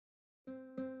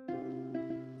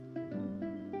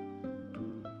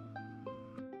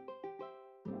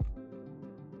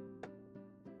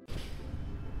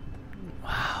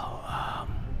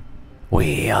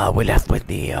we left with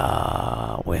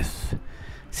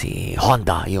si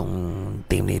Honda, yung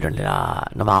team leader nila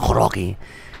ng mga Kuroki.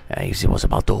 He was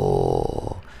about to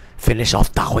finish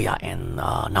off Takuya and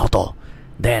Naoto.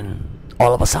 Then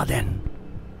all of a sudden,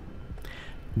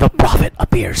 the prophet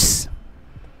appears.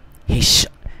 She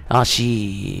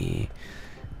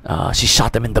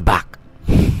shot him in the back.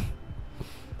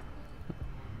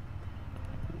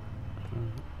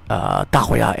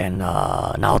 Takuya and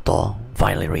Naoto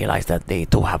finally realized that they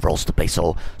too have roles to play,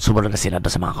 so sumunod na sila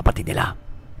doon sa mga kapatid nila.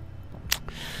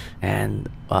 And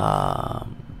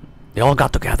they all got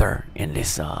together in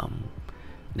this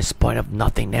point of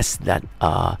nothingness that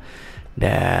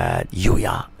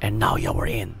Yuya and Naoya were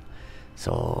in.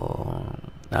 So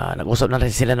nag-usap na rin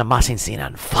sila ng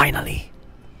masinsinan. Finally,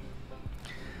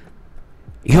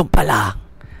 yung pala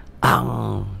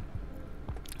ang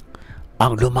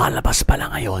lumalabas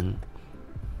pala ngayon.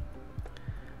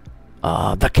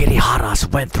 The Kiriharas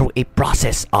went through a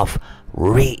process of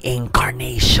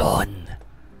reincarnation.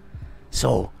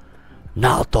 So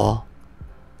Naoto,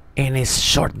 in his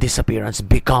short disappearance,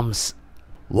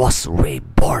 was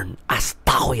reborn as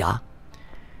Takuya.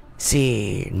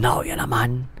 Si Naoya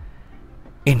naman,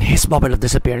 in his moment of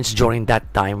disappearance during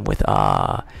that time with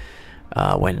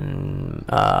when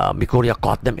Mikuria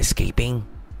caught them escaping,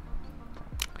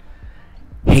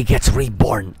 he gets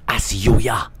reborn as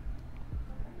Yuya.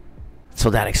 So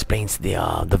that explains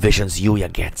the visions Yuya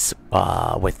gets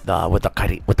with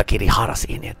the Kiriharas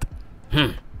in it.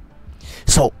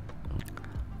 So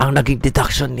ang naging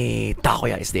deduction ni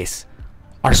Takuya is this: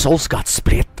 our souls got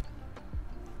split.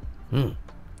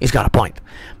 He's got a point.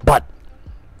 But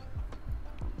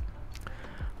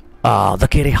the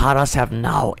Kiriharas have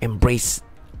now embraced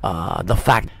the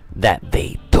fact that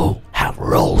they do have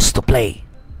roles to play.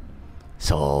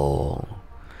 So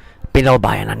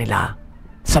pinalbayan na nila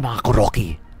sa mga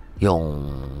Kuroki yung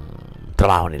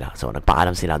trabaho nila. So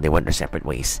nagpaalam sila, they went their separate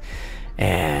ways.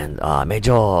 And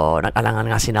medyo nag-alangan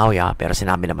nga si Naoya, pero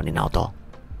sinabi naman ni Naoto,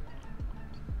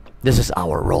 this is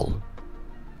our role,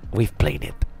 we've played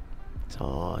it.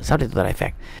 So something to that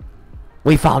effect.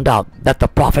 We found out that the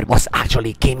prophet was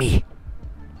actually Kimi.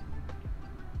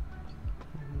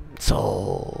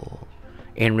 So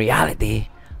in reality,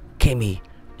 Kimi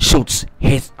shoots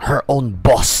her own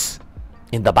boss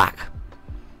in the back.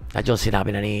 At yung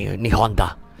sinabi na ni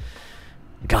Honda,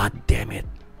 God damn it,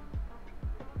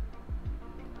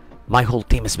 my whole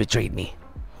team has betrayed me.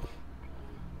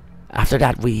 After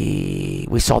that, we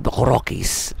saw the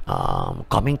Kurokis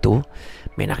coming to.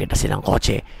 May nakita silang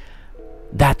kotse.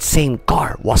 That same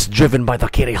car was driven by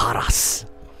the Kiriharas.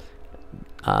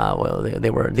 Well,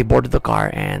 they boarded the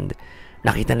car and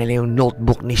nakita nila yung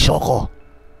notebook ni Shoko.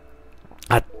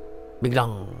 At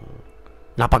biglang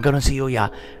napagganon si Yuya,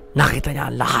 nakita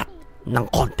niya lahat ng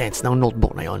contents ng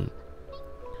notebook na yon.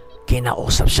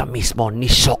 Kinausap siya mismo ni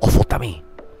Shoko Futami.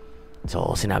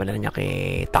 So sinabi na niya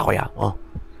kay Takuya,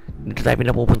 dito tayo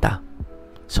pinapupunta.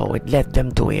 So it led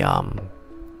them to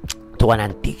an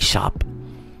antique shop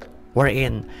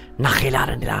wherein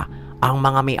nakilala nila ang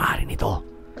mga may-ari nito.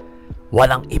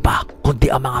 Walang iba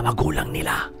kundi ang mga magulang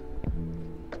nila.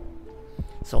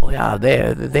 So yeah,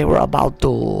 they were about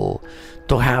to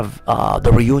have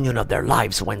the reunion of their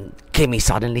lives when Kimi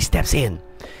suddenly steps in.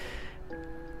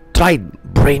 Tried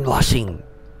brainwashing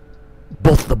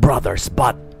both the brothers,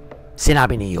 but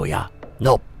sinabi ni Yuya,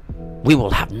 nope, we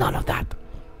will have none of that.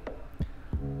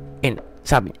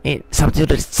 Something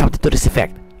to this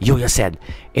effect, Yuya said,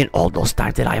 in all those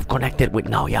times that I have connected with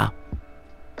Naoya,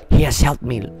 he has helped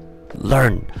me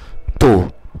learn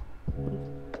to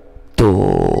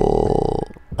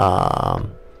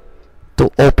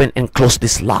open and close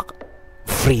this lock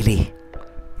freely.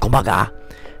 Kumbaga,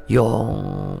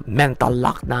 yung mental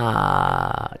lock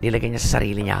na nilagay niya sa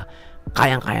sarili niya,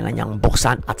 kayang-kaya na niyang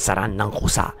buksan at saran ng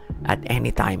kusa at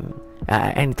anytime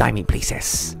he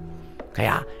pleases.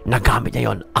 Kaya nagamit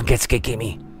niya yon against kay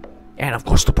Kimi, and of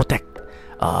course to protect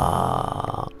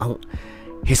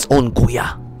his own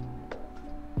kuya.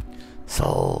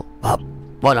 So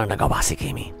walang nagawa si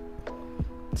Kimi.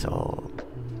 So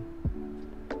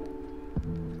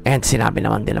and sinabi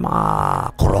naman din ng mga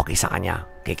Kuroki sa kanya,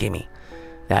 kay Kimi,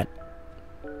 that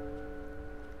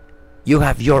you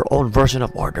have your own version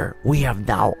of order, we have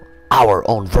now our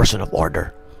own version of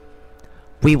order.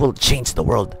 We will change the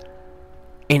world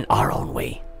in our own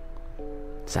way.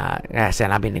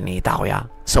 Sinabi ni Takuya,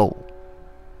 so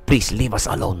please leave us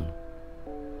alone.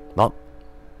 Well,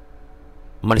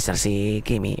 umalis na si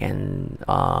Kimi, and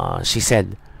she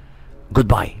said,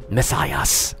 goodbye,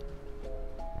 messiahs.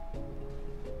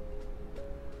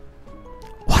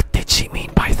 What did she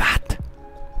mean by that?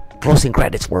 closing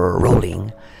credits were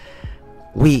rolling,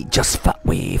 we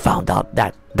found out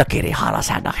that the Kiriharas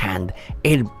had a hand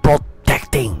in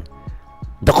protecting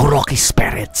the Kuroki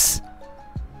spirits.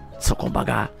 So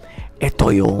kumbaga, ito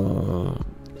yung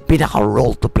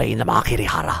pinaka-role to play ng mga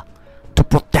Kirihara to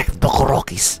protect the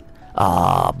Kuroki's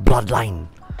bloodline.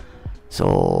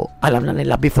 So alam na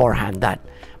nila beforehand that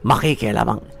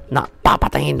makikialamang na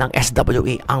papatayin ng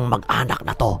SWE ang mag-anak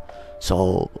na to.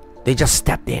 So they just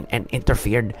stepped in and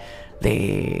interfered.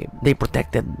 They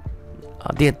protected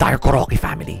the entire Kuroki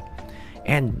family,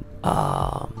 and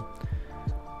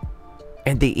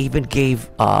they even gave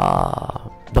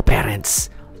the parents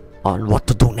on what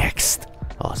to do next.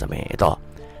 Sabi ito,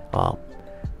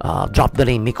 drop the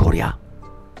name Mikuria,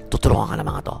 tutulungan ka ng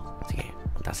mga to. Sige,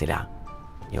 punta sila.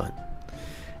 Yun.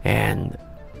 And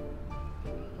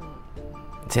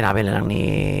sinabi na lang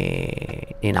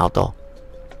ni Naoto,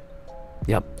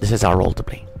 yep, this is our role to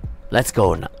play. Let's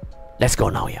go now,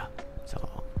 yeah. So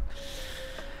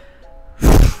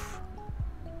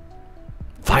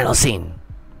final scene.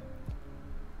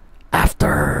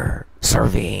 After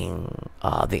serving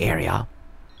the area,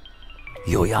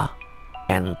 Yuya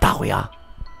and Takuya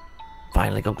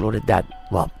finally concluded that,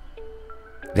 well,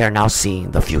 they're now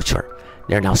seeing the future.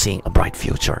 They're now seeing a bright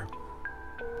future.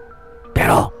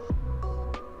 Pero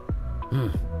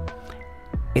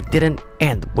it didn't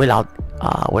end without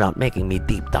making me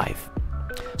deep dive.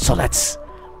 So let's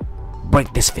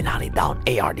break this finale down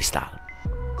ARD style.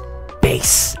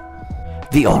 Pace.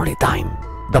 The only time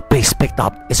the pace picked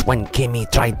up is when Kimi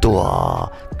tried to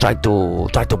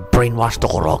brainwash the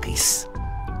Kurokis.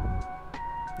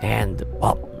 And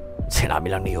well,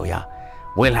 sinabi lang ni Yuya,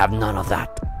 we'll have none of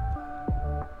that.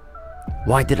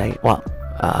 Why did I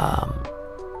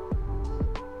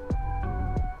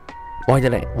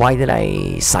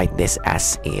cite this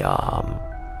as a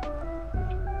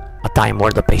time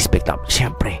where the pace picked up?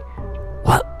 Siyempre,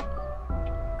 well,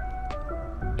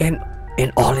 in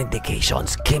all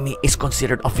indications, Kimi is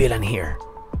considered a villain here.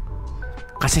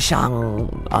 Kasi siya ang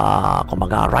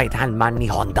kumaga right-hand man ni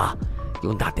Honda,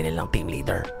 yung dati nilang team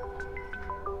leader.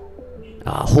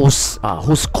 Who's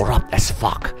corrupt as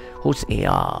fuck. Who's a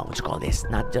what you call this?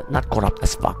 Not corrupt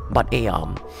as fuck, but a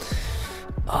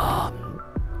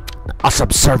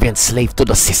subservient slave to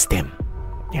the system.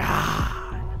 Yeah,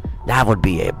 that would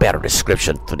be a better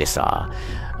description to this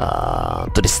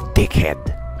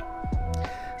dickhead.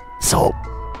 So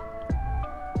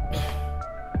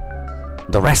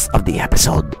the rest of the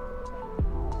episode,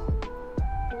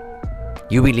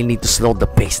 you really need to slow the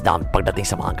pace down pagdating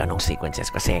sa mga ganong sequences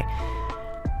kasi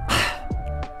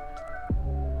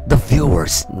the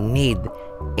viewers need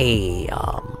a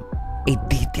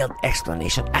detailed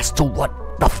explanation as to what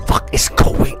the fuck is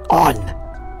going on,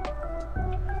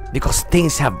 because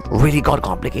things have really got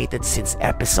complicated since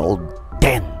episode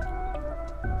 10.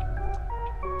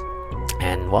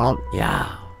 And well, yeah,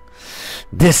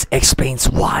 this explains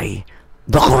why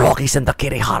the Kurokis and the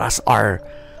Kiriharas are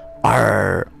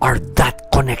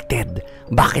that connected.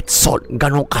 Bakit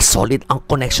ganun ka-solid ang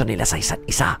connection nila sa isa't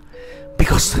isa?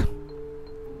 Because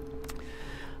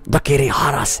the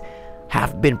Kiriharas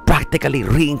have been practically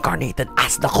reincarnated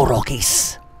as the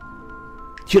Kurokis.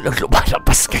 Yun ang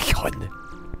lumalabas ngayon.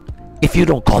 If you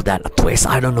don't call that a twist,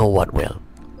 I don't know what will.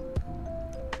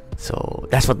 So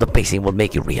that's what the pacing will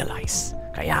make you realize.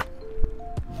 Kaya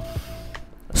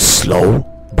slow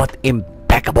but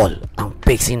impeccable ang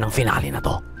pacing ng finale na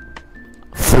to.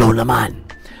 Flow naman.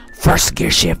 First gear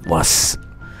shift was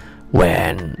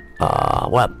when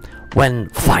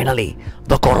finally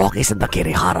the Kurokis and the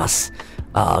Kiriharas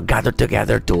gathered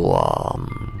together to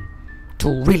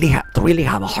really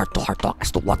have a heart-to-heart talk as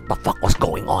to what the fuck was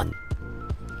going on.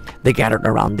 They gathered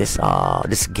around this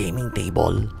gaming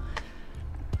table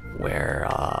where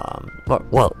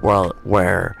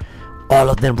where all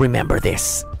of them remember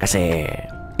this kasi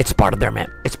it's part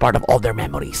of all their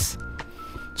memories.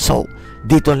 So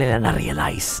dito nila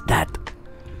na-realize that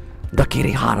the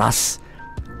Kiriharas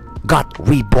got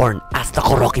reborn as the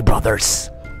Kuroki brothers.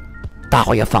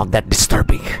 Takuya found that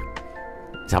disturbing.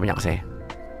 Sabi niya kasi,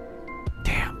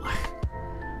 damn,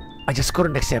 I just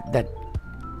couldn't accept that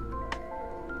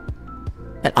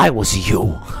I was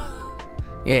you.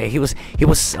 Yeah, he was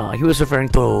referring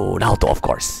to Naoto, of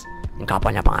course. Yung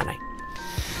kapwa niya panganay.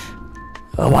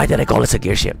 Why did I call this a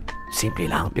gear shift? Simply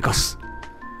lang because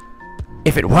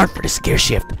if it weren't for this gear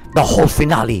shift, the whole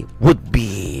finale would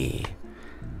be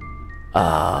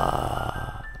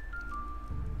an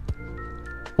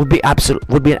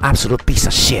absolute piece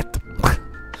of shit.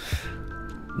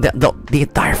 The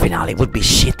entire finale would be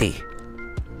shitty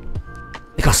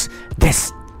because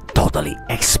this totally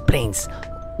explains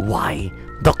why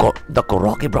the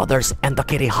Kuroki brothers and the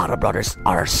Kirihara brothers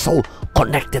are so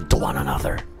connected to one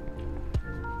another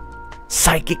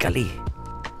psychically.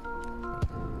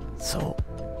 So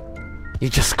you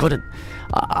just couldn't,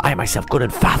 I myself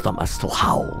couldn't fathom as to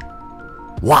how,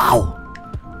 wow,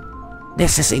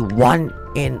 this is a 1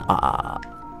 in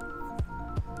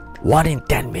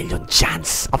 10 million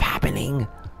chance of happening.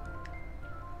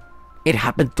 It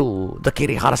happened to the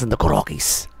Kiriharas and the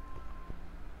Kurokis.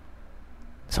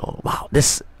 So wow,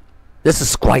 this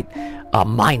is quite a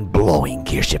mind-blowing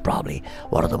gear shift, probably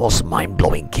one of the most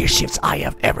mind-blowing gear shifts I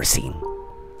have ever seen.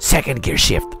 Second gear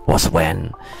shift was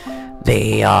when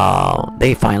they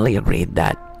finally agreed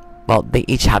that, well, they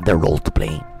each have their role to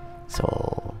play. So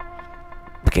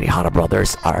the Kirihara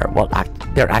brothers are, well,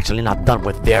 they're actually not done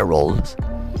with their roles.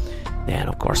 Then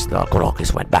of course the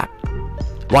Kurokis went back.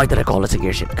 Why did I call it a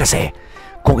gear shift? Kasi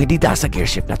kung hindi dahil sa gear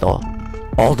shift na to,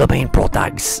 all the main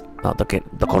protags,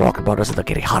 the Kuroki brothers and the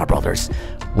Kirihara brothers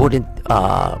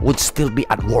would still be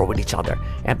at war with each other,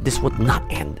 and this would not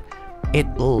end. It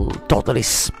will totally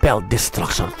spell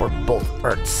destruction for both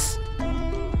Earths.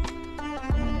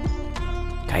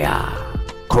 Kaya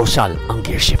crucial ang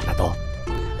gear shift na to.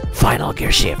 Final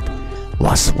gear shift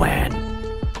was when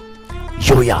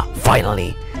Yuya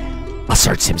finally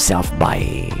asserts himself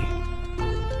by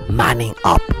manning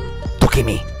up to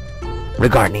Kimi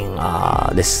regarding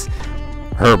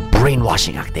her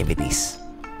brainwashing activities.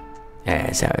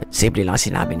 So, simple lang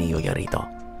sinabi ni Yuya rito,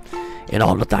 in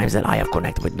all the times that I have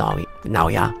connected with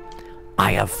Naoya,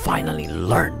 I have finally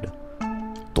learned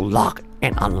to lock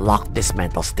and unlock this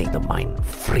mental state of mind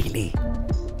freely.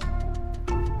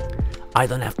 I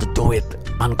don't have to do it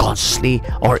unconsciously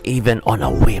or even on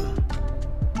a whim.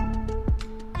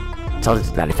 So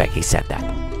to that effect, he said that.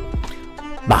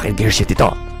 Bakit gear shift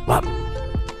ito? Well,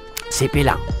 simple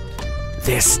lang.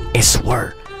 This is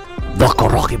where the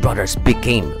Kuroki brothers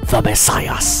became the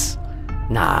messiahs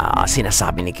na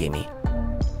sinasabi ni Kimi.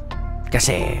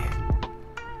 Kasi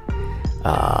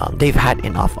they've had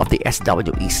enough of the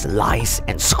SWE's lies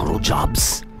and screw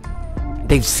jobs.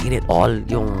 They've seen it all.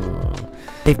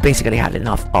 They've basically had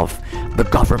enough of the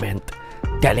government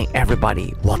telling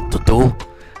everybody what to do,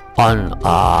 on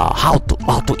how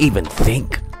to even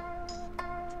think.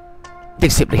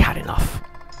 They've simply had enough.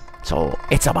 So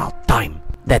it's about time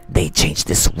that they change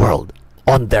this world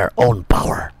on their own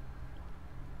power.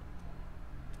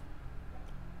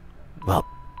 Well,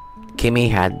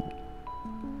 Kimi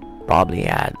probably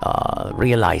had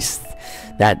realized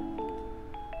that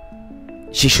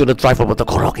she shouldn't trifle with the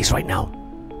Kurokis right now.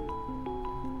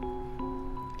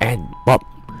 And, well,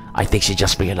 I think she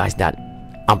just realized that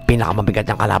ang pinakamabigat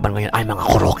ng kalaban ngayon ay mga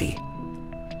Kuroki.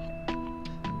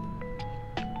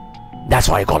 That's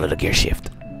why I call it a gear shift.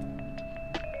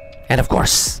 And of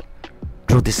course,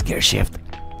 through this gear shift,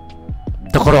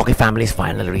 the Kuroki family is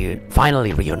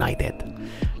finally reunited.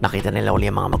 Nakita nila uli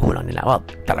ang mga magulang nila. Well,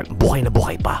 talagang buhay na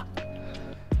buhay pa.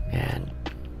 And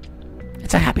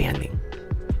it's a happy ending.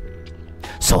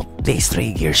 So, these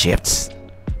 3 gear shifts,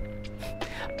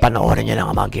 panoorin nyo lang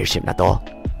ang mga gear shift na to.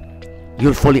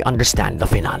 You'll fully understand the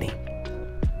finale.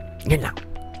 Yun lang.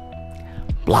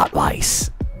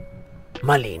 Plot-wise,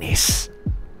 malinis.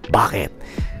 Bakit?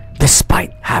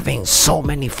 Despite having so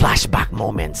many flashback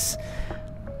moments,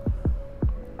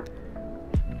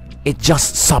 it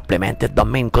just supplemented the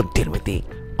main continuity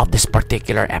of this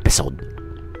particular episode.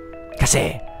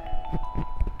 Kasi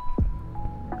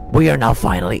we are now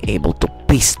finally able to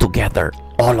piece together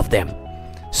all of them.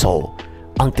 So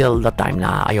until the time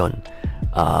na ayon,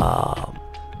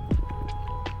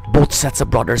 both sets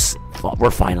of brothers were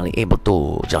finally able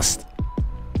to just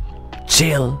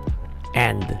chill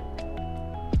and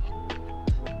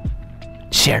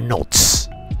share notes.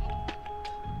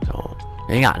 So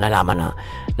yun nga, nalaman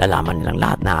nilang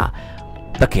lahat na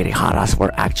the Kiriharas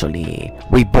were actually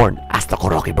reborn as the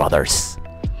Kuroki brothers.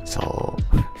 So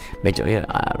medyo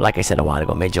like I said a while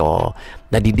ago, medyo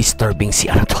nadi-disturbing si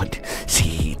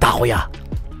Takuya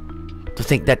to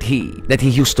think that he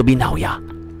used to be Naoya.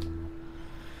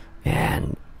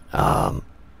 And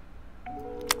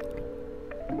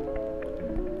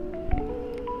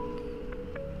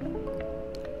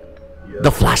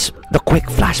the quick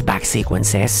flashback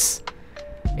sequences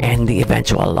and the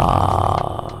eventual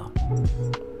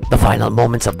the final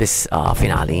moments of this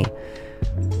finale.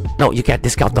 No, you can't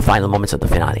discount the final moments of the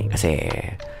finale kasi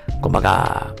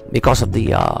kumbaga because of the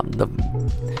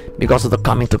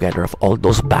coming together of all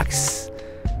those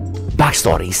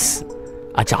backstories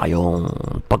at saka yung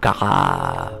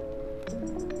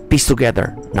piece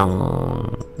together ng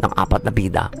 4 na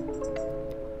bida,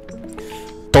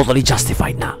 totally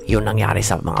justified na yung nangyari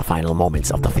sa mga final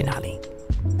moments of the finale.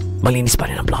 Malinis pa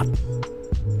rin ang plot.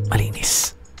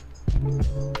 Malinis.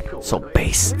 So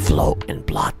pace, flow, and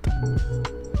plot,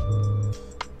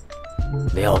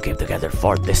 they all came together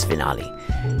for this finale.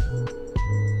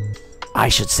 I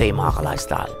should say, mga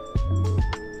ka-lifestyle,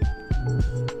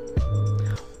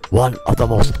 one of the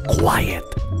most quiet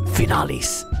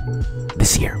finales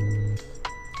this year.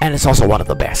 And it's also one of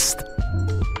the best.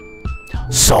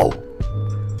 So,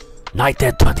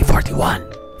 Nighthead 2041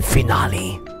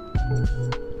 finale.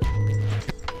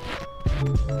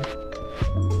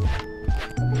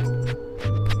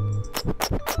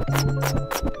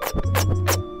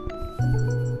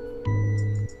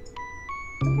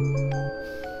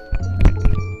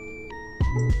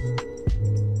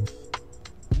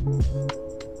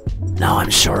 Now I'm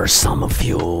sure some of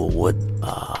you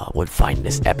would find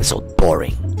this episode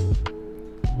boring.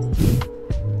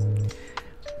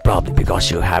 Probably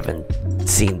because you haven't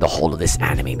seen the whole of this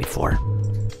anime before.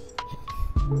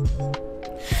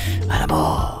 Alam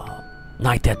mo,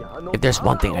 Nighthead, if there's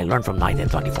one thing I learned from Nighthead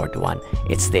 2041,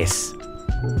 it's this.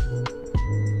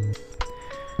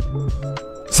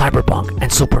 Cyberpunk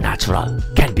and supernatural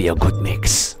can be a good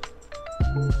mix.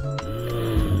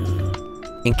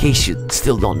 In case you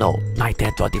still don't know,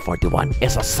 Nighthead 2041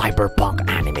 is a cyberpunk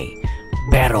anime.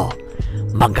 Pero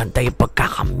maganda yung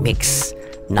pagkakamix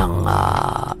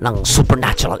ng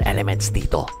supernatural elements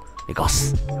dito.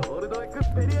 Because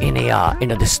in a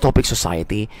dystopic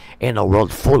society, in a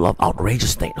world full of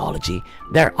outrageous technology,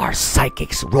 there are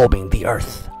psychics roaming the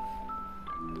earth.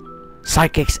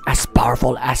 Psychics as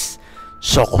powerful as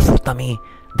Shokofutami,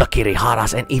 the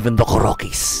Kiriharas, and even the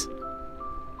Kurokis.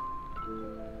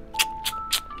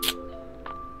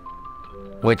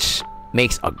 Which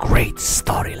makes a great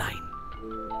storyline.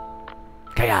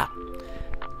 Kaya,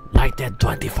 Nighthead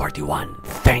 2041,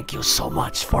 thank you so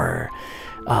much for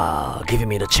giving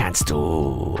me the chance to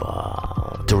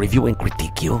review and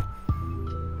critique you.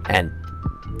 And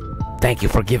thank you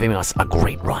for giving us a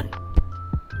great run.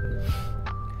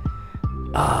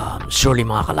 Surely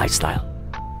mga ka-lifestyle,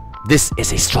 this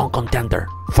is a strong contender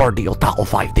for the Otaku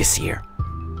 5 this year.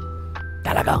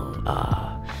 Talagang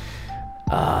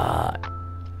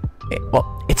well,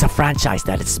 it's a franchise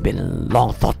that it's been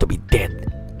long thought to be dead.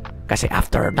 Kasi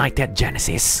after Nighthead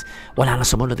Genesis, wala na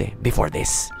sumunod before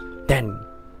this. Then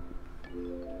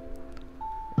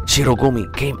Shirogumi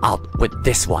came out with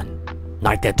this one,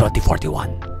 Nighthead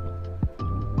 2041.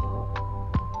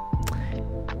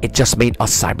 It just made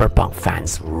us cyberpunk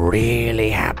fans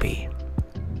really happy.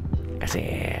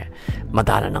 Kasi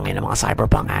madala na ngayon ang mga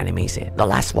cyberpunk animes. The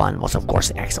last one was of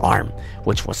course X-Arm,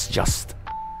 which was just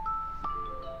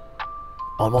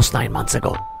almost 9 months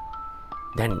ago.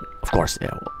 Then, of course,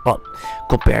 well,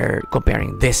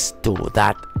 comparing this to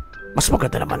that, mas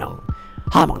maganda naman ang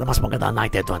hamak na mas maganda ang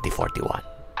Nighthead 2041.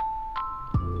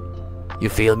 You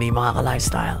feel me, mga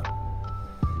ka-lifestyle?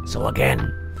 So again,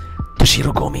 to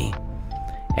Shirogumi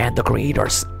and the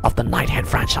creators of the Nighthead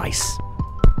franchise,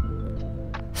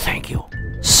 thank you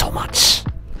so much.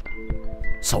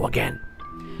 So again,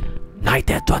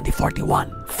 Nighthead 2041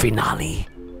 finale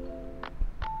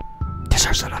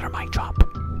deserves another mic drop.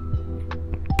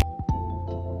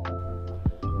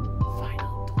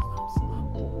 Final 2 thumbs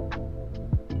up.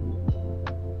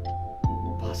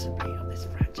 Possibly of this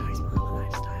franchise, mga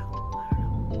lifestyle. I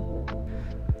don't know.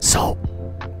 So,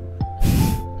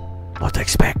 what to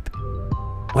expect?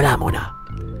 Wala muna.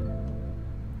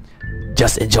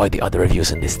 Just enjoy the other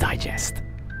reviews in this digest.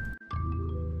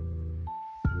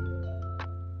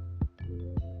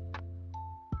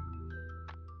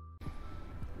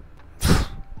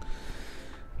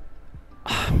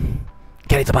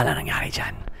 Ganito pala nangyari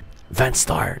dyan.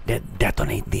 Vanstar did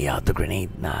detonate the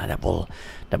grenade that will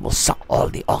suck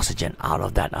all the oxygen out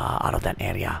of that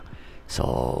area,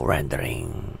 so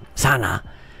rendering sana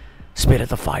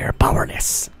Spirit of Fire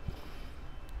powerless.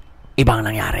 Ibang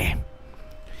nangyari.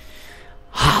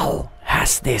 How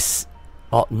has this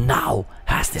now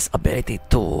has this ability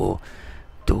to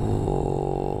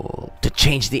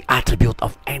change the attribute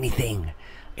of anything,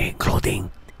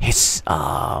 including his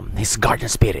guardian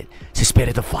spirit, si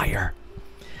Spirit of Fire.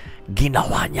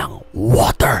 Ginawa niyang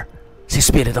water, si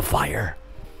Spirit of Fire.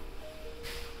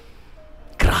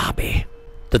 Grabe.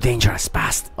 The danger has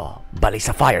passed. Balik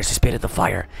sa fire, si Spirit of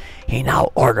Fire. He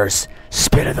now orders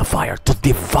Spirit of Fire to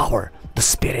devour the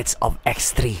spirits of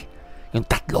X3. Yung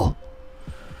tatlo.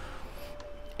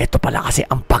 Ito pala kasi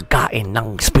ang pagkain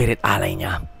ng spirit ally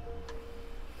niya.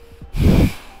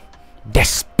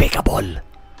 Despicable.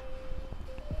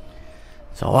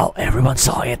 So, well, everyone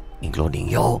saw it, including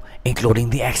Yo, including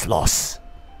the X-Loss.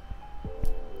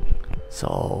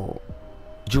 So,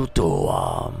 due to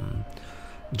how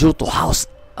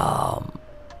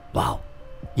wow,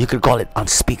 you could call it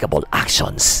unspeakable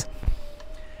actions.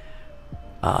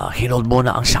 Hinold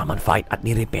muna ang Shaman fight at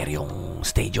ni-repair yung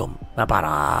stadium na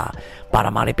para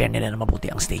ma-repair nila na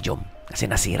mabuti ang stadium kasi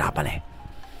nasira pala eh.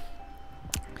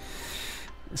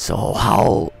 So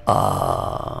how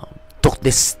took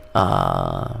this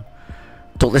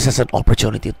as an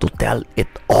opportunity to tell it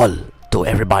all to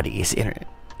everybody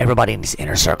in his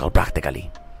inner circle practically,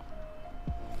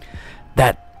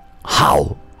 that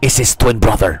how is his twin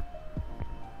brother.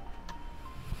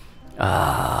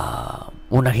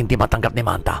 Unang hindi matanggap ni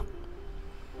Manta.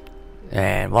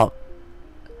 And well,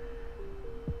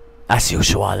 as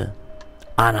usual,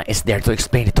 Anna is there to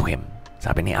explain it to him.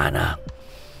 Sabi ni Anna,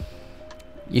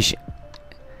 you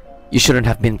shouldn't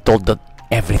have been told that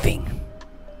everything.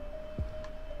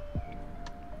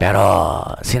 Pero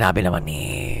sinabi naman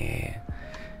ni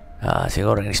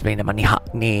siguro explain naman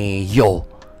ni Yo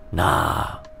na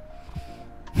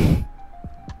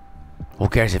who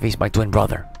cares if he's my twin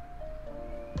brother.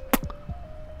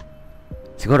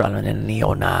 Siguro alam ni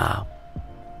Yo na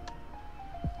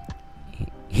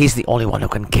he's the only one who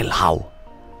can kill How.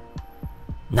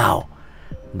 Now,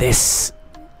 this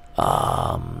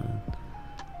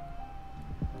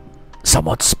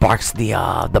somewhat sparks the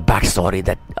backstory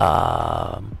that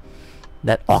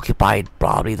occupied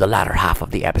probably the latter half of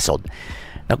the episode.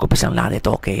 Nag-umpisang lang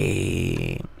ito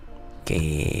kay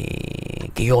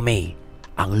Yomei,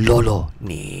 ang lolo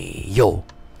ni Yo.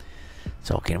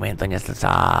 So kinuwento niya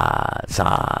sa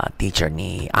teacher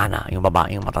ni Anna, yung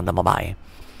matandang babae.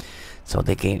 So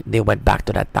they went back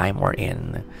to that time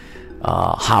wherein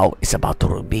How is about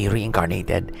to be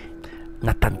reincarnated.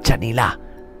 Natansya nila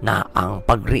na ang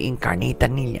pag-reincarnate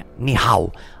ni How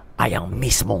ay ang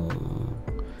mismong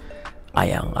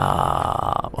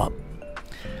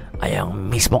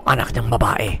anak niyang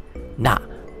babae na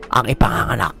ang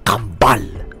ipanganganak kambal.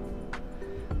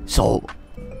 So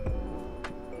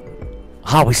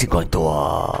how is he going to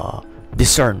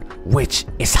discern which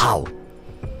is How?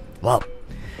 Well,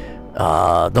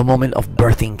 the moment of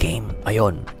birthing came.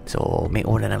 Ayun. So may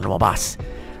una nang lumabas.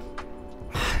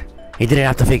 He didn't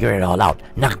have to figure it all out.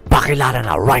 Nagpakilala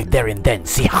na right there and then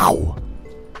si How.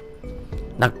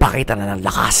 Nagpakita na ng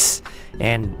lakas.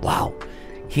 And wow,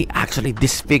 he actually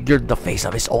disfigured the face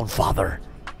of his own father.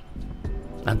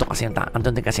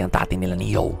 Andun din kasi ang tati nila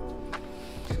ni Yo.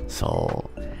 So,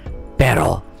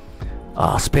 pero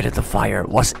Spirit of Fire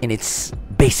was in its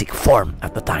basic form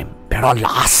at the time. Pero ang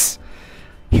lakas.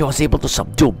 He was able to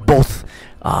subdue both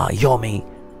Yomi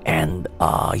and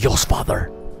Yo's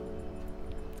father.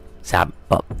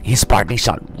 His parting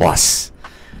shot was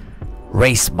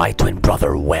raise my twin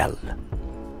brother well.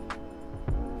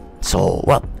 So,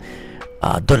 well,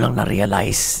 doon lang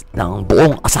na-realize ng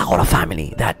buong Asakura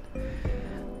family that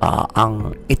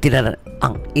ang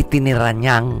itinira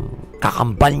niyang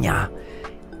kakambal niya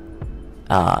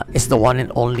is the one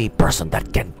and only person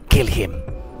that can kill him.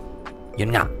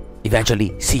 Yun nga,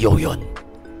 eventually, si Yo yun.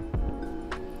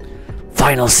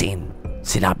 Final scene,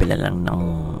 sinabi lang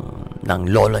ng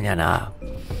lolo niya na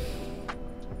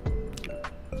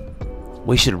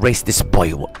we should raise this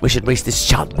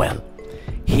child well.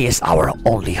 He is our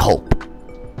only hope.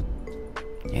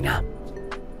 Yun na.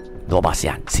 Lumabas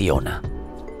yan, si Yo na.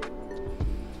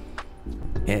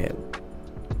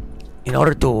 In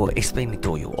order to explain it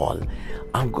to you all,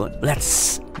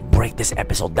 let's break this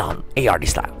episode down ARD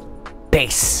style.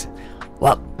 Pace.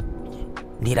 Well,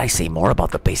 need I say more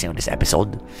about the pacing of this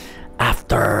episode?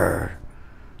 After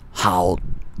how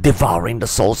devouring the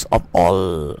souls of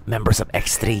all members of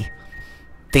X3,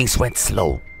 things went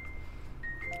slow.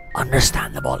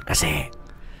 Understandable kasi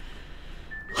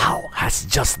How has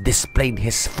just displayed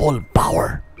his full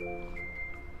power.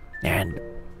 And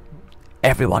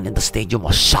everyone in the stadium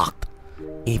was shocked.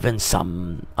 Even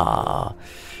some some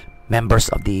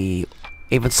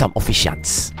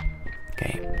officiants.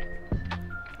 Okay.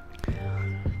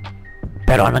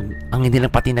 Pero ang hindi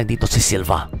nagpatinag dito si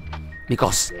Silva,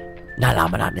 because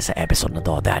nalaman natin sa episode na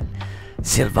to that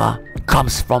Silva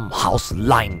comes from house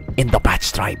line in the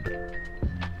Patch tribe.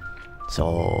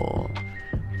 So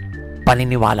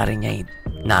paniniwala rin niya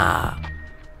na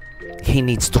he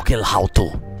needs to kill How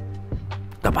too.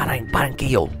 Parang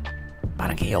kayo.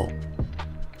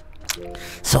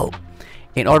 So,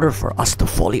 in order for us to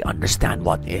fully understand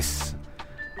what is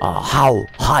how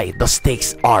high the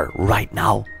stakes are right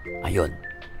now, ayun,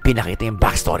 pinakita yung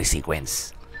backstory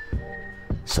sequence.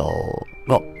 So,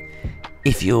 well,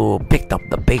 if you picked up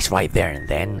the pace right there and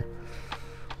then,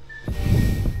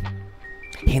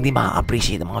 hindi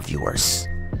ma-appreciate ng mga viewers.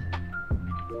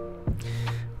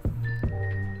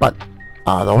 But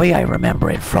the way I remember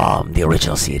it from the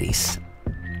original series,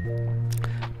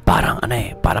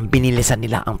 parang binilisan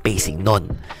nila ang pacing nun.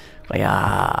 Kaya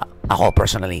ako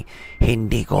personally,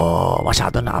 hindi ko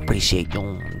masyado na-appreciate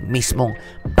yung mismong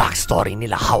backstory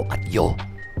nila How at Yo.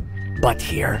 But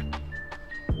here,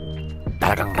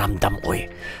 talagang ramdam ko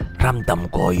Ramdam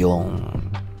ko yung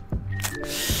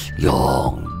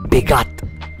bigat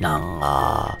ng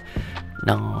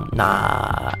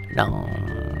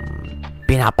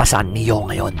pinapasan ni Yo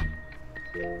ngayon.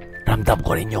 Ramdam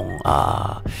ko rin yung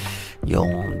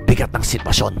bigat ng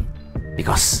sitwasyon,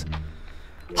 because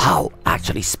How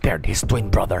actually spared his twin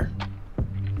brother,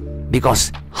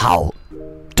 because How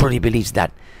truly believes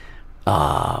that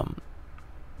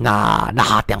na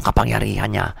nahati ang kapangyarihan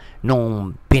niya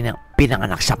nung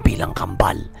pinanganak siya bilang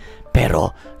kambal,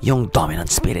 pero yung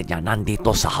dominant spirit niya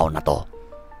nandito sa How na to.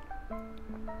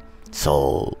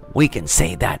 So we can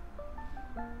say that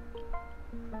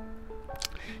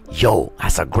Yo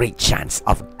has a great chance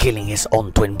of killing his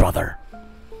own twin brother,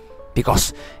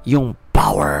 because yung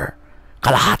power,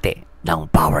 kalahati ng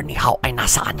power ni How ay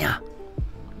nasa kanya.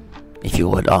 If you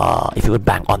would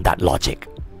bank on that logic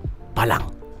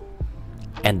palang.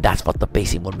 And that's what the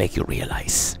pacing will make you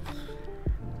realize.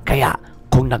 Kaya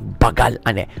kung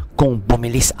kung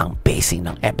bumilis ang pacing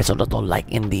ng episode na to, like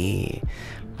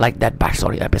that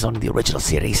backstory episode in the original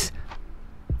series,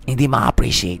 hindi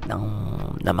ma-appreciate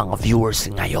ng mga viewers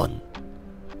ngayon,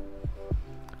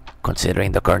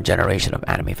 considering the current generation of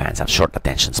anime fans have short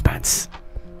attention spans.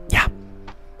 Yeah,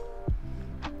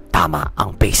 tama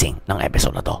ang pacing ng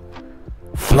episode na to.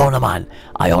 Flow naman,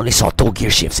 I only saw 2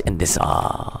 gear shifts in this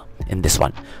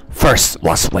one. First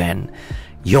was when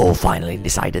Yo finally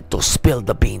decided to spill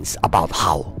the beans about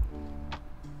How.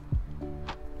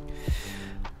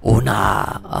 Una,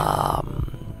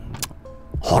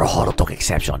 horo-horo took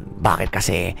exception. Bakit?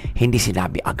 Kasi hindi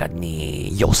sinabi agad ni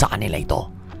Yo sa kanila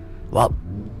ito. Well,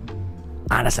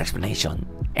 Anna's explanation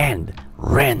and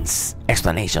Ren's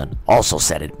explanation also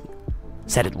said it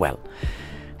well.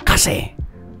 Kasi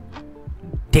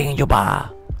tingin nyo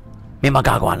ba may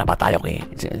magagawa na ba tayo kay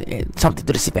something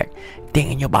to this effect?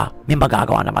 Tingin nyo ba may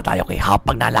magagawa na ba tayo kay How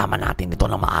pag nalaman natin ito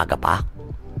ng maaga pa?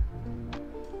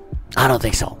 I don't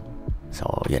think so. So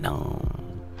yun ang.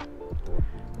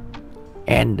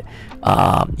 And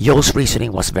Yo's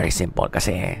reasoning was very simple,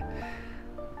 kasi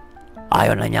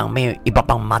ayaw na niyang may iba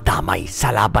pang madamay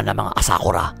sa laban ng mga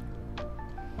Asakura.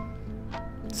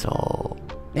 So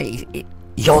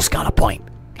Yo's got a point.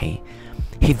 Okay,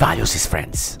 he values his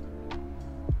friends.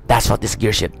 That's what this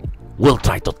gear shift will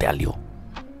try to tell you.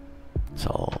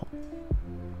 So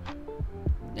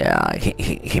yeah,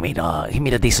 he made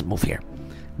a decent move here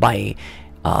by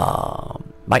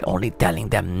only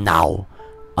telling them now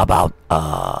about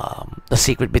the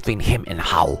secret between him and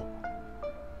How.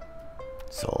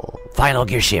 So final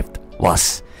gear shift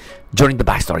was during the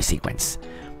backstory sequence,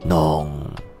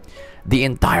 nung the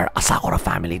entire Asakura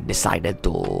family decided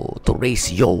to raise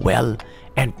Yo well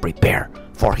and prepare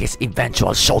for his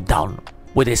eventual showdown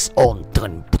with his own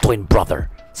twin brother,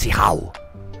 si How.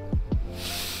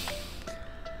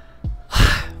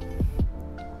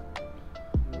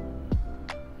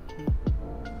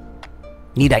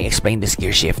 Need I explain this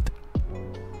gear shift?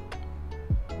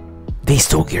 These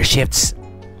 2 gear shifts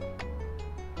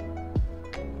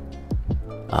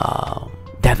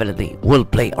definitely will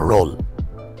play a role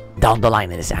down the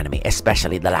line in this anime,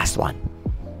 especially the last one.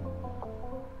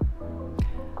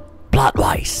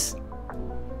 Plot-wise,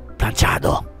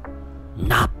 planchado.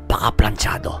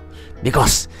 Napaka-planchado.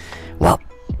 Because, well,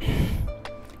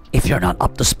 if you're not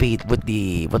up to speed with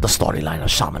the storyline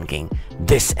of Shaman King,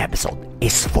 this episode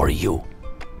is for you.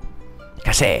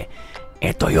 Kasi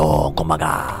ito yung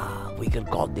kumaga, we can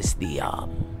call this the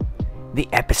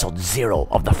episode 0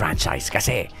 of the franchise,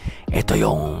 kasi ito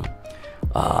yung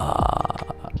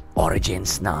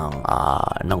origins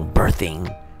ng birthing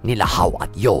nila How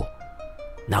at Yo.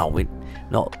 Now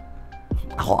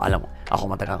ako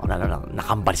matagal ko na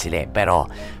nakambal sila, pero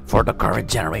for the current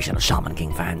generation of Shaman King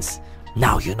fans,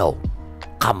 now you know,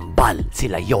 kambal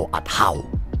sila Yo at How.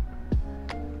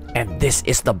 And this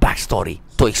is the backstory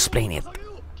to explain it.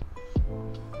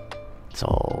 So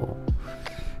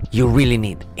you really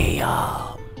need a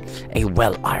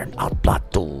well ironed out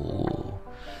plot to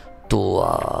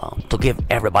give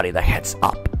everybody the heads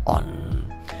up on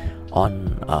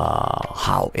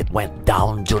how it went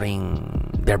down during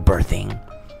their birthing,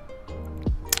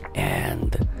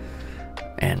 and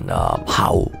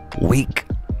how weak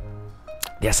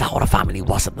the Asakura family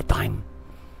was at the time.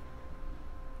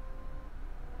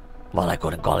 Well, I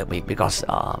couldn't call it weak because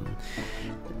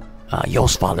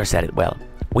Yo's father said it well.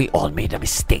 We all made a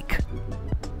mistake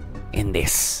in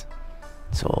this.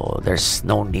 So there's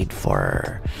no need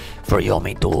for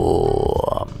Yomi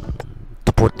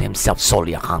to put himself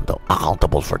solely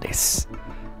accountable for this.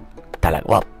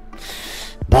 Well,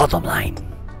 bottom line,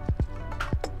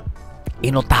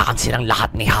 inutakan silang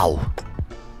lahat ni How.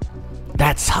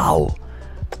 That's how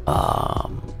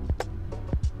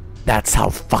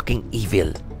fucking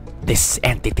evil this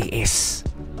entity is.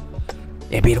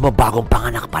 Biro mo, bagong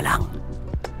panganak pa lang,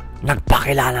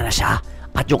 nagpakilala na siya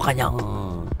at yung kanyang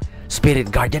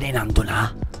spirit guardian ay nandun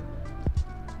na.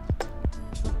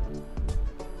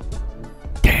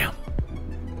 Damn.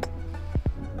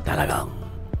 Talagang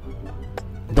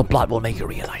the plot will make you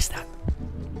realize that.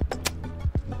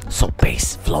 So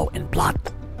pace, flow, and plot,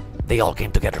 they all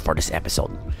came together for this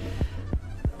episode.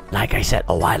 Like I said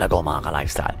a while ago, mga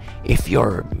ka-lifestyle, if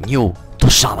you're new to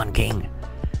Shaman King,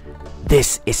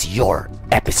 this is your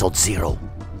episode 0.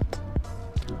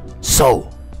 So,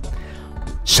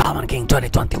 Shaman King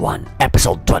 2021,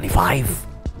 episode 25.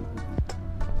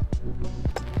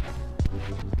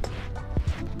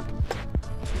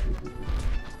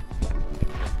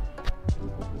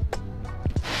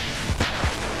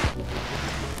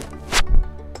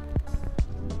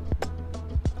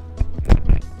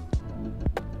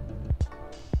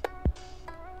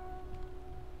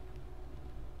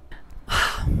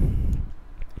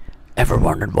 Ever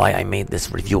wondered why I made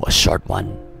this review a short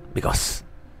one? Because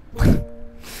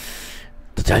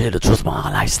to tell you the truth,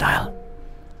 mga lifestyle,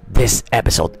 this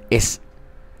episode is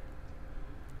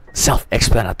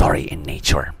self-explanatory in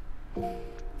nature.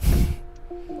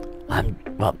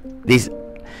 Well, this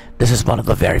is one of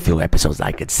the very few episodes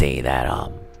I could say that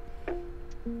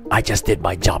I just did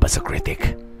my job as a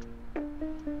critic.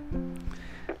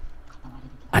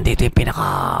 Andito yung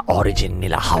pinaka-origin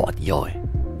nila How at Yo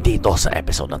dito sa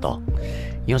episode na to.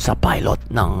 Yung sa pilot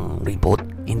ng reboot,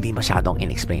 hindi masyadong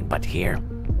in-explain, but here,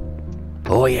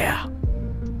 oh yeah,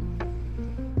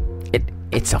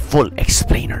 it's a full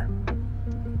explainer.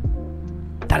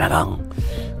 Talagang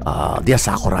the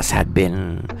Asakuras had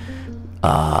been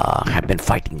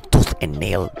fighting tooth and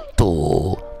nail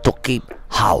to keep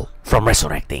How from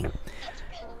resurrecting.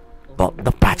 But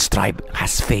the Patch tribe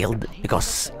has failed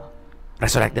because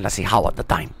resurrected na si How at the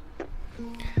time.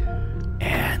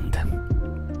 And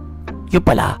yun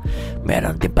pala,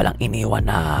 meron din palang iniwan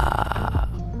na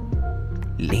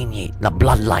lineage, na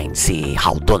bloodline si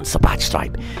How dun sa Patch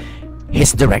tribe.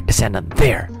 His direct descendant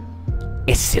there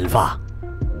is Silva.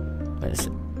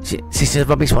 Si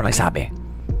Silva mismo nagsabi.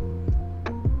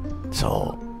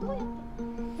 So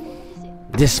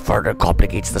this further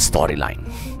complicates the storyline,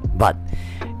 but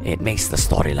it makes the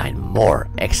storyline more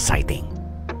exciting.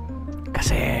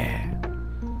 Kasi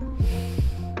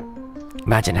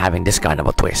imagine having this kind of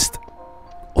a twist.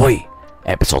 Uy,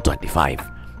 episode 25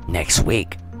 next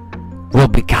week, we'll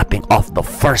be capping off the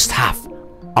first half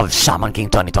of Shaman King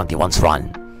 2021's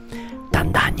run.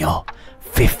 Tandaan nyo,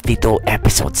 52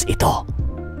 episodes ito.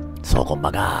 So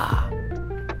kumbaga,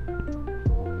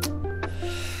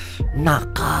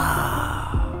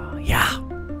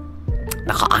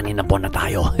 naka-anin na buwan na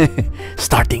tayo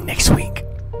starting next week.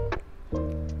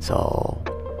 So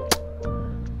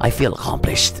I feel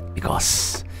accomplished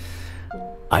because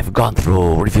I've gone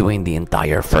through reviewing the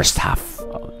entire first half.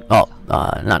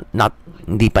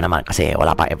 Hindi pa naman kasi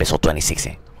wala pa episode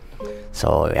 26 eh.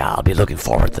 So yeah, I'll be looking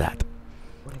forward to that.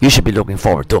 You should be looking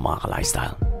forward to, mga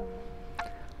ka-lifestyle.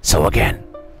 So again,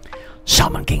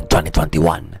 Shaman King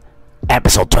 2021,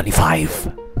 episode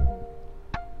 25.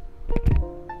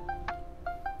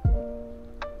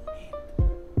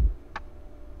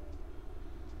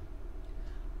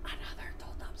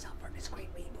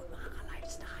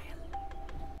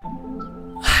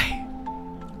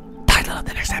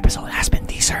 The next episode has been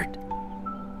teasered.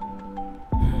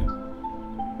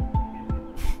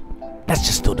 Let's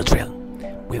just do the drill.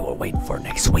 We will wait for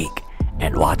next week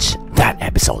and watch that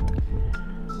episode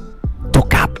to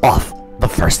cap off the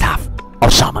first half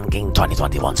of Shaman King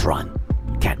 2021's run.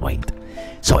 Can't wait.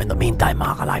 So in the meantime,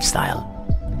 mga ka-lifestyle,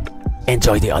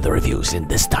 enjoy the other reviews in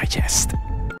this digest.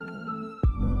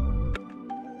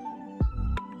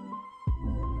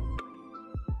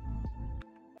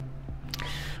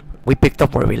 We picked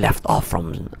up where we left off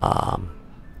from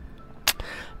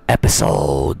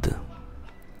episode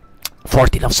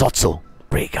 14 of Sotsu.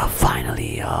 Rika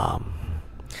finally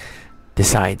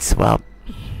decides, well,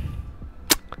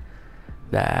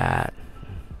 that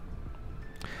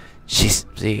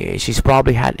she's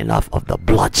probably had enough of the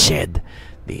bloodshed,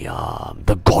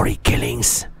 the gory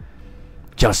killings.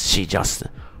 She just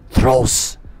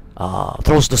throws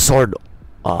the sword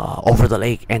over the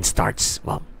lake and starts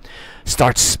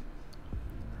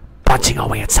punching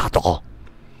away at Satoko.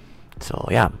 So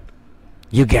yeah,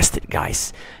 You guessed it,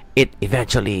 guys. It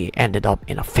eventually ended up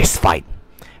in a fist fight.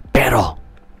 Pero,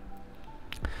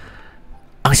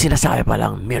 ang sinasabi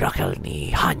palang miracle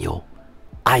ni Hanyo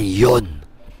ay yun.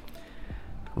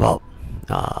 Well,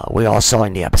 we all saw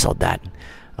in the episode that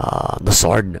the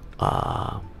sword,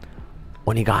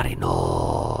 Onigari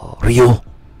no Ryu,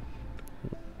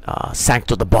 sank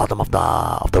to the bottom of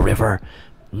the river.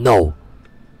 No.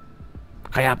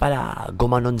 Kaya pala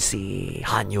gumanon si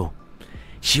Hanyo.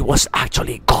 She was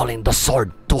actually calling the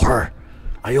sword to her.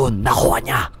 Ayun, nakuha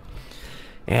niya.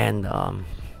 And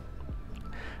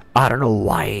I don't know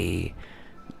why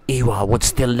Iwa would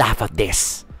still laugh at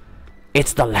this.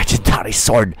 It's the legendary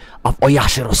sword of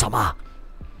Oyashiro-sama.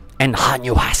 And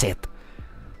Hanyo has it.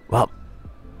 Well,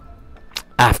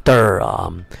 after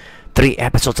 3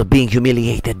 episodes of being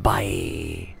humiliated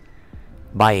by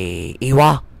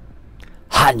Iwa,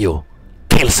 Hanyo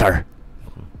kills her.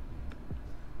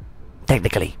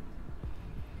 Technically.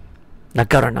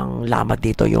 Nagkaroon ng lamat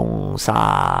dito yung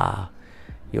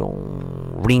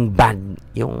ring band,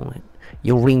 yung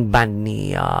ring band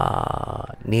ni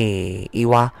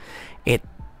Iwa. It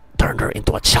turned her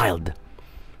into a child.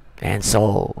 And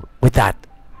so with that,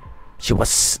 she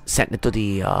was sent into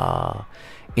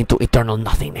eternal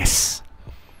nothingness.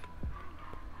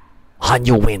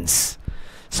 Hanyo wins.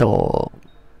 So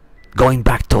going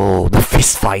back to the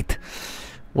fist fight,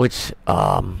 which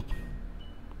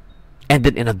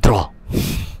ended in a draw.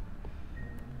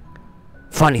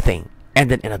 Funny thing,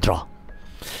 ended in a draw.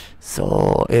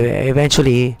 So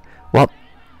eventually, well,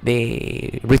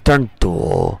 they returned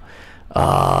to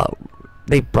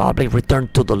they probably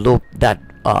returned to the loop that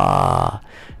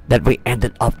we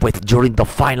ended up with during the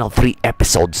final 3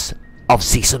 episodes of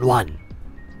season 1.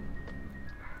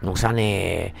 Nung saan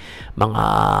mga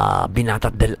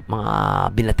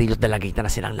binatilot dalagita na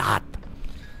silang lahat.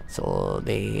 So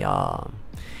they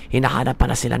hinahanap pa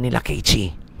na sila nila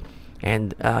Keiichi.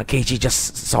 And Keiichi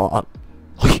just saw,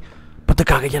 huy, ba't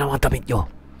nagkaganyan ang mga damit nyo?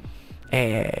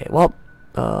 Well,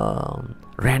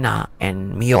 Rena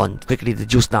and Mion quickly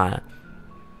deduced na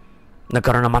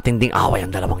nagkaroon ng matinding away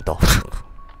ang dalawang to.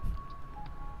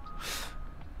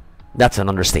 That's an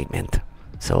understatement.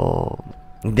 So,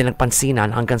 hindi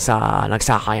nagpansinan hanggang sa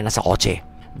nagsakayan na sa kotse.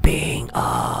 Being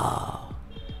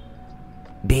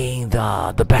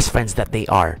the best friends that they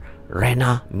are,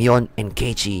 Rena, Mion, and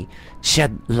Keiichi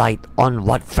shed light on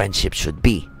what friendship should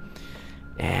be.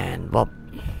 And, well,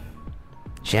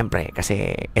 syempre,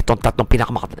 kasi ito ang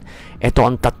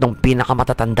tatlong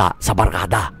pinakamatatanda sa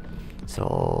barkada.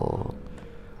 So,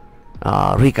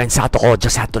 Rika and Satoko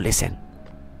just had to listen.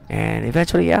 And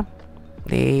eventually, yeah,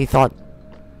 they thought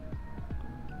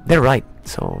they're right.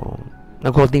 So,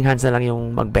 nag-holding hands na lang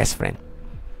yung mag-best friend.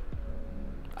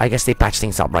 I guess they patched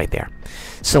things up right there.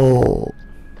 So,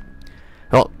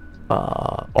 well,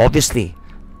 obviously,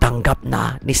 tanggap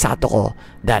na ni Satoko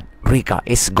that Rika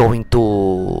is going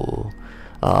to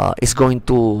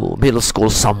middle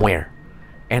school somewhere.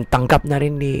 And tanggap na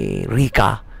rin ni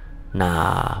Rika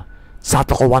na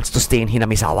Satoko wants to stay in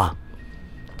Hinamizawa.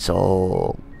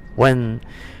 So, when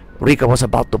Rika was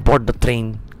about to board the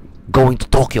train going to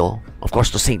Tokyo, of course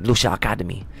to St. Lucia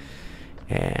Academy,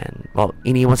 and well,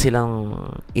 iniwan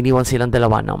silang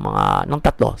dalawa ng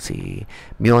tatlo, si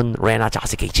Mion, Rena, at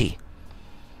si Keiichi.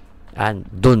 And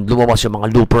dun lumabas yung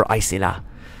mga looper eyes nila.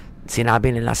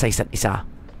 Sinabi nila sa isa't isa,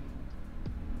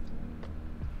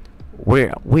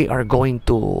 we are going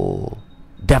to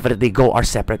definitely go our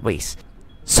separate ways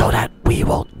so that we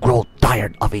won't grow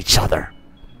tired of each other.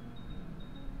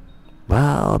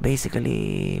 Well,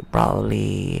 basically,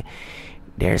 probably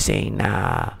they're saying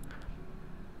na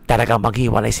talagang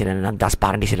maghiwalay sila ng landas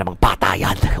para hindi sila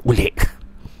magpatayan uli.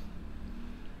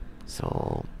 So,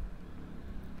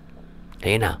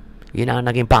 ayun na. Yun ang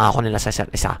naging pangako nila sa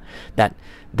isa't isa, that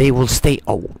they will stay,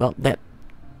 that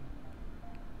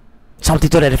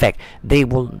something to that effect, they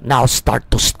will now start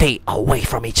to stay away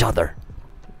from each other.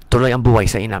 Tuloy ang buhay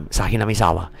sa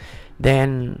Hinamizawa.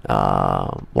 Then,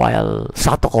 while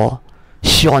Satoko,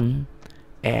 Shion,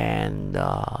 and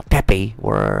Teppei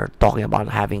were talking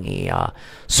about having a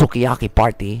sukiyaki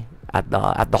party at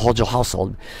the Hojo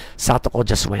household, Satoko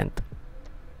just went,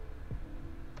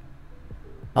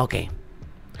 okay,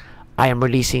 I am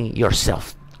releasing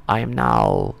yourself. I am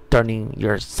now turning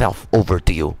yourself over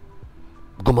to you.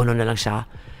 Gumano na lang siya,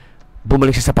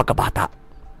 bumalik siya sa pagkabata,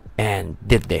 and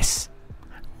did this.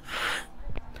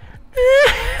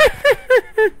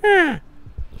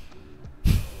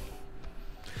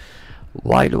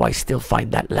 Why do I still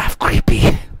find that laugh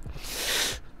creepy?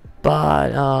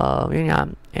 But, yun nga,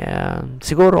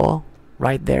 siguro,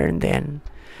 right there and then,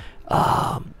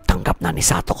 tanggap na ni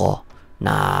Satoko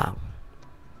na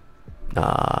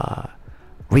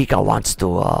Rika wants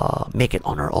to make it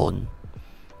on her own.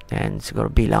 And siguro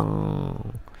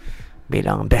bilang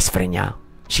best friend niya,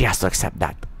 she has to accept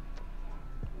that.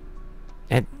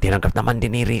 And tinanggap naman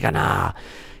din ni Rika na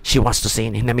she wants to stay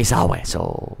in Hinamizawa.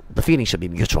 So, the feeling should be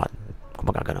mutual.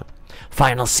 Kumbaga ganun.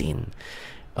 Final scene.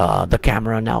 The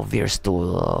camera now veers to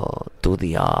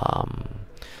the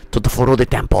Furude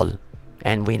temple.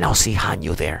 And we now see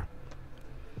Hanyu there.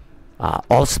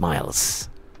 All smiles.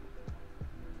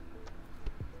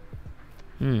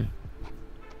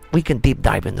 We can deep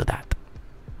dive into that.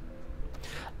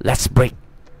 Let's break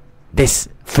this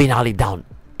finale down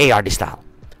ARD style.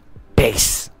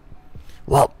 Pace.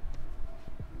 Well,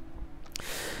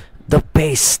 the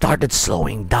pace started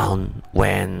slowing down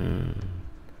when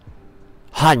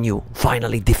Hanyu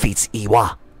finally defeats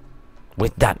Iwa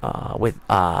with that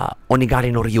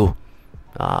Onigari no Ryu,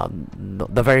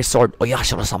 the very sword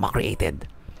Oyashiro-sama created.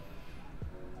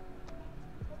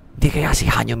 Di kaya si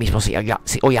Hanyu mismo si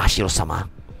Oyashiro-sama?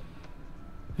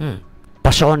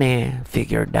 Passione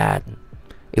figured that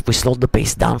if we slowed the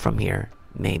pace down from here,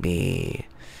 maybe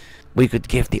we could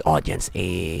give the audience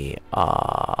an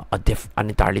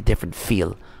entirely different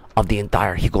feel of the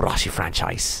entire Higurashi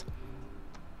franchise.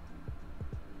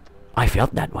 I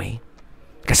felt that way.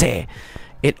 Kasi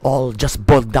it all just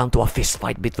boiled down to a fist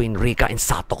fight between Rika and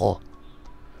Satoko.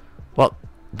 Well,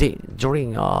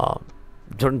 during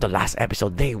the last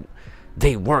episode,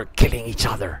 they were killing each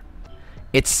other.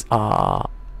 It's a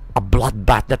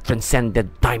bloodbath that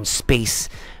transcended time, space,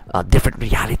 different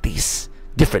realities,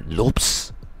 different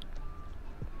loops.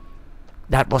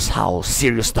 That was how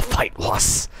serious the fight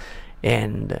was.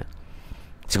 And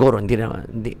siguro hindi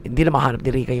na mahanap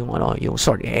ni Rika yung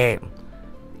sword.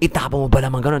 Itapon mo ba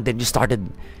naman ganun? Then you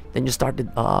started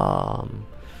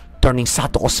turning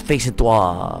Satoko's face into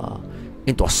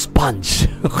a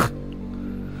sponge.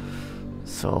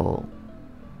 So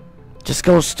just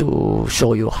goes to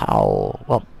show you how,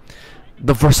 well,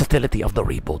 the versatility of the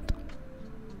reboot.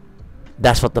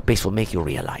 That's what the pace will make you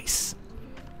realize.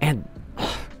 And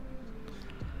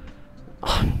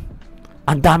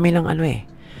ang dami ng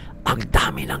ang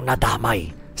dami ng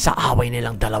nadamay sa away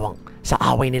nilang dalawa.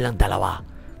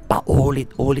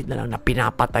 Paulit-ulit na lang na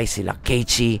pinapatay sila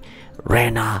Keiichi,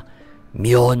 Rena,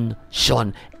 Mion,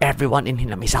 Shon, everyone in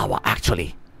Hinamizawa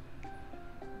actually.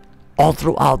 All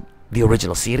throughout the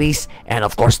original series and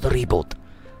of course the reboot.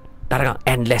 Talagang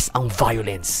endless ang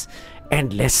violence,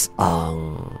 endless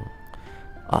ang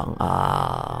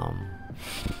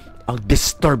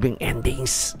disturbing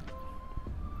endings.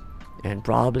 And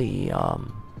probably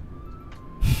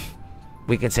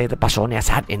we can say the Passione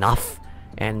has had enough,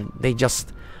 and they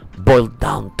just boiled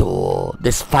down to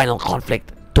this final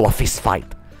conflict, to a fist fight,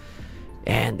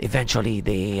 and eventually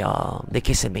they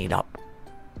kiss and made up,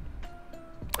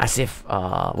 as if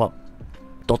well,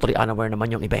 totally unaware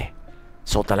naman yung iba.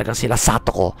 So talagang sila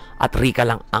Satoko at Rika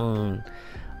lang ang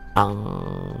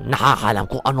nakakalam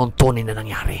kung anong tunay na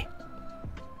nangyari.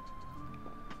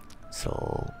 So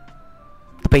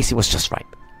the pacing was just right.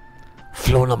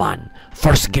 Flow naman.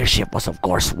 First gear shift was of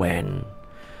course when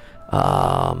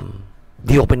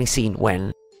the opening scene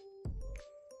when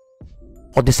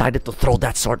O decided to throw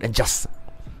that sword and just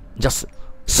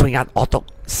swing at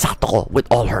Satoko with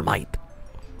all her might.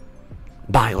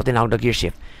 Bakit ko tinawag na gear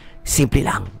shift? Simple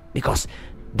lang, because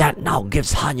that now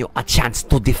gives Hanyu a chance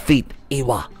to defeat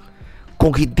Iwa.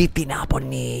 Kung hindi tinapon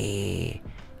ni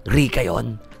Rika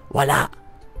yon, wala.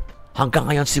 Hanggang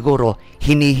ngayon siguro,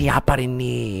 hinihiya pa rin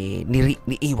ni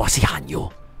Iwa si Hanyu.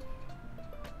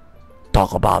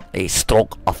 Talk about a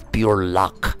stroke of pure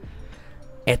luck.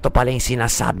 Ito pala yung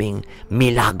sinasabing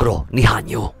milagro ni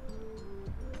Hanyu.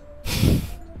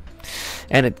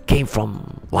 And it came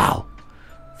from, wow,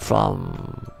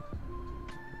 from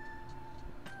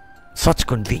such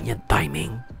convenient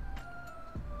timing.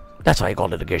 That's why I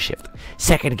called it a gear shift.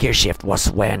 Second gear shift was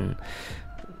when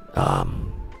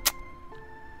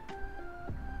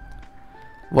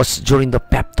was during the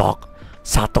pep talk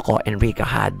Satoko and Rika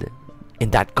had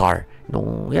in that car.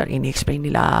 Nung ini-explain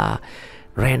nila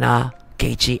Rena,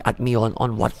 Keiichi at Mion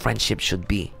on what friendship should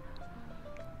be.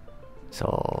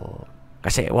 So,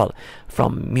 kasi, well,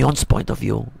 from Mion's point of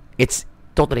view, it's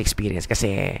totally experience.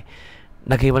 Kasi,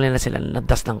 naghiwalay na sila,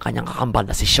 nadas ng kanyang kakambal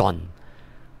na si Sean.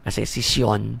 Kasi si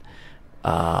Sean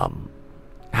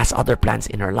has other plans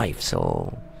in her life.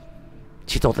 So,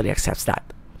 she totally accepts that.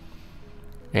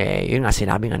 Yun nga,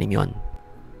 sinabi nga ni Mion.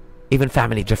 Even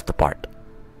family drift apart.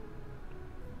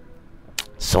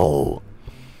 So,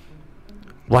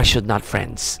 why should not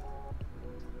friends?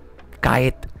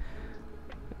 Kahit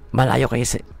malayo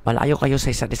kayo sa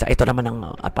isa't isa. Ito naman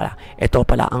ang ito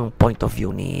pala ang point of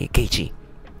view ni Keiichi.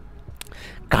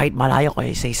 Kahit malayo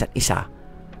kayo sa isa't isa,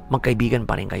 magkaibigan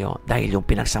pa rin kayo dahil yung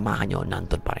pinagsamahan nyo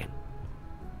nandun pa rin.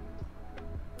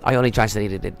 I only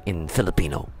translated it in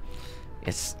Filipino.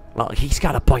 Well, he's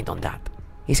got a point on that.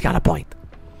 He's got a point.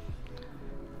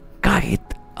 Kahit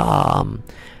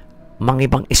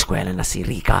mangibang eskwela na si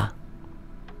Rika,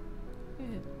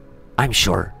 I'm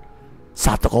sure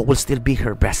Satoko will still be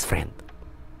her best friend.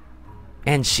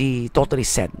 And she totally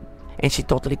said, and she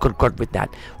totally concurred with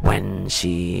that when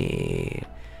she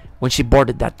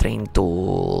boarded that train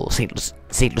to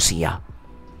St. Lucia.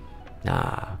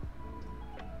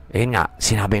 Ayun nga,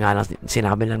 sinabi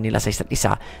lang nila sa isa't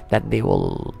isa that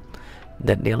they'll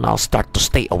now start to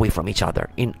stay away from each other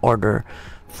in order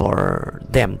for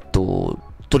them to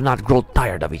not grow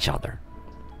tired of each other.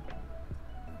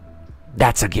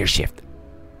 That's a gear shift.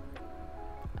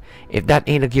 If that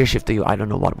ain't a gear shift to you, I don't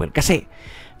know what will. Kasi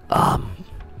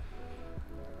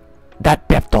that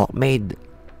pep talk made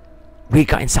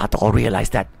Rika and Satoko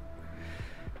realize that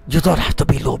you don't have to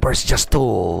be loopers just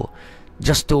to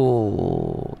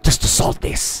solve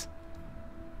this.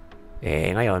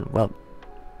 Ngayon, well,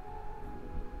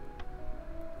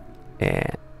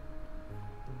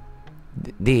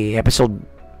 the episode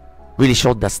really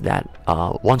showed us that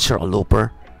once you're a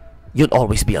looper, you'll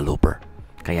always be a looper.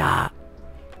 Kaya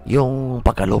yung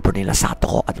pagka-looper nila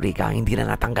Satoko at Rika, hindi na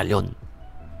natanggal yun.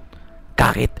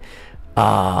 Kahit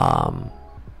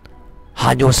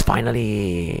Hanyo's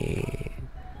finally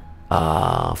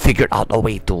figured out a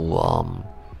way to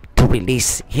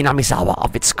release Hinamizawa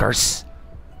of its curse,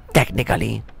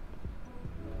 technically.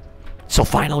 So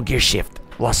final gear shift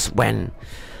was when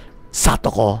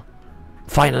Satoko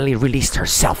finally released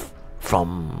herself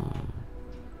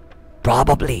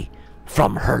probably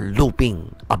from her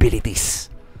looping abilities.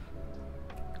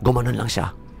 Gumanon lang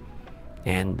siya.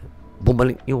 And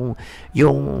bumalik yung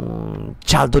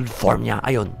childhood form niya.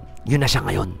 Ayun, yun na siya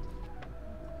ngayon.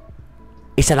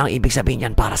 Isa lang ibig sabihin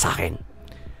yan para sa akin.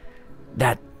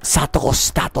 That Satoko's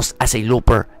status as a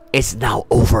looper is now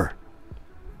over.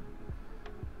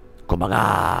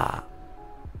 Kumbaga,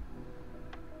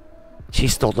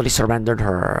 she's totally surrendered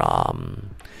her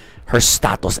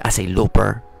status as a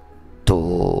looper to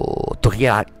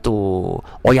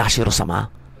Oyashiro-sama.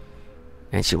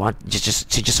 And she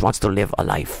just wants to live a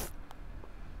life.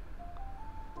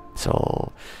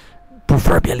 So,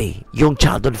 proverbially, yung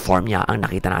childhood form niya ang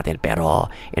nakita natin. Pero,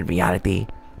 in reality,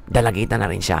 dalagita na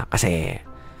rin siya. Kasi,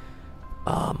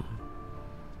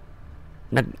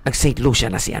 nag-St.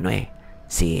 Lucia na si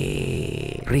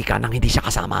Rika nang hindi siya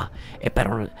kasama.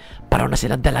 Pero na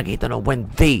sila dalagita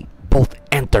when they both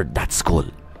entered that school.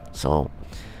 So,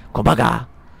 kumbaga,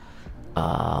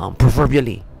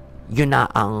 proverbially, yun na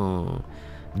ang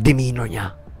demeanor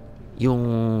niya. Yung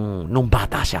nung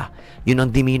bata siya, yun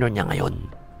ang demeanor niya ngayon.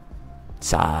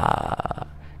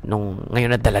 Ngayon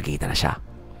na dalagita na siya.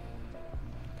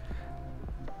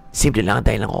 Simple lang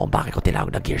dahil lang kung bakit ko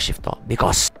tinawag na gear shift to.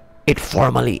 Because it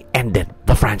formally ended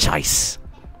the franchise.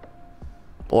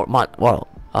 Or,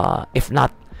 well, if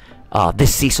not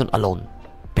this season alone.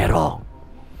 Pero,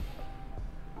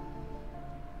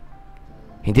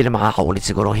 hindi na makakaulit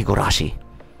siguro Higurashi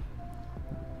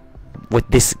with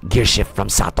this gear shift from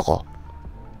Satoko.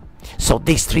 So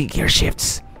these 3 gear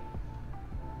shifts,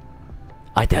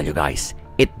 I tell you guys,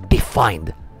 it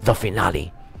defined the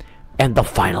finale and the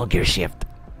final gear shift.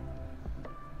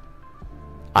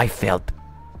 I felt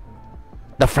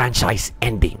the franchise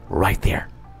ending right there.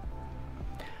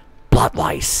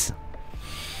 Plot-wise,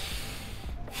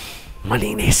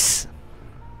 malinis.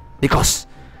 Because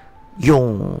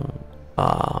yung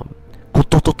kung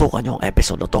tututukan yung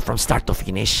episode na to from start to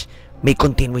finish, may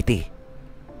continuity.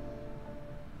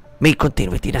 May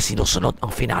continuity na sinusunod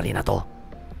ang finale na to.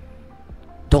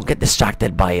 Don't get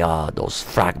distracted by those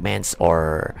fragments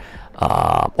or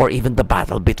even the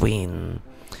battle between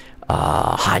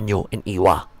Hanyo and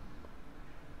Iwa.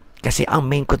 Kasi ang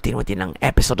main continuity ng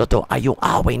episode na to ay yung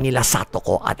away nila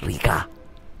Satoko at Rika.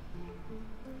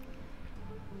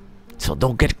 So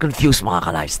don't get confused mga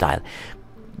ka-lifestyle.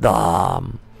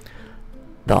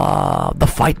 The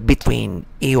fight between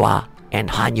Iwa and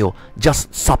Hanyo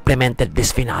just supplemented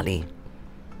this finale.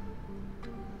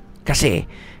 Kasi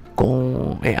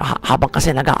kung habang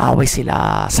kasi nag-aaway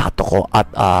sila Satoko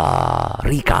at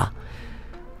Rika,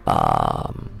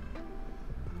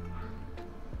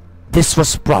 this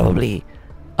was probably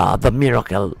the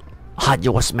miracle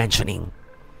Hanyo was mentioning.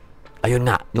 Ayun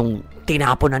nga, yung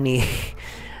tinapon na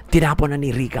ni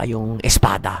Rika yung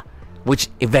espada,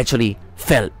 which eventually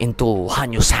fell into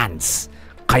Hanyo's hands.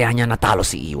 Kaya niya natalo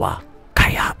si Iwa.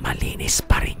 Kaya Kaya malinis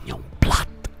pa rin yung plot.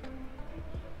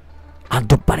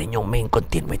 Andun pa rin yung main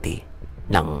continuity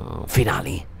ng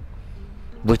finale,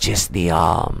 which is the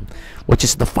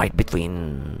fight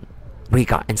between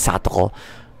Rika and Satoko,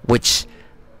 which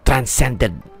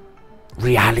transcended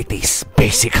realities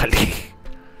basically,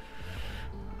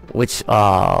 which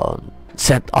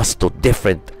sent us to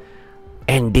different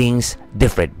endings,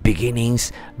 different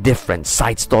beginnings, different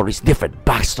side stories, different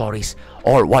backstories,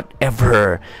 or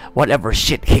whatever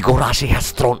shit Higurashi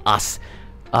has thrown us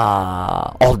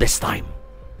all this time.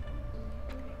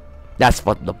 That's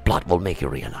what the plot will make you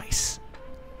realize.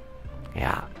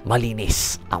 Kaya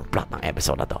malinis ang plot ng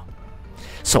episode na to.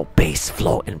 So pace,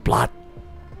 flow, and plot,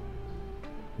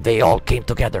 they all came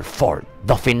together for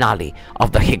the finale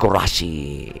of the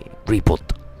Higurashi reboot,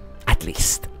 at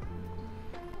least.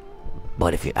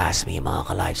 But if you ask me,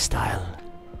 mga ka-lifestyle,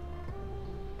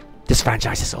 this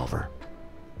franchise is over.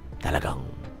 Talagang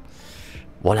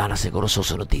wala na siguro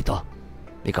susunod dito.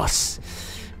 Because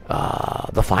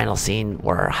the final scene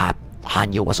where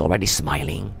Hanyu was already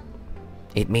smiling,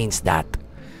 it means that,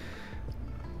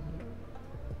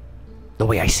 the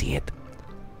way I see it,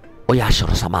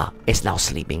 Oyashiro-sama is now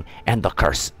sleeping and the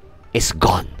curse is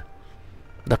gone.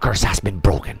 The curse has been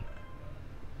broken.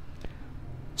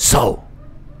 So,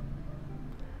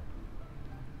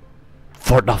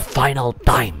 for the final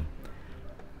time,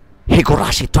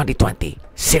 Higurashi 2020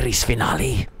 series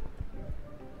finale.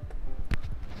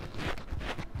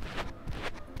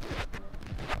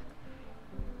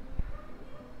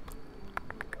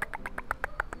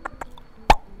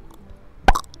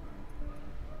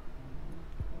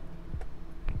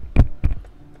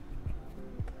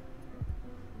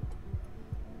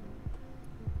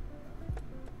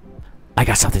 I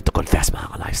got something to confess,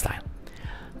 mga ka-lifestyle.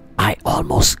 I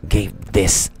almost gave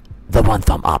this the 1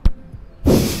 thumb up.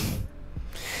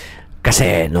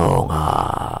 Kasi nung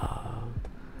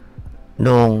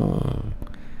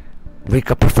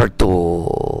Rika preferred to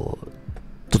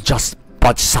just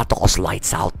punch Satoko's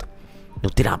lights out,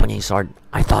 nung tinapon niya yung sword,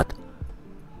 I thought,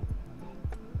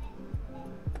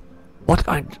 what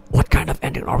kind of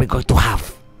ending are we going to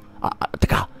have?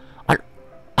 Teka,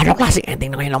 anong klaseng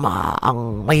ending na ngayon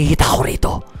ang mahihita ko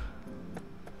rito?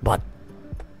 But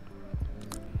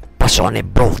Passione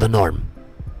broke the norm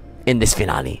in this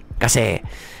finale. Kasi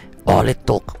all it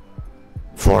took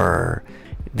for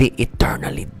the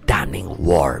eternally damning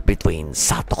war between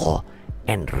Satoko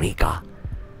and Rika,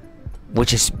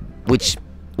 which is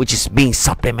being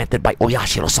supplemented by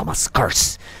Oyashiro-sama's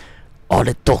curse. All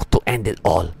it took to end it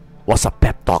all was a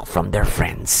pep talk from their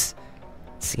friends,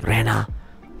 si Rena,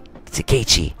 si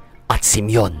Keiichi, at si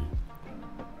Mion.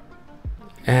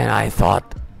 And I thought,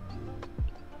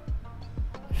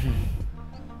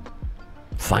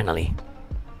 finally,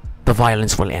 the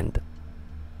violence will end.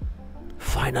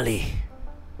 Finally.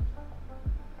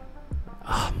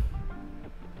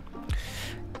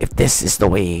 If this is the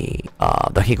way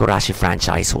the Higurashi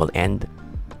franchise will end,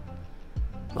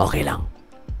 okay lang.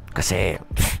 Kasi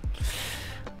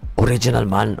original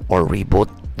man or reboot,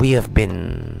 we have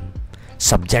been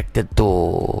subjected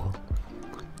to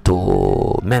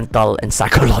mental and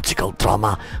psychological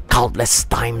trauma countless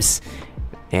times.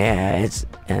 Yeah,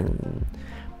 and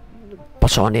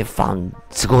Passione found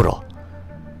siguro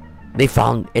they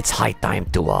found it's high time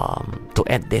to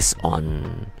end this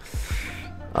on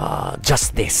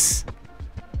just this.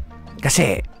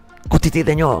 Kasi kung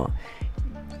titinan nyo,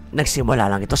 nagsimula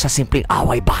lang ito sa simpleng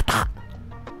away bata.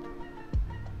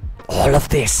 All of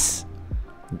this,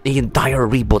 the entire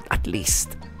reboot at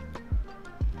least,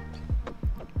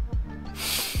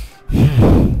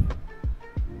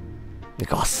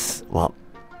 because, well,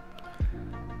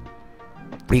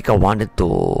 Rika wanted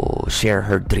to share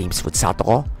her dreams with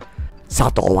Satoko.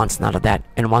 Satoko wants none of that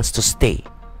and wants to stay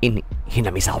in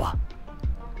Hinamizawa.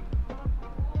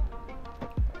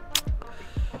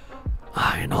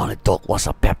 And all it took was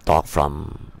a pep talk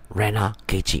from Rena,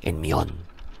 Keiichi, and Mion.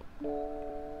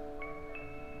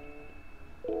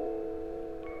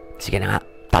 Sige na nga,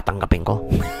 tatanggapin ko.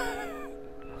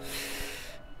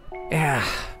 Yeah.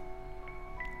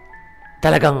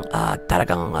 Talagang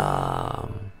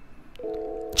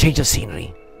change of scenery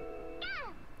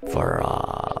for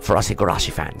us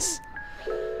Higurashi fans.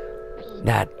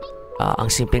 That ang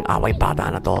simpleng away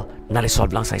bata na to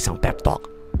na-resolve lang sa isang pep talk.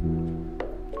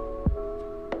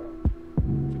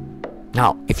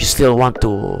 Now, if you still want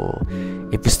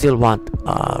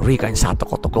Rika and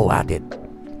Satoko to go at it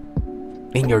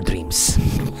in your dreams,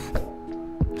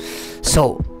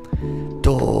 so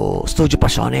to Studio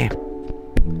Passione,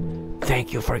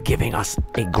 thank you for giving us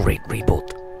a great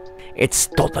reboot. It's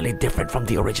totally different from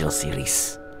the original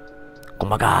series.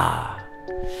 Kumaga,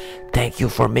 thank you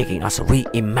for making us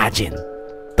reimagine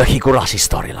the Higurashi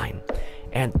storyline.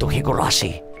 And to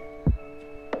Higurashi,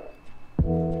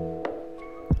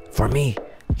 for me,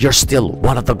 you're still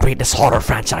one of the greatest horror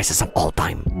franchises of all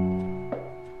time.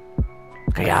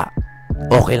 Kaya,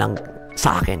 okay lang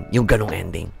sa akin yung ganung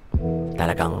ending.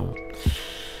 Talagang,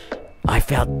 I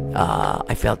felt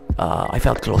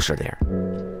closer there.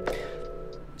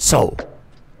 So,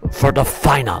 for the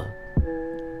final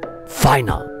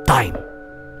time,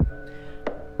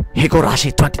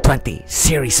 Higurashi 2020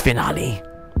 series finale.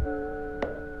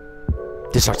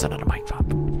 This starts another mic drop.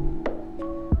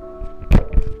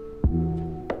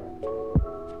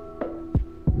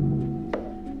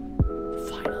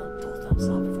 Final 2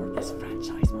 thumbs up for this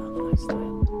franchise, mga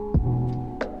lifestyle.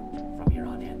 From here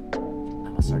on in,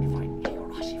 I'm a certified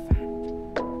Higurashi fan.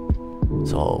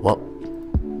 So, well,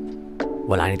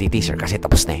 wala ni teaser kasi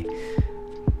tapos na eh.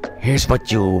 Here's what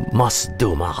you must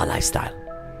do, mga lifestyle.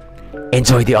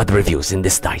 Enjoy the other reviews in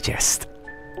this digest.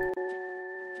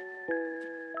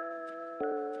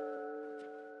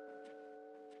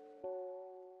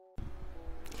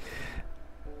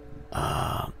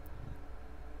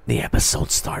 The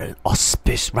episode started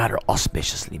rather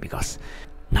auspiciously because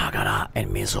Nagara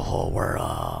and Mizuho were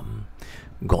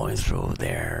going through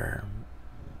their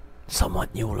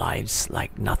somewhat new lives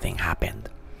like nothing happened.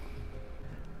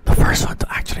 The first one to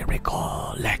actually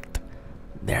recollect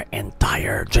their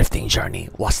entire drifting journey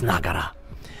was Nagara.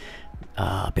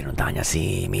 Pinunta niya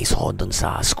si Mizuho dun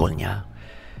sa school niya,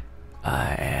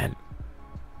 and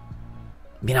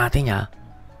binati niya.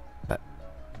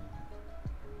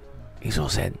 Mizuho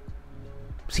said,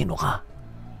 "Sino ka?"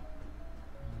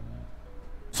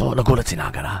 So nagulat si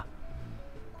Nagara.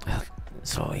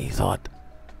 So he thought.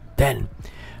 Then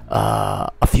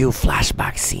a few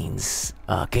flashback scenes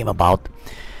came about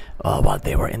while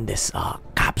they were in this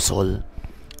capsule.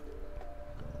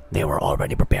 They were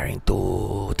already preparing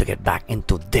to get back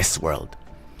into this world.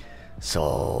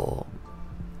 So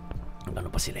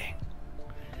ano pa sila eh?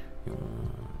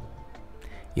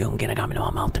 Yung ginagamit ng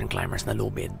mga mountain climbers na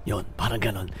lubid, yun, parang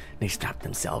ganon. They strap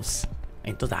themselves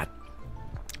into that.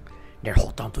 They're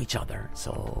hooked onto each other.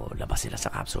 So, labas sila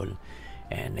sa capsule.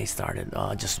 And they started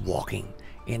just walking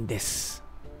in this,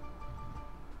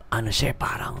 ano siya,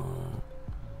 parang,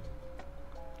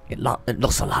 it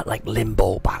looks a lot like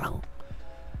limbo, parang,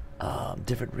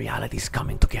 different realities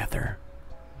coming together.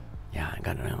 Yeah,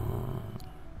 ganon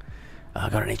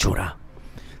itsura.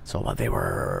 So, while they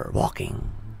were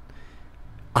walking,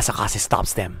 Asakase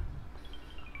stops them.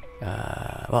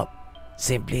 Well,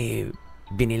 simply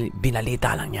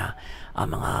binalita lang niya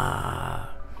ang mga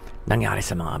nangyari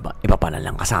sa mga iba pa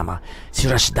lang kasama.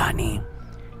 Si Rashdani,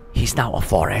 he's now a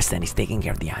forest and he's taking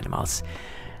care of the animals.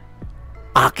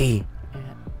 Aki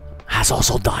has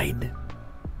also died.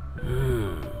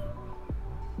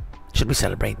 Should we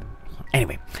celebrate?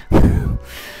 Anyway.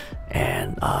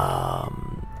 And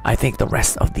I think the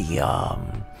rest of the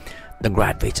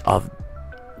graduates of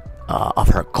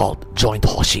her cult joined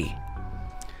Hoshi.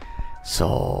 So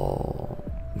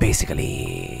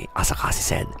basically, Asakase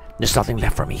said, "There's nothing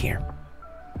left for me here.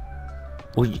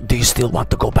 Do you still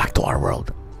want to go back to our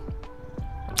world?"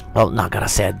 Well, Nagara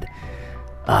said,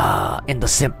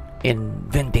 in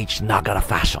vintage Nagara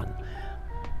fashion,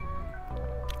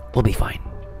 "We'll be fine."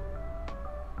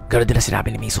 Ganun din na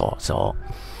sinabi ni Miso. So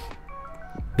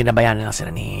pinabayaan na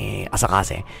sila ni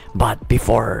Asakase. But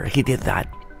before he did that,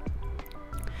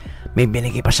 may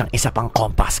binigay pa siyang isa pang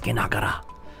compass kay Nagara.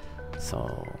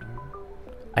 So,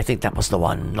 I think that was the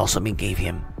one Nozomi gave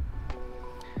him.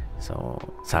 So,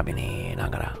 sabi ni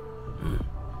Nagara,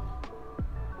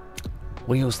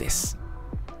 we'll use this.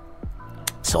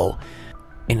 So,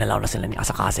 inalaw na sila ni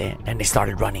Asakase and they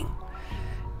started running.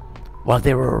 While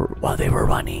they were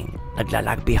running,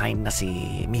 naglalag behind na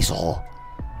si Mizuho.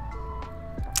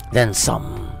 Then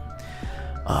some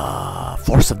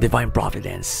force of divine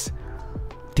providence,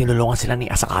 tinulungan sila ni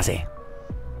Asakase.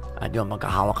 At yun,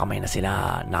 magkahawak kamay na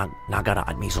sila Nagara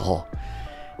at Mizuho.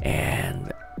 And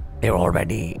they were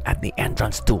already at the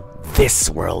entrance to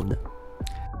this world.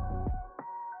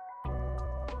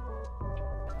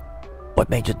 What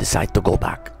made you decide to go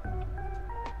back?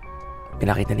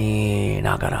 Pinakita ni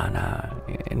Nagara na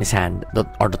in his hand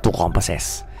are the 2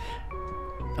 compasses.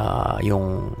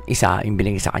 Yung isa, yung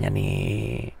binigay sa kanya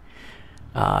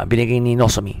binigay ni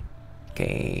Nozomi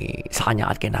sa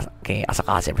kanya at kay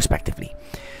Asakase respectively.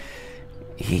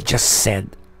 He just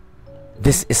said,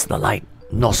 "This is the light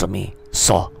Nozomi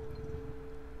saw."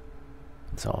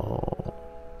 So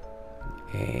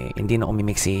hindi na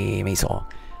umimik si Miso.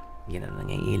 Ginano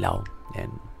niya yung ilaw,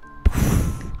 and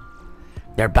poof,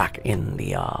 they're back in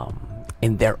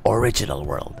their original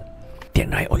world.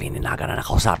 tinry uli ni Nagara na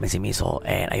kausapin si Miso.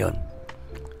 And ayun,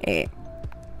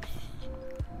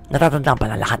 natatandaan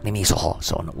pala lahat ni Miso.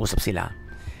 So nag-usap sila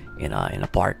in a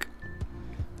park.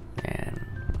 And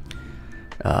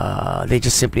they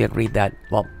just simply agreed that,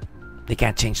 well, they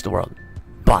can't change the world,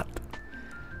 but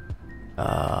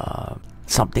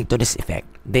something to this effect,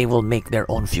 they will make their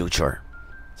own future.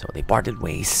 So they parted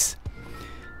ways.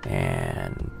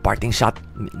 And parting shot,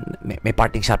 may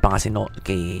parting shot pa nga si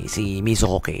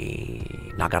Mizuho kay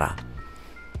Nagara.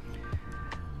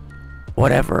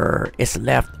 Whatever is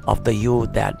left of the you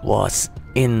that was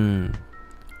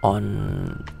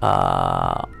on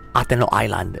Ateno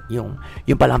Island, yung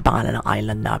palang pangalan ng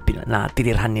island na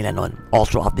tinirhan nila noon all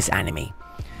throughout this anime.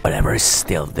 Whatever is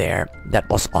still there that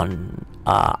was on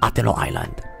Ateno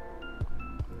Island,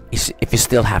 if you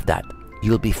still have that,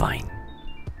 you'll be fine.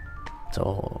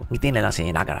 So, ngiti na lang si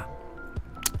Nagara.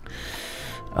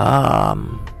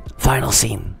 Final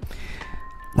scene.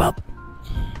 Well,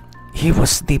 he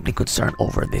was deeply concerned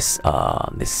over this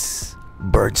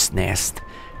bird's nest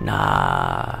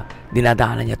na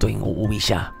dinadaanan niya tuwing uuwi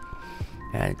siya.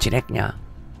 Chinek niya,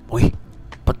 uy,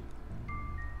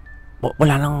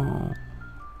 wala nang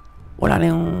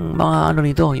yung mga ano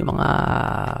nito, yung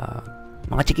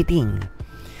mga chikiting.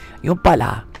 Yung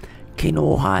pala,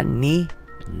 kinuha ni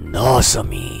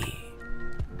Nozomi.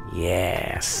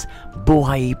 Yes,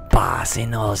 buhay pa si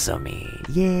Nozomi.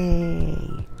 Yay!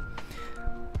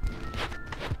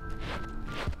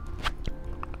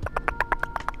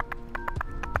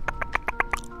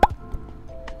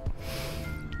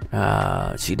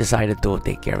 She decided to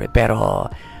take care of it, pero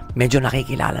medyo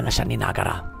nakikilala na siya ni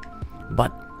Nagara.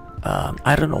 But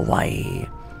I don't know why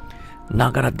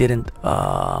Nagara didn't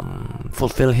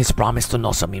fulfill his promise to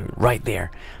Nozomi right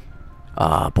there.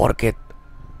 Porque,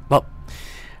 well,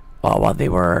 while they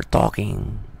were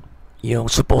talking, yung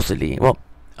supposedly, well,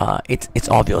 it's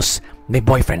obvious, may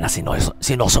boyfriend na si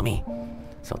Nozomi.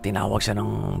 So, tinawag siya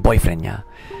ng boyfriend niya.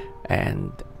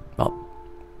 And, well,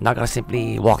 Nagara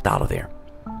simply walked out of there.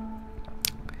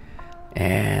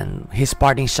 And his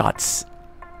parting shots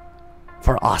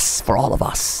for all of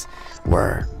us,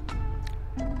 were,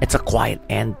 it's a quiet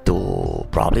end to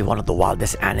probably one of the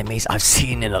wildest animes I've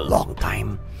seen in a long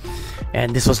time.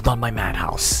 And this was done by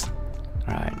Madhouse.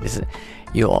 Right?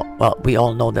 We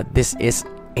all know that this is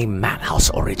a Madhouse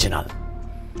original.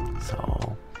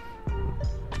 So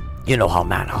you know how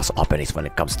Madhouse operates when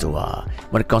it comes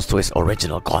to his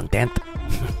original content.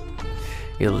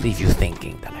 It'll leave you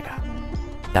thinking talagang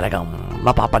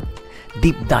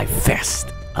deep dive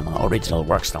fest ang mga original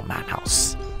works ng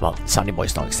Madhouse. Well, Sonny Boy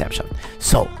is no exception.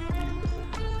 So,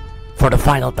 for the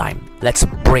final time, let's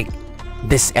break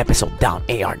this episode down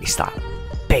ARD style.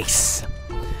 Pace.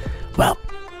 Well,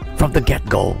 from the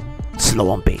get-go, slow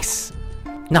on pace.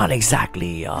 Not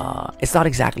exactly, it's not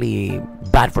exactly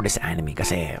bad for this anime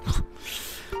kasi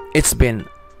it's been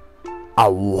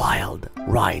a wild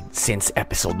ride since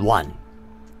episode 1.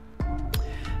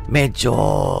 Medyo,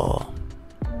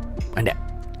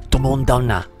 tumone down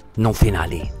na nung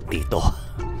finale dito.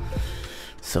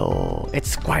 So,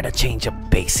 it's quite a change of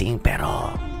pacing,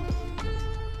 pero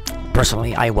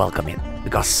personally, I welcome it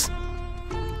because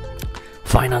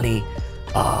finally,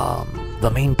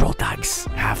 the main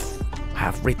protags have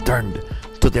returned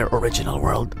to their original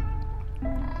world.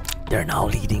 They're now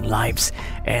leading lives,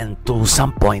 and to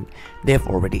some point, they've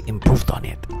already improved on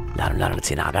it. Lalo na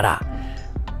si Nagara.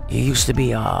 He used to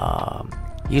be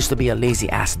a lazy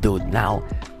ass dude. Now,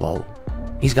 well,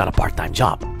 he's got a part-time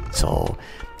job. So,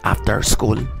 after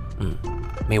school,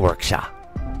 may work siya.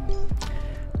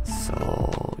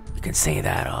 So, you can say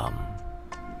that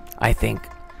I think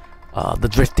the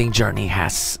drifting journey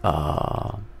has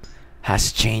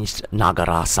changed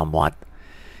Nagara somewhat.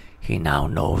 He now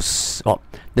knows. Well,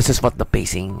 this is what the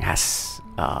pacing has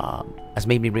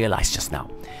made me realize just now.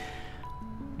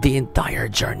 The entire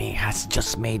journey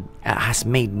has made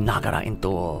Nagara into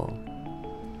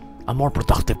a more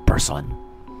productive person.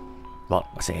 Well,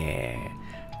 kasi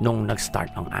nung nag-start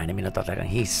ang anime na to, talagang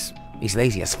he's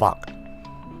lazy as fuck.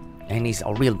 And he's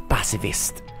a real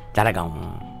pacifist. Talagang,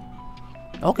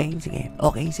 okay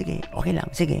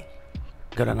lang, sige.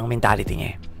 Ganun ang mentality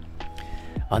niya.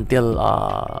 Until,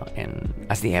 and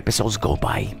as the episodes go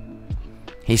by,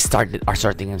 he started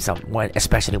asserting himself,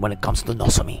 especially when it comes to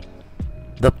Nozomi.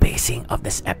 The pacing of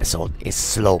this episode is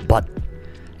slow but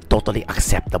totally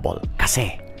acceptable.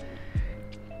 Kasi,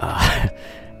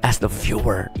 as the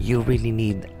viewer, you really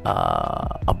need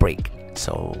a break.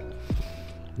 So,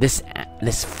 this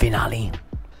finale,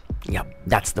 yep,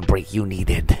 that's the break you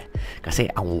needed. Kasi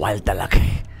ang wild talaga.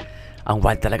 Ang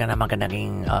wild talaga naman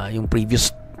kanaging yung previous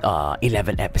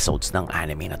 11 episodes ng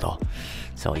anime na to.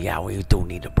 So yeah, we do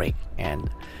need a break, and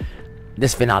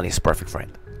this finale is perfect for it.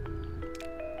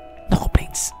 No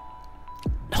complaints.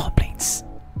 No complaints.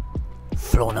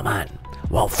 Flow naman.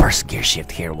 Well, first gear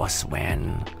shift here was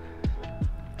when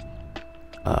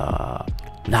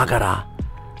Nagara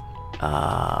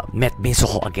met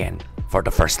Mizuho again for the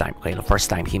first time. Okay, the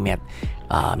first time he met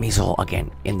Mizuho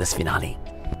again in this finale.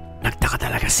 Nagtaka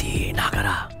talaga si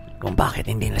Nagara kung bakit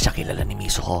hindi na siya kilala ni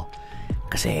Mizuho.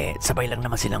 Kasi sabay lang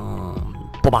naman silang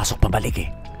pumasok pabalik eh.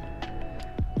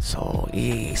 So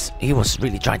he was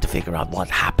really trying to figure out what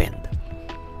happened.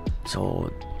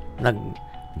 So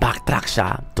nag-backtrack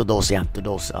siya to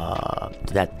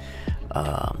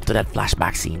that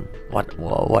flashback scene. What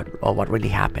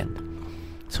really happened.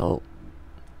 So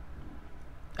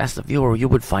as the viewer, you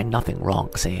would find nothing wrong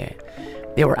kasi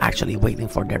they were actually waiting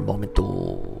for their moment to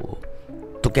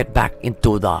get back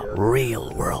into the real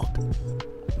world.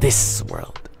 This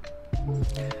world.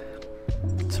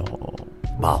 So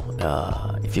wow,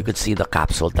 if you could see the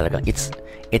capsule talaga,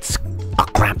 it's a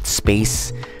cramped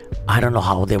space. I don't know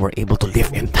how they were able to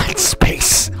live in that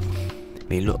space.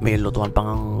 May lutuan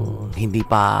pang hindi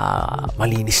pa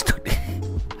malinis to.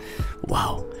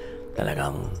 Wow,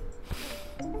 talagang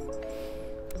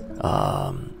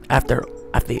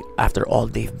after all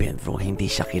they've been through, hindi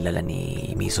siya kilala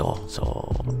ni Miso.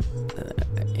 So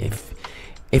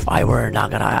if I were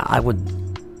Nagara, I would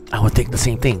think the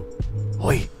same thing.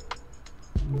 Hoy,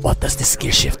 what does this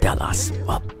gear shift tell us?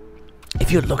 Well,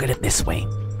 if you look at it this way,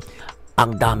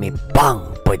 ang dami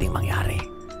pang pwedeng mangyari.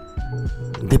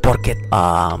 Hindi porket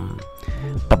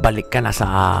pabalik ka na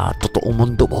sa totoong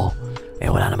mundo mo, eh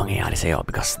wala na mangyayari sa'yo,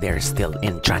 because they're still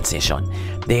in transition.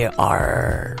 They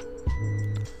are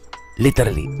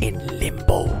literally in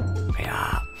limbo.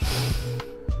 Kaya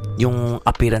yung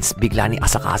appearance bigla ni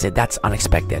Asakase, that's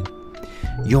unexpected.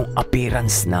 Yung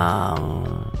appearance ng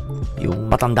yung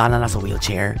matanda na nasa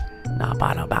wheelchair na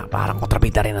parang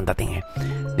kontrabida rin ang dating eh.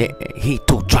 He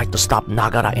too tried to stop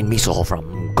Nagara and Mizuho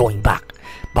from going back,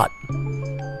 but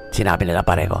sinabi nila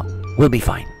pareho, we'll be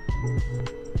fine.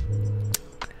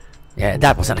 Yeah,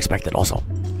 that was unexpected also.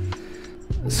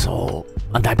 So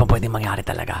ang dahil pa pwedeng mangyari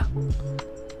talaga.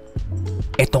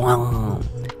 Ito ngang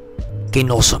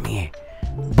Kinosumi eh,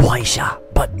 buhay siya,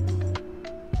 but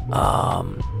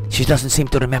she doesn't seem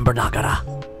to remember Nagara.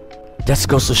 Just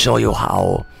goes to show you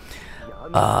how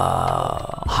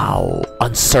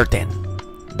uncertain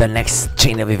the next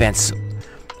chain of events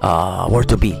were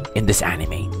to be in this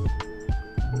anime.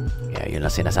 Yeah, yun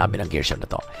ang sinasabi ng gear shift na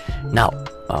to. Now,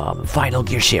 final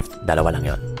gear shift, dalawa lang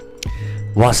yun,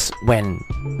 was when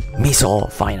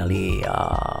Miso finally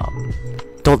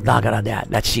told Nagara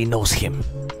that she knows him.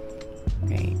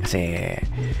 Okay, kasi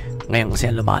ngayon kasi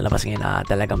lumalabas ngayon na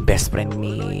talagang best friend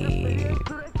ni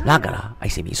Nagara ay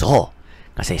si Mizuho,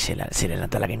 kasi sila lang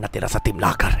talagang natira sa Team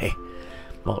Lakar eh.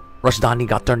 Well, Rashdani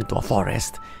got turned into a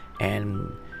forest,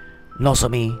 and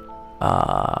Nozomi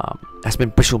has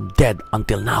been presumed dead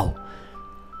until now,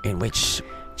 in which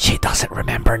she doesn't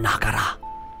remember Nagara.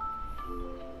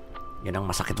 Yun ang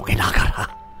masakit mo kay Nagara.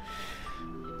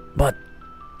 But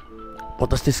what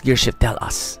does this gear shift tell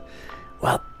us?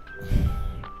 Well,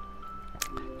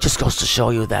 just goes to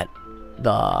show you that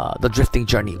the drifting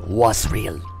journey was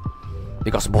real,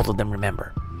 because both of them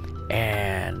remember,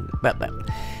 and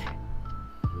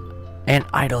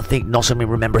I don't think Nozomi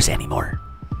remembers anymore,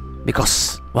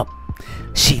 because well,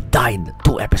 she died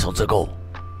 2 episodes ago.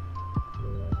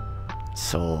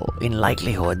 So in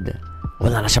likelihood,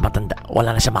 wala na siya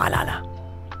maalala.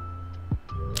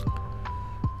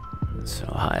 So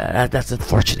that's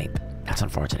unfortunate.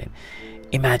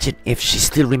 Imagine if she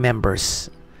still remembers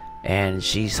and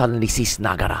she suddenly sees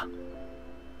Nagara.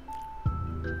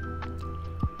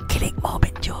 Kilig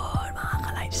moment yun, mga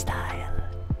ka-lifestyle.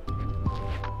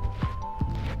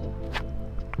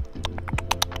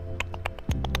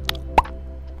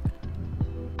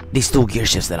 These 2 gear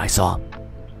shifts that I saw,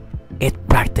 it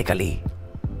practically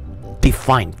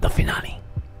defined the finale,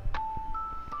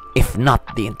 if not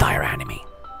the entire anime.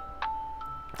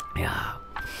 Yeah.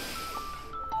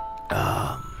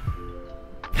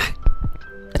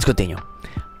 Let's continue.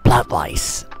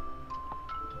 Plot-wise,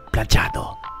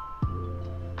 planchado.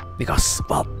 Because,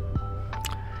 well,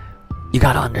 you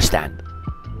gotta understand,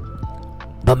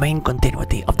 the main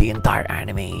continuity of the entire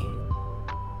anime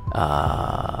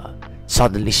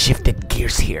suddenly shifted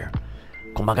gears here.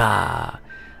 Kumaga,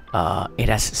 it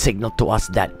has signaled to us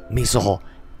that Mizuho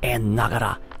and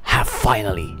Nagara have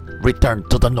finally returned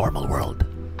to the normal world,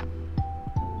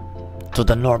 to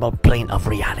the normal plane of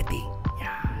reality.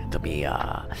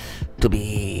 Yeah, to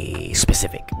be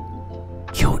specific,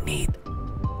 you need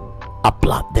a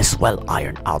plot this well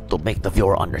ironed out to make the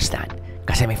viewer understand.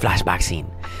 Kasi may flashback scene.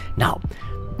 Now,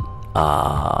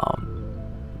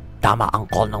 tama ang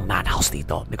call ng Madhouse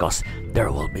dito because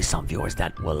there will be some viewers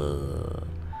that will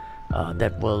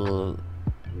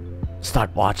start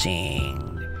watching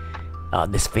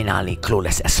this finale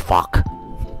clueless as fuck.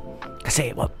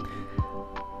 Kasi, well,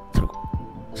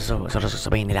 so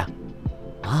sasabihin nila,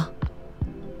 huh?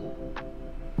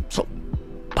 So,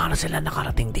 paano sila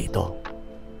nakarating dito?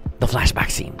 The flashback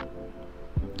scene,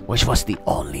 which was the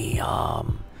only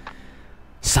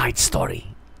side story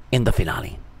in the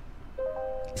finale.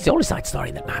 It's the only side story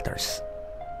that matters.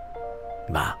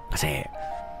 Diba? Kasi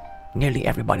nearly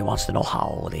everybody wants to know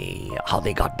how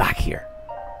they got back here.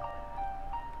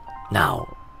 Now,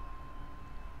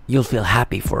 you'll feel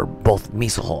happy for both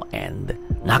Mizuho and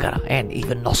Nagara and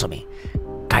even Nozomi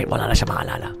kahit wala na siya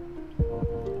maalala.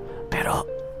 Pero,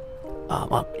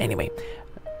 well, anyway,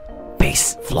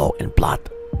 pace, flow, and plot,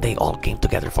 they all came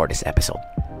together for this episode.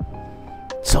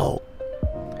 So,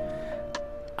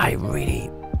 I really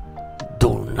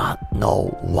do not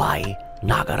know why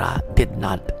Nagara did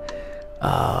not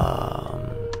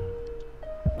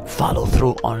follow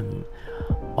through on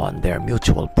their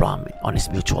mutual promise, on his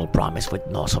mutual promise with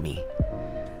Nozomi.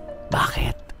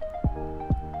 Bakit?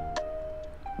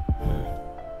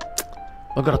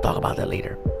 We're gonna talk about that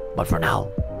later. But for now,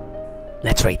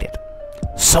 let's rate it.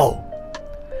 So,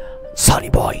 Sonny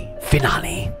Boy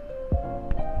finale.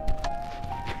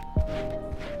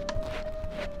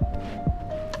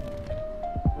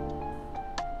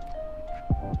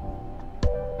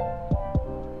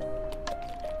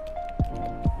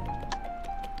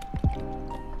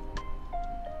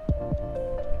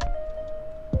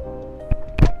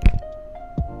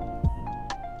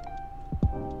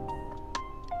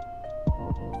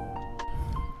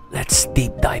 Let's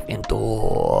deep dive into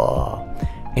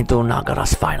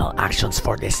Nagara's final actions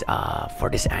for this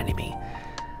anime.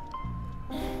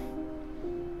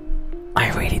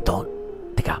 I really don't.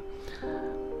 Teka,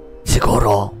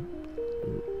 siguro,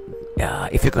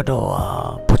 if you're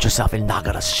gonna put yourself in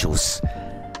Nagara's shoes,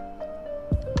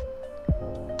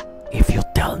 if you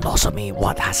tell Nozomi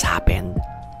what has happened,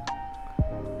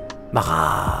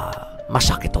 baka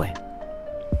masakit to eh.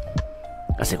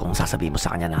 Kasi kung sasabihin mo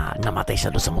sa kanya na namatay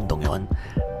siya doon sa mundong yon,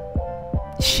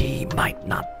 she might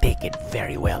not take it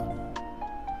very well.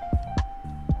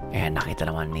 And nakita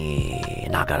naman ni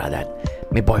Nagara that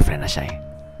may boyfriend na siya eh.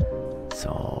 So,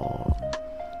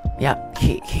 yeah,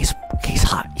 he's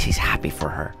hot. He's happy for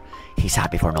her. He's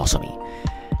happy for Nozomi.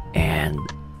 And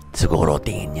siguro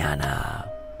tingin niya na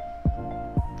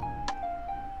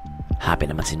happy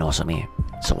naman si Nozomi.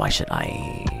 So why should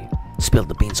I spill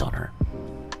the beans on her?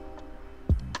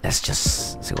 Let's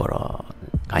just siguro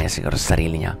kaya siguro sa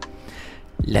sarili niya.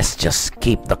 Let's just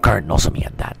keep the current Nozomi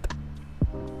at that.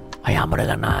 Hayaan mo na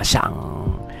lang na siya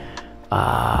ang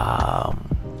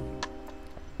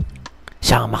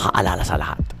makaalala sa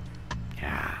lahat.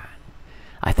 Yeah.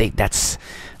 I think that's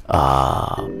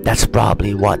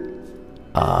probably what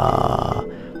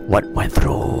went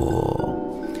through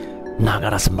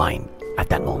Nagara's mind at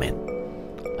that moment.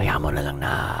 Hayaan mo na lang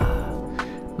na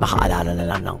makaalala na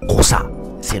lang ng kusa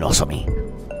si Nozomi.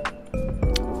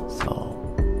 So,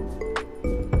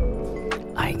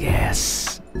 I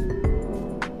guess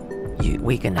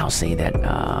we can now say that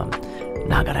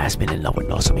Nagara has been in love with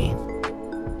Nozomi.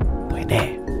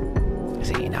 Pwede.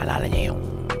 Kasi inaalala niya yung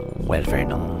welfare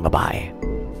ng babae.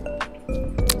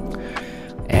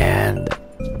 And,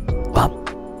 well,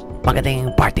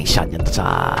 magandang parting shot yun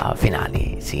sa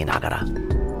finale, si Nagara.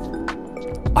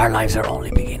 Our lives are only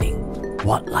beginning.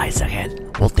 What lies ahead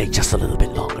will take just a little bit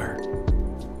longer.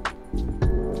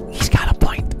 He's got a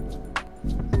point.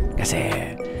 Kasi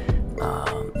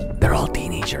they're all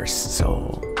teenagers,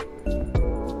 so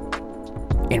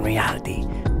in reality,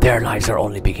 their lives are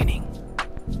only beginning.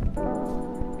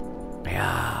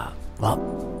 Kaya, well,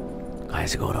 kaya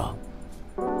siguro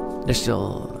there's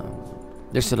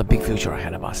still a big future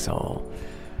ahead of us, so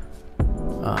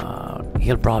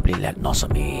he'll probably let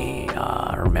Nozomi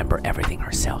remember everything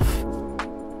herself.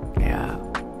 Kaya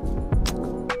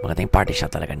magandang party shot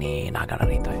talaga ni Nagara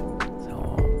rito eh. So,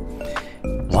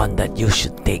 one that you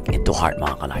should take into heart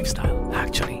mga ka-lifestyle,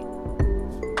 actually.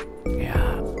 Kaya,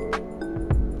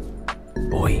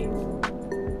 uy,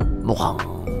 mukhang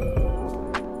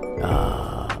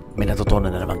may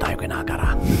natutunan na naman tayo kay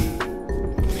Nagara.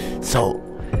 So,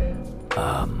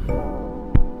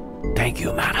 thank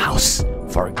you Madhouse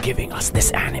for giving us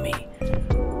this anime.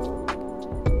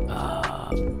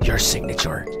 Your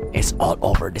signature is all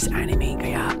over this anime,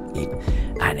 kaya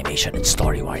animation and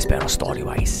story-wise, pero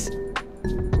story-wise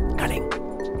galing.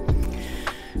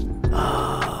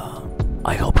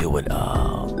 would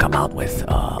come out with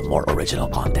more original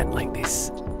content like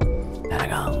this.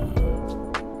 Talagang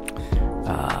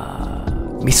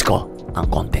miss ko ang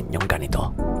content yung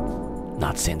ganito.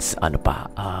 Not since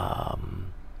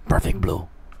Perfect Blue.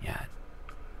 Yan.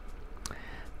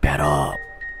 Pero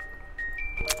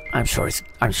I'm sure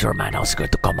Madhow's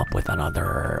going to come up with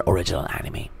another original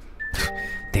anime.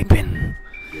 They've been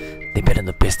in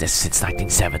the business since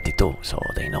 1972, so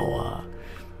they know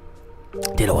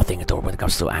a thing or two when it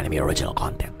comes to anime original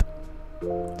content.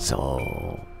 So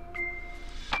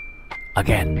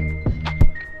again,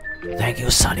 thank you,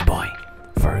 Sonny Boy,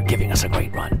 for giving us a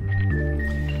great run.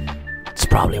 It's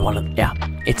probably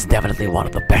it's definitely one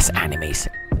of the best animes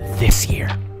this year.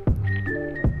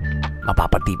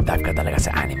 Mapapa-deep dive ka talaga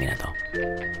sa anime na to.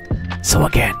 So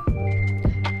again,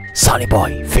 Sonny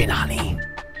Boy finale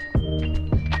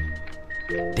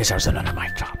deserves another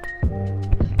mic drop.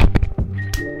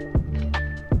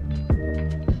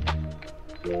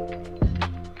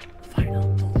 Final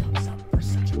full thumbs up for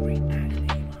such a great anime.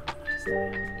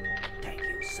 Thank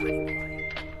you, Sonny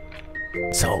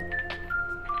Boy. So,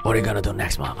 what are you gonna do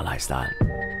next, mga ka-lifestyle?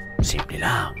 Simple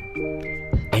lang.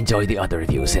 Enjoy the other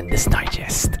reviews in this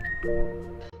digest.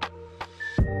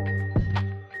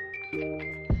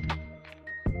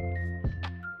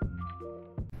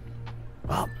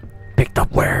 Well, picked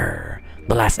up where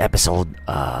the last episode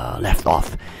left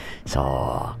off. So,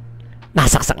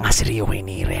 nasaksak nga si Ryuhei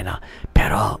ni Rena.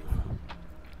 Pero,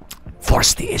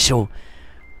 forced the issue.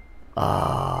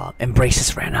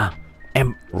 Embraces Rena.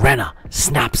 And Rena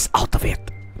snaps out of it.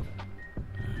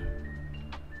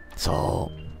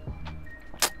 So,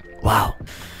 wow,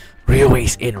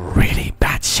 Ryuhei's in really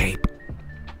bad shape.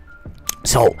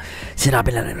 So,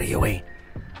 sinabi lang ni Ryuhei,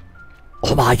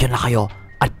 humayo na kayo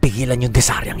at pigilan yung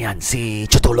disaryang yan, si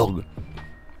Chutulog.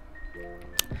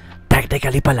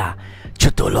 Technically pala,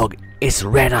 Chutulog is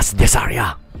Rena's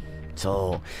disarya.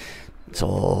 So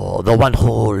the one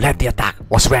who led the attack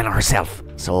was Rena herself.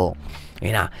 So,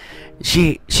 yun na,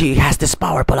 she has this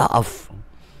power pala of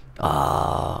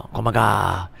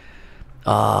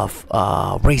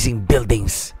raising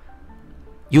buildings,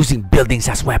 using buildings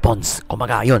as weapons.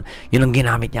 Kumaga, yun ang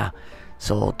ginamit niya.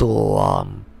 So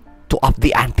to up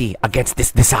the ante against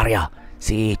this disarya,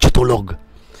 si Chutulog.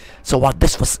 So while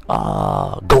this was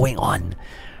going on,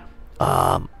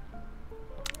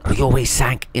 Ryuhei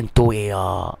sank into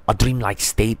a dreamlike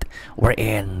state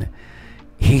wherein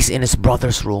he's in his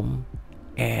brother's room,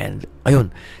 and ayun,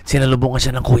 sinalubungan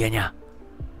siya ng kuya niya,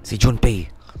 si Junpei.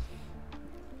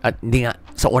 At hindi nga,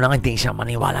 sa unang hindi siya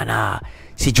maniwala na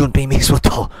si Junpei mismo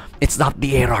to. It's not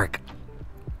the hierarch.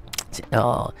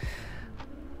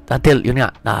 Until, yun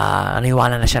nga,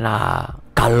 naniwala na siya na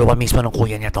kaluluwa mismo ng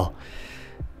kuya niya to.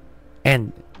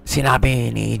 And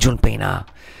sinabi ni Junpei na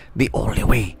the only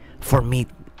way for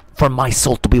my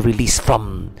soul to be released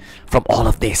from all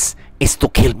of this is to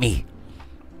kill me.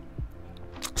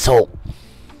 So,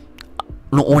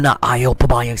 noong una ayaw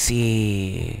pumayag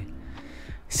si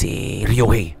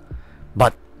Ryuhei,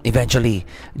 but eventually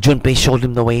Junpei showed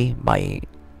him the way by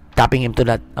tapping him to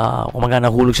that kumaga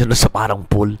nahulog siya sa parang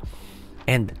pool,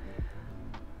 and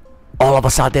all of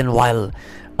a sudden, while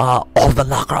all the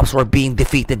knocker-ups were being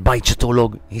defeated by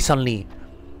Chutulog, he suddenly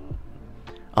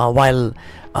while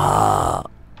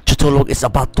Chutulog is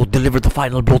about to deliver the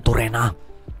final blow to Rena,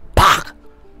 pak!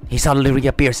 He suddenly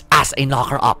reappears as a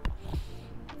knocker-up,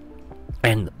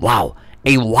 and wow,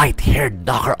 a white-haired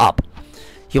knocker-up.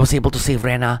 He was able to save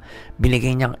Rena.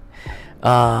 Binigay niyang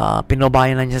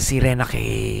pinobayan na niya si Rena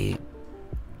kay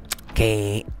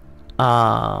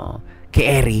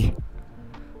Eri.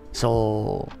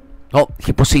 So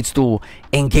he proceeds to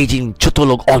engage in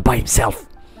Chutulog all by himself.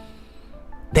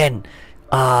 Then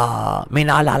may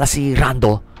naalala si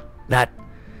Rando that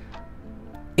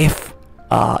if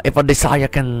a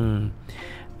Desarya can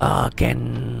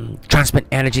transmit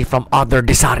energy from other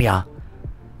Desarya,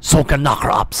 so can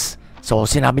knocker-ups. So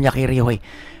sinabi niya kay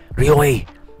Ryuhei,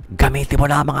 gamitin mo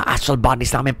na mga astral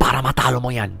bodies namin para matalo mo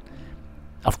yan.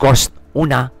 Of course,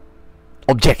 una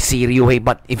object si Ryuhei,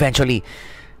 but eventually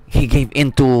he gave in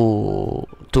to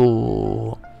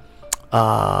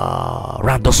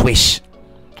Rando's wish.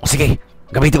 O sige,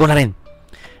 gamitin ko na rin.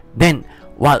 Then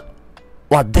while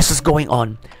this is going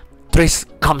on, Triss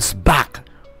comes back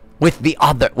with the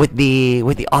other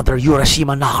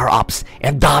Urashima knocker-ups,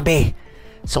 and dami.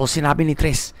 So sinabi ni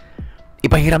Triss,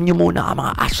 ipahiram nyo muna ang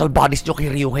mga astral bodies nyo kay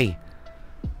Ryuhei.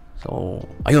 So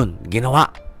ayun,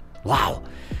 ginawa. Wow,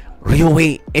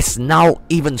 Ryuhei is now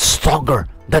even stronger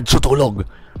than Chutulog.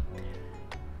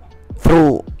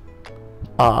 Through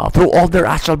all their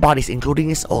astral bodies, including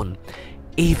his own,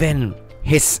 even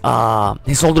his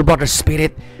older brother's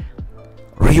spirit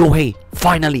Ryuhei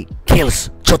finally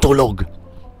kills Chotulog.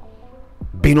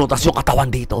 Binutas yung katawan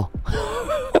dito.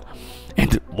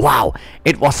 And wow,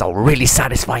 it was a really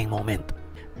satisfying moment.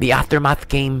 The aftermath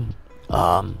came.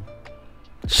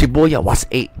 Shibuya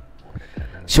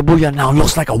now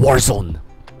looks like a war zone.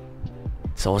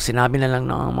 So sinabi na lang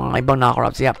ng mga ibang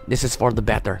nakakorrupt, yep, this is for the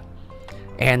better.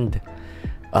 And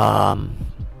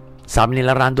sabi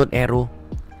nila Randon Eru,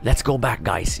 let's go back,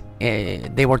 guys.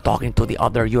 They were talking to the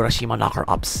other Urashima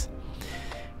knocker-ups.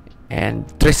 And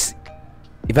Triss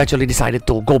eventually decided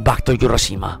to go back to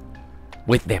Urashima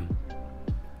with them.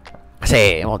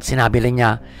 Kasi sinabi lang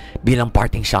niya bilang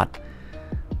parting shot,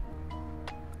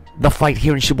 the fight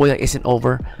here in Shibuya isn't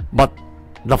over, but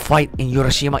the fight in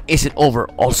Urashima isn't over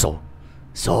also.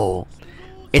 So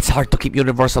it's hard to keep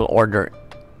universal order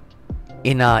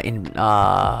in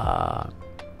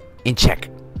check.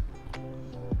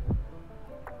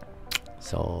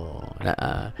 So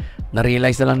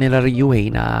na-realize na lang nila Ryuhei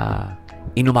na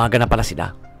inumaga na pala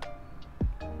sila.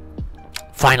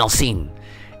 Final scene.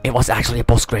 It was actually a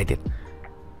post-credit.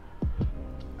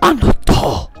 Ano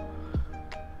to?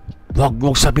 Huwag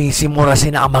mong sabihin si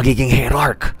Murase na ang magiging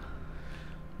hierarch.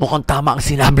 Mukhang tama ang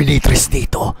sinabi ni Triss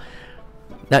dito.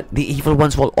 That the evil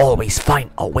ones will always find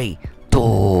a way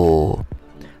to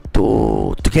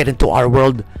get into our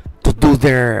world, to do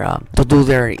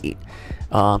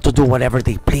whatever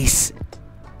they please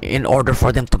in order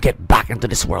for them to get back into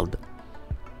this world.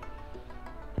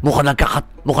 Mukhang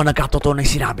nagkatotoo na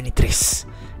yung sinabi ni Triss.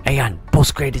 Ayan,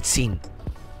 post-credit scene.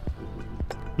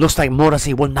 Looks like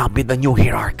Murase will now be the new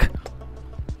hierarch.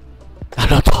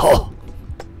 Ano to?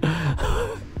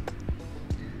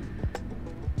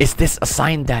 Is this a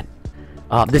sign that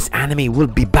this anime will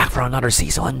be back for another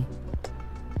season?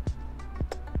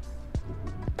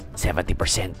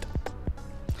 70%.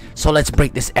 So let's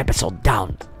break this episode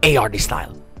down ARD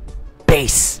style.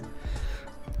 Base.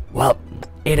 Well,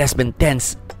 it has been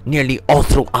tense nearly all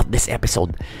throughout this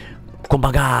episode.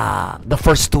 Kumbaga, the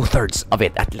first 2/3 of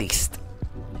it at least.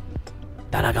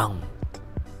 Talagang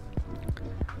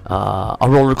a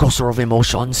roller coaster of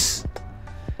emotions.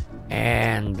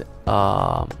 And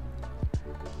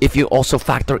if you also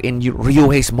factor in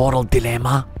Ryuhei's moral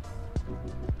dilemma,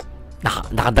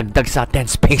 nakadagdag sa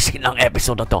tense pacing ng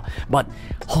episode na to. But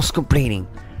who's complaining?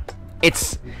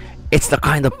 It's the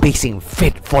kind of pacing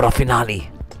fit for a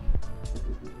finale.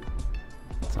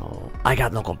 So I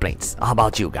got no complaints. How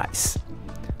about you guys?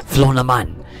 Flow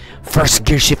naman. First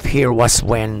gear shift here was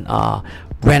when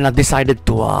Rena decided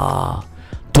to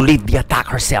lead the attack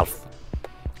herself.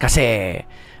 Kasi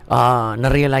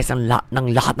na-realize ng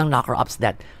lahat ng knocker-ups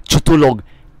that Chotulog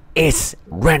is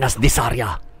Rena's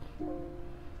Disarya.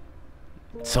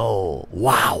 So,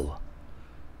 wow.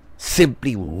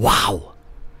 Simply wow.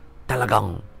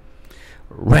 Talagang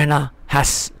Rena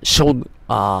has showed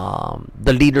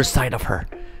the leader side of her.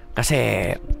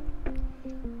 Kasi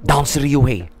down si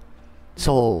Ryuhei.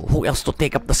 So, who else to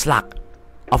take up the slack?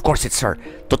 Of course, it's her.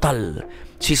 Total,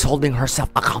 she's holding herself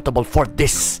accountable for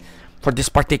this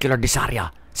particular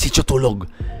Disarya. Si Chotulog.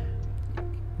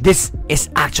 This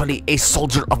is actually a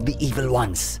soldier of the evil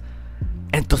ones.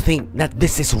 And to think that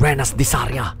this is Rena's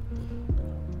Disarya.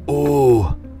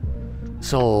 Oh.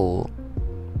 So,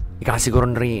 ika siguro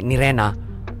ni Rena,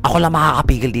 ako lang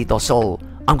makakapigil dito. So,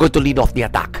 I'm going to lead off the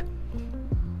attack.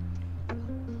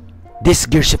 This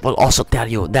gearship will also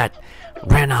tell you that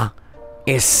Rena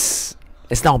is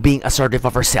now being assertive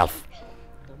of herself.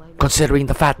 Considering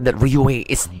the fact that Ryuhei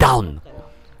is down.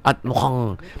 At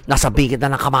mukhang nasa bigit na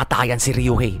ng kamatayan si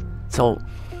Ryuhei. So,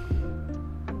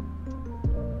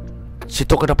 she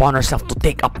took it upon herself to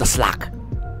take up the slack.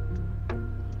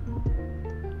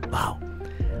 Wow.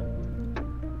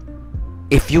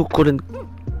 If you couldn't...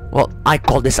 Well, I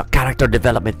call this a character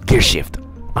development gear shift.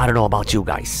 I don't know about you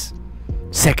guys.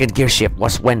 Second gear shift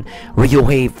was when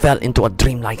Ryuhei fell into a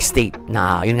dreamlike state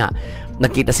na, yun nga,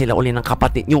 nagkita sila uli ng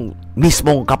kapatid, yung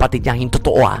mismong kapatid niya, yung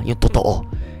totoo,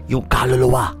 yung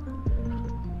kaluluwa.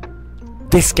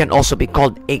 This can also be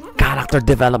called a character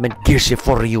development gear shift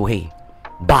for Ryuhei.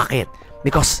 Bakit?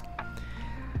 Because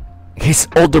his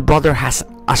older brother has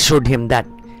assured him that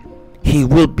he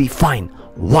will be fine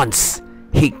once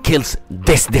he kills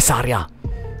this Disarya.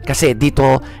 Kasi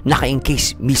dito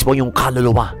naka-encase mismo yung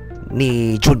kaluluwa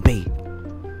ni Junpei.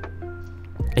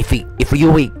 If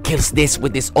Ryuhei kills this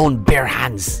with his own bare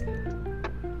hands,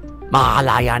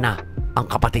 makakalaya na ang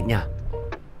kapatid niya.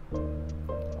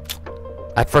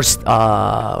 At first,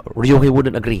 Ryuhei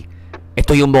wouldn't agree.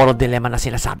 Ito yung moral dilemma na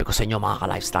sinasabi ko sa inyo, mga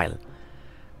ka-lifestyle.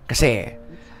 Kasi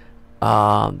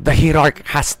the hierarch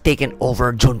has taken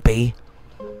over Junpei,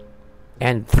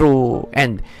 and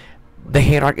the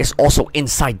hierarch is also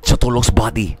inside Chotulog's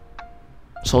body.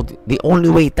 So the only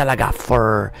way talaga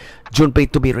for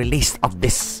Junpei to be released of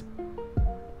this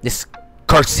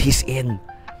curse he's in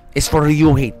is for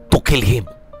Ryuhei to kill him.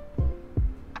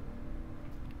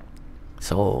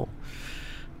 So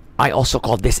I also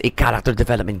call this a character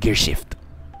development gear shift.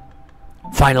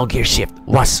 Final gear shift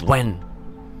was when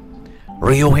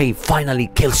Ryuhei finally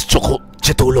kills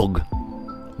Chotulog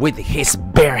with his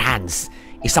bare hands.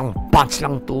 Isang punch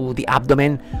lang to the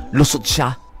abdomen, lusot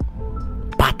siya,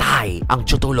 patay ang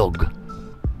Chotulog.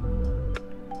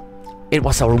 It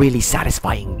was a really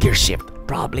satisfying gear shift.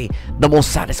 Probably the most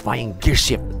satisfying gear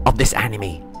shift of this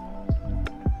anime.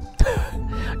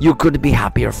 You couldn't be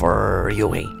happier for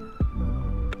Ryuhei.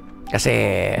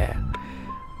 Kasi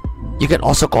you can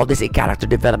also call this a character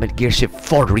development gear shift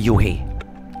for Ryuhei.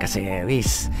 Kasi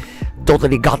he's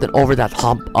totally gotten over that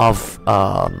hump of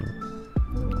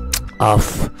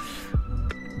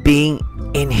being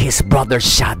in his brother's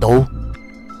shadow.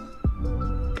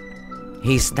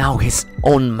 He's now his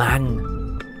own man.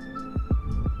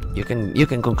 You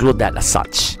can conclude that as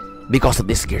such because of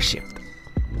this gear shift.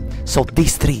 So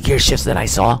these three gear shifts that I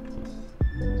saw,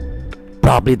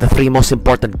 probably the three most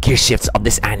important gear shifts of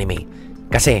this anime.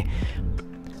 Kasi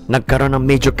nagkaroon ng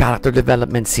major character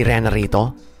development si Rena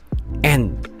rito,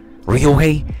 and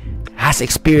Ryuhei has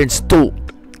experienced two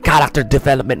character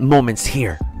development moments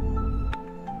here.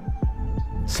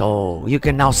 So you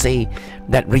can now say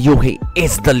that Ryuhei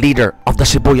is the leader of the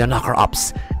Shibuya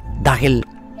Knocker-Ups dahil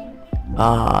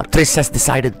Triss has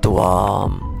decided to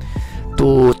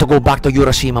go back to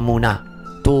Hiroshima muna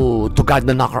to guide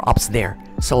the Knocker-Ups there.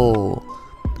 So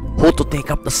who to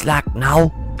take up the slack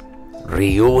now?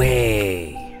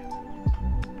 Ryuhei.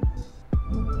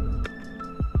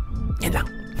 Yan lang.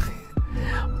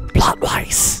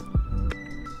 Plot-wise,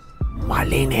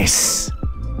 malinis.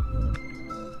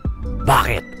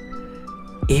 Bakit?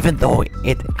 Even though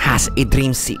it has a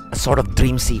sort of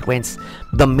dream sequence,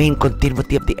 the main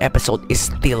continuity of the episode is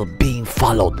still being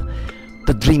followed.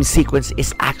 The dream sequence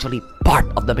is actually part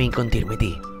of the main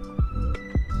continuity.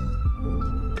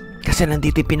 Kasi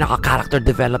nandito yung pinaka-character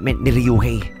development ni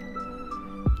Ryuhei.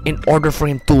 In order for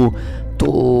him to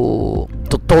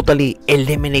totally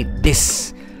eliminate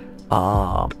this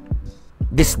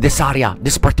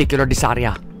particular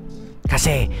Desarya.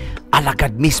 Kasi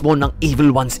alagad mismo ng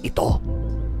evil ones ito.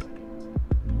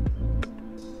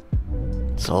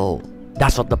 So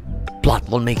that's what the plot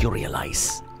will make you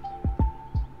realize.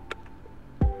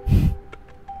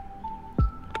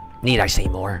 Need I say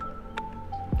more?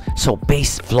 So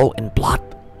pace, flow, and plot,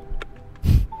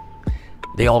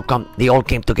 they all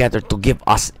came together to give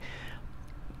us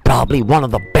probably one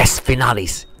of the best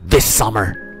finales this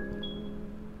summer.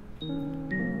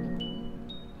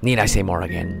 Need I say more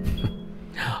again?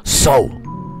 So,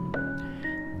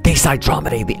 Dayside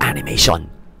Traumerei, the animation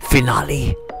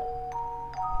finale.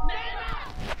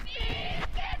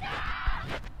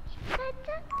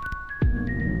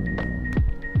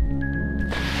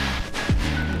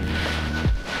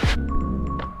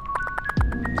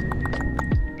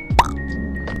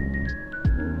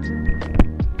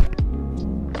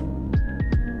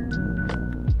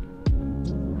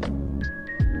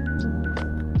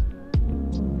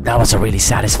 That was a really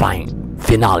satisfying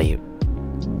finale.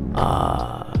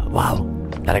 Wow,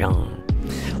 talagang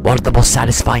one of the most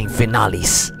satisfying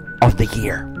finales of the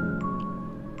year.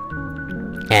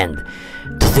 And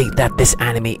to think that this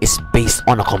anime is based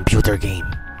on a computer game,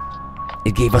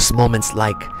 it gave us moments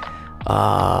like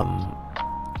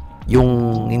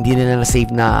yung hindi nila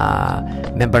na-save na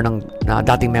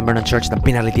dating member ng church na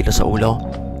pinali dito sa ulo.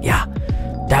 Yeah,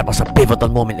 that was a pivotal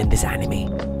moment in this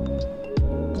anime.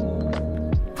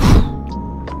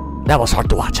 That was hard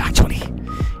to watch actually.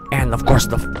 And of course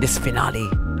this finale,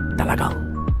 talagang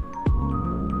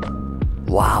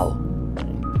wow,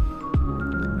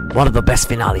 one of the best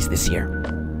finales this year.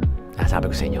 Sabi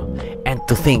ko sa inyo. And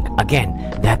to think again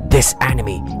that this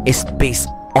anime is based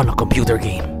on a computer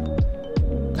game.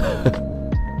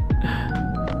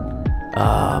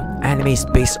 Animes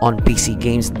based on PC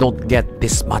games don't get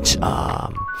this much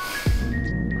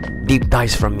deep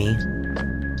dives from me.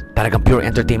 Talagang pure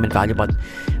entertainment value, but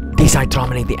Dayside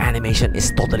Traumerei, the animation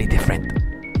is totally different.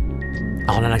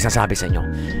 Ako na nagsasabi sa inyo,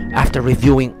 after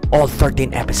reviewing all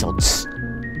 13 episodes,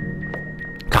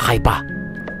 kakaiba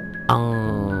ang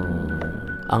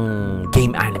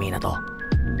game anime na to.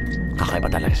 Kakaiba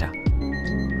talaga siya.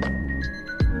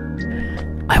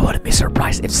 I wouldn't be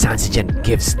surprised if Sansigen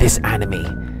gives this anime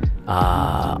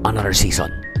another season.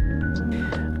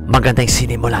 Maganda yung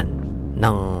sinimulan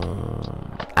ng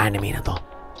anime na to.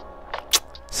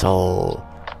 So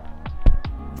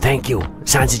Thank you,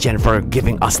 Sansigen, for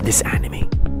giving us this anime.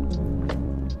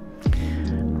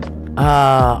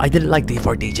 I didn't like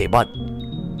D4DJ, but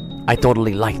I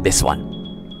totally like this one.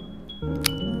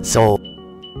 So,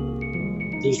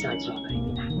 these are Traumerei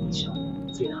in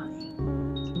animation finale.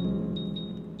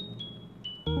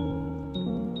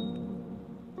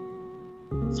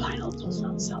 Final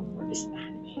thumbs up for this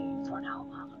anime for now,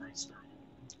 mga lifestyle.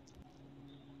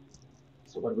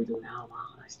 So what we do now,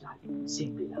 mga lifestyle,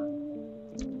 simply lang.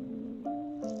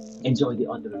 Enjoy the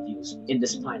other reviews in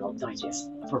this final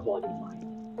digest for Volume 5.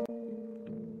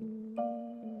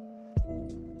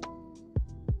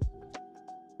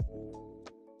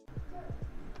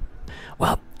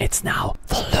 well, it's now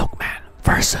the Luke Man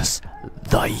versus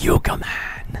the Yuga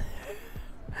Man.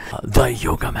 The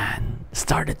Yuga Man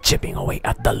started chipping away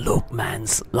at the Luke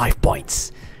Man's life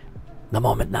points. The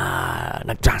moment na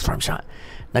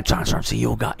nag-transform si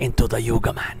Yuga into the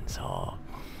Yuga Man. So,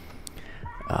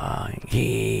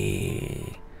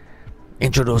 he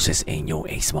introduces a new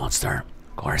ace monster.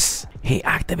 Of course, he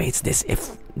activates this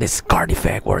card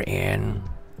effect wherein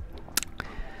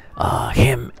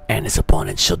him and his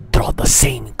opponent should draw the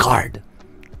same card,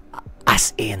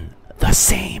 as in the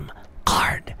same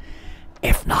card.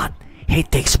 If not, he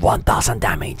takes 1,000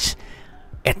 damage.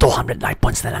 200 life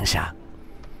points na lang siya.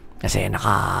 Kasi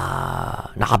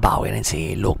nakabawi rin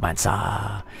si Luke Man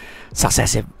sa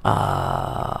successive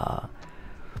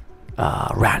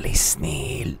rallies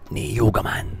ni Yuga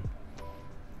Man.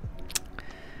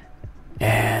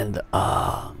 And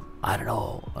I don't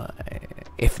know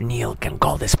if Neil can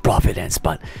call this providence,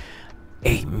 but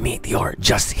a meteor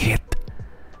just hit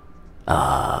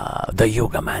the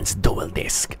Yuga Man's dual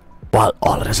disc. While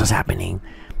all of this was happening,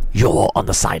 Yo on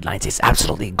the sidelines is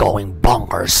absolutely going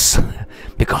bonkers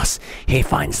because he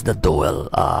finds the duel,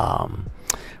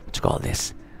 what you call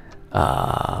this,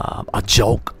 a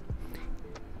joke.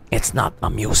 It's not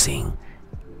amusing.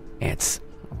 It's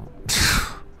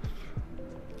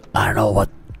I don't know what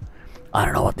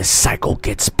this psycho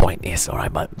kid's point is,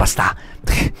 alright, but basta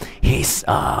he is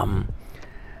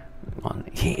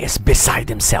beside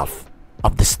himself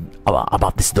of this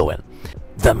about this duel.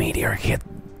 The meteor hit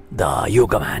the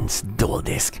Yuga Man's dual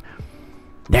disc.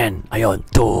 Then, ayun,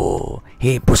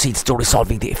 he proceeds to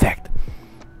resolving the effect.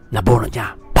 Nabunod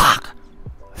niya. Pak!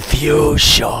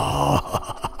 Fusion!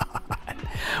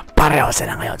 Pareho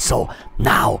sila ngayon. So,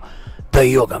 now, the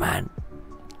Yuga Man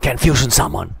can fusion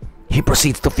summon. He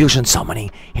proceeds to fusion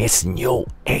summoning his new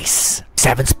ace.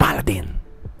 7's Paladin.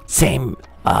 Same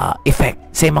effect.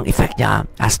 Same ang effect niya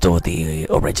as to the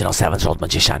original 7's Road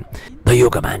Magician. The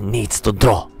Yuga Man needs to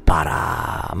draw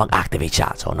para mag-activate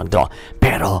siya. So, nag-draw.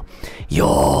 Pero,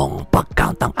 yung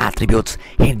pag-count ng attributes,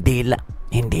 hindi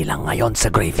lang ngayon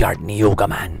sa graveyard ni Yuga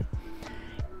Man.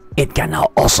 It can now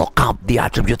also count the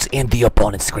attributes in the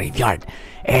opponent's graveyard.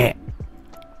 At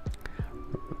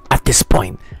this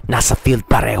point, nasa field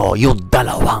pareho yung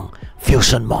dalawang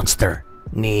fusion monster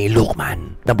ni Luke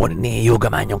Man. Ni Yuga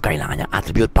Man yung kailangan niyang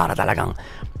attribute para talagang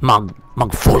mag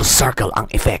full circle ang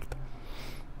effect.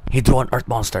 He drew an earth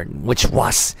monster which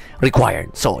was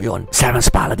required. So yun,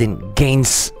 7's Paladin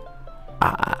gains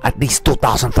at least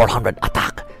 2,400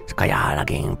 attack. Kaya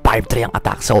naging 5-3 ang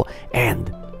attack. So, and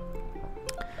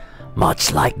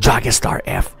much like Dragon Star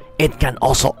F, it can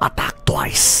also attack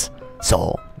twice.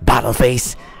 So, battle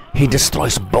phase, he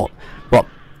destroys both. Well,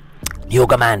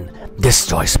 Yuga Man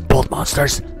destroys both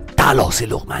monsters. Talo si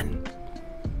Luke Man.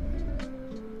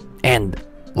 And,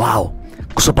 wow,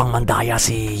 gusto pang mandaya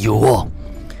si Yuo.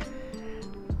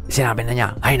 Sinabi na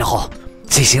niya, ay nako,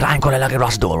 sisirain ko na lang yung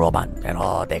Rush Dual Robot.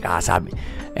 Pero, teka, sabi.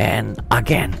 And,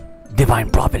 again, Divine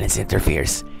Providence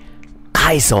interferes.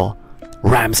 Kaizo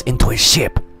rams into his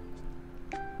ship,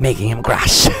 making him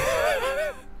crash.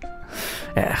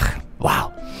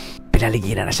 Wow.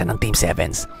 Pinaligiran na siya ng Team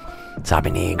 7s.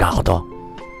 Sabi ni Gakuto,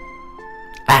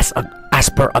 as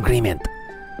per agreement,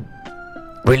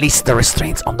 release the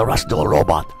restraints on the Rush Dual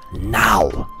Robot now.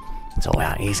 So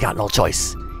he's got no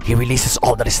choice. He releases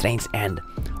all the restraints and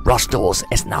Rush Duels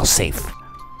is now safe.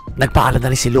 Nagpaalam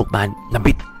na rin si Luke Man na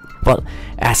well,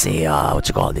 as a, what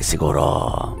you call this,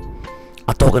 siguro,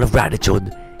 a token of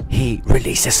gratitude, he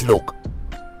releases Luke.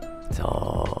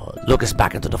 So, Luke is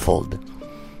back into the fold.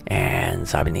 And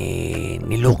sabi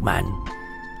ni Luke Man,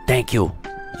 thank you,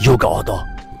 Yuga Odo.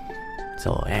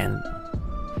 So, and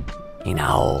he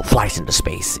now flies into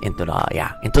space, into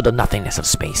the nothingness of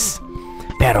space.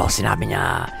 Pero sinabi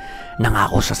niya,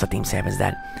 nangako siya sa Team 7s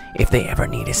that if they ever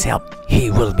need his help, he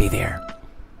will be there.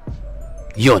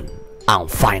 Yun ang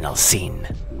final scene.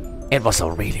 It was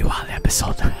a really wild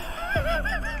episode.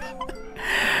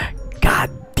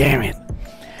 God damn it.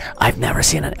 I've never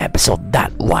seen an episode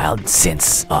that wild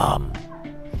since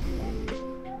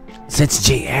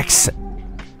JX.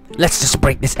 Let's just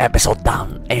break this episode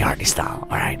down ARD style,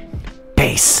 alright?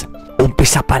 Pace.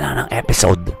 Umpisa pa lang ng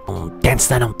episode,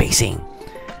 tense na ng pacing.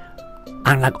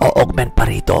 Ang nag-augment pa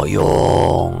rito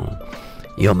yung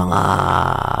mga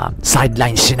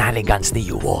sideline shenanigans ni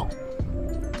Yuo.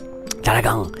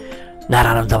 Talagang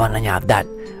nararamdaman na niya that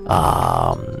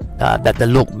the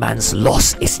Lookman's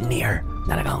loss is near.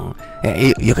 Talagang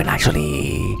you can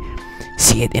actually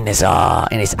see it in his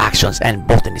actions and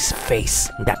both in his face,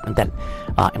 in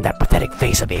that pathetic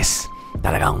face of his.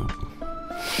 Talagang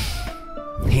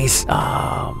his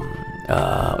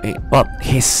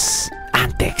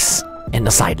antics in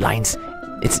the sidelines,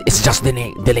 it's just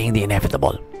delaying the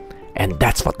inevitable, and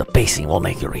that's what the pacing will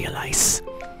make you realize.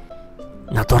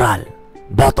 Natural.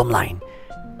 Bottom line,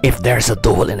 if there's a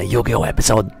duel in a Yu-Gi-Oh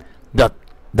episode, the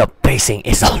pacing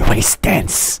is always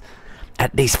tense,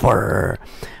 at least for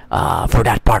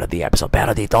that part of the episode.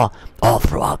 Pero dito, all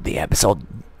throughout the episode,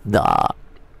 the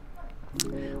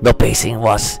pacing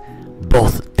was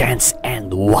both tense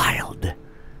and wild.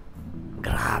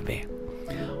 Grabe.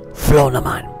 Flow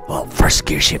naman. Well, first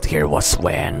gear shift here was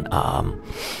when I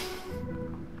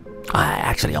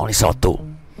actually only saw two.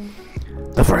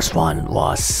 The first one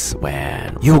was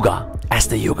when Yuga, as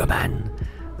the Yuga man,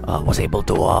 was able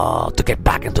to get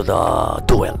back into the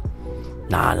duel.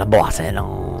 Nabawasan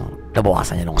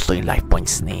niya ng gusto yung life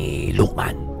points ni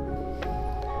Lookman.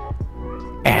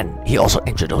 And he also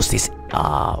introduced his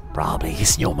probably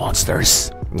his new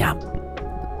monsters, yeah,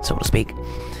 so to speak.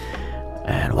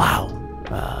 And wow,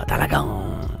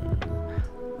 talagang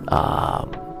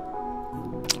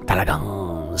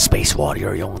Space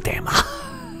Warrior yung tema.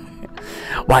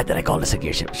 Why did I call this a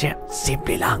gear shift?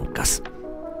 Simply lang, cause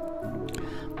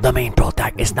the main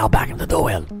protag is now back in the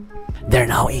duel. They're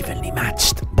now evenly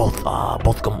matched, both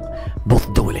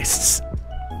duelists.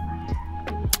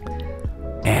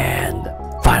 And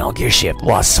final gear shift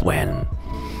was when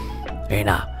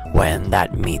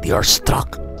that meteor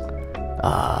struck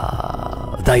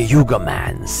the Yuga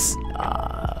man's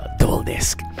dual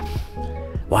disc.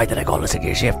 Why did I call this a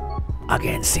gear shift?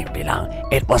 Again, simply lang,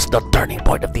 it was the turning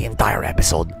point of the entire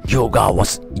episode.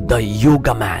 The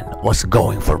Yuga man was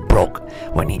going for broke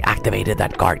when he activated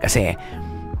that card kasi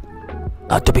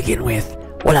to begin with,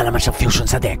 wala naman siyang fusion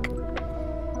sa deck.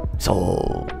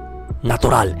 So,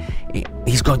 natural,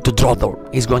 he's not going to draw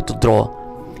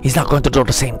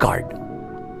the same card.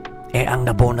 Ang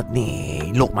nabonat ni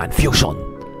Lookman, fusion.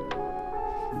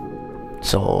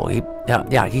 So he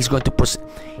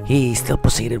still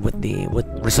proceeded with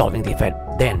resolving the effect.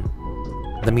 Then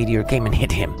the meteor came and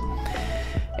hit him,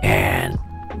 and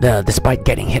despite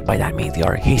getting hit by that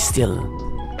meteor, he still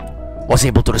was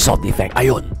able to resolve the effect.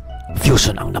 Ayun,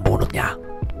 fusion ang nabunot niya.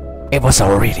 It was a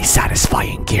really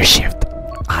satisfying gear shift.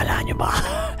 Akala nyo ba?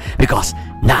 Because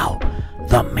now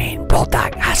the main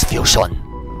protag has fusion.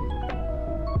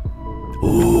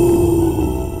 Ooh.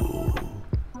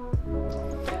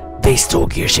 These two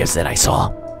gear shifts that I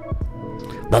saw,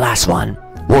 the last one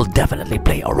will definitely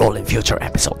play a role in future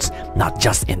episodes, not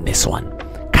just in this one.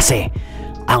 Kasi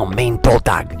ang main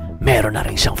protag, meron na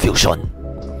rin siyang fusion.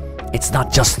 It's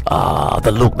not just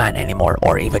the Lookman anymore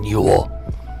or even Yuo.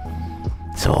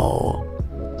 So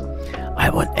I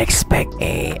would expect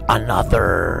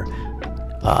another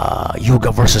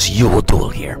Yuga versus Yuo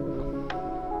duel here.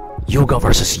 Yuga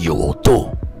versus Yuo 2.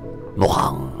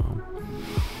 Mukhang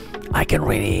I can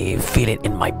really feel it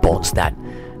in my bones that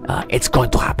it's going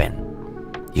to happen.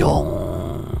 Yung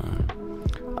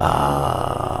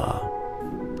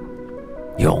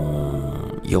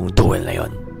duel na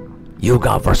yun,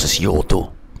 Yuga versus Yuo 2.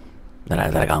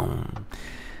 Talagang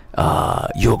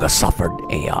Yuga suffered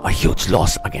a huge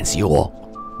loss against Yuo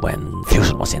when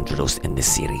fusion was introduced in this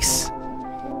series.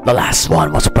 The last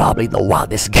one was probably the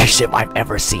wildest gear shift I've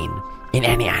ever seen in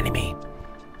any anime.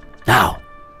 Now,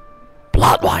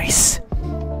 plot-wise,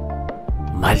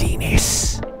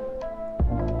 malinis.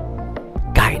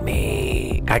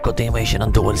 Kahit continuation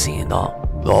ng duel scene, no?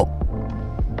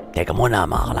 Teka muna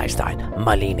mga ka-lifestyle,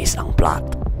 malinis ang plot.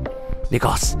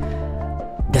 Because,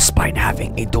 despite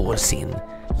having a duel scene,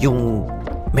 yung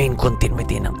main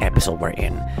continuity ng episode we're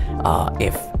in,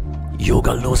 if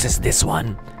Yuga loses this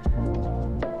one,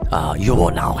 Yuo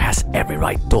now has every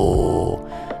right to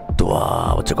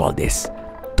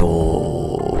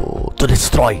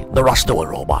destroy the Rush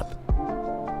Duel robot.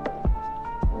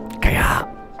 Kaya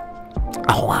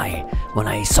ako nga when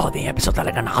I saw the episode,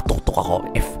 talaga nakatutok ako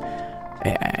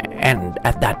and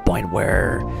at that point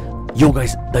where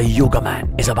the Yuga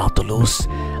man is about to lose,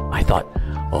 I thought,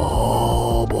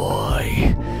 oh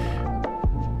boy,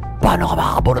 Paano ka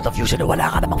makakabunot ng fusion? Wala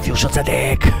ka namang fusion sa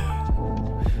deck.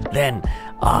 Then,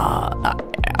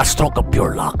 a stroke of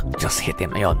pure luck just hit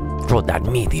him through that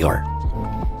meteor.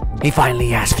 He finally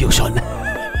has fusion.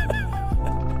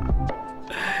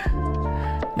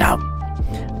 Now,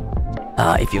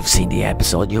 if you've seen the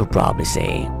episode, you'll probably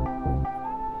say,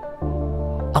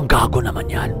 ang gago naman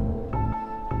yan.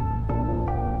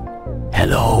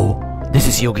 Hello, this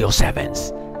is Yu-Gi-Oh! 7s.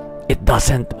 It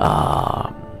doesn't,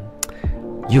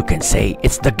 you can say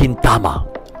it's the Gintama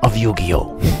of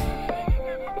Yu-Gi-Oh!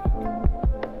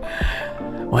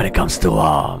 When it comes to,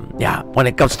 when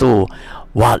it comes to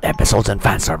wild episodes and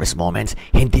fan service moments,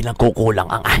 hindi lang kukulang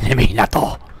ang anime na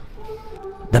to.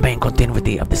 The main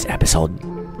continuity of this episode,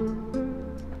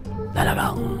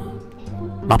 talagang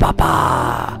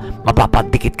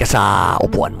mapapadikit ka sa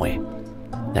upuan mo eh.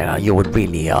 You would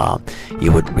really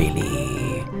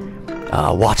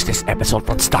watch this episode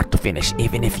from start to finish,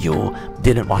 even if you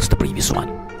didn't watch the previous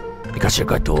one, because you're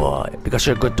going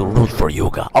to root for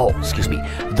Yuga. Oh, excuse me,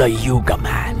 the Yuga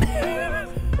man.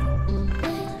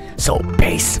 So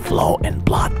pace, flow, and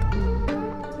plot.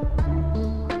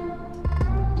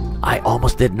 I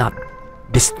almost did not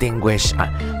distinguish.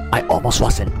 I almost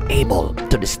wasn't able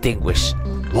to distinguish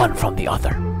one from the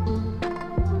other.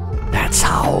 That's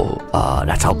how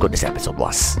good this episode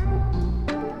was.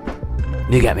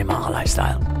 You get me, mga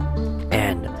lifestyle.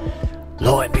 And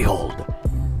lo and behold,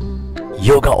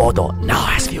 Yuga Odo now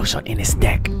has fusion in his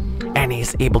deck, and he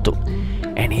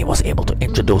was able to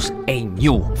introduce a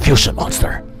new fusion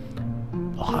monster.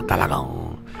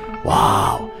 Talagang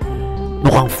wow.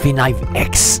 Mukhang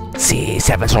F9X si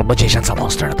 7's Road Magician sa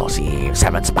monster na to, si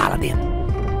 7's Paladin.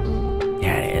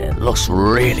 Yeah, it looks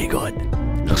really good.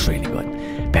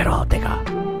 Pero teka,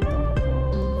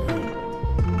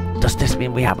 does this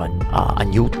mean we have a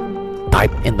new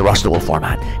type in the Rush Duel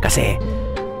format? Kasi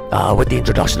with the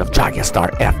introduction of Dragon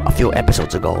Star F a few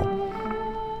episodes ago,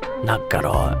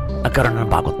 nagkaroon ng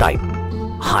bagong type,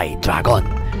 High Dragon.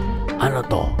 Ano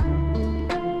to?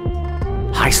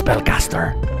 High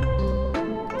Spellcaster.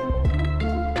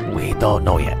 We don't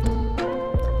know yet.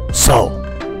 So,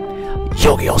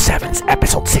 Yu-Gi-Oh! 7's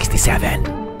episode 67.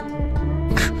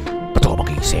 Ba't ako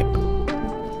mag-iisip?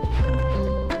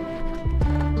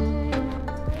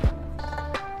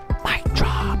 Mic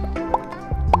drop.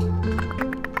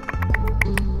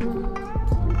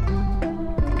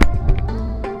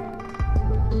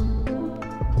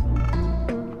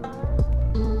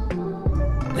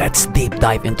 Let's deep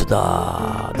dive into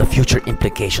the future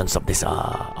implications of this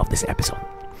episode.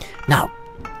 Now,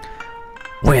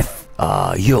 with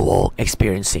Yuo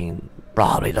experiencing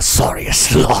probably the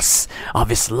sorriest loss of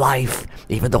his life,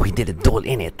 even though he didn't duel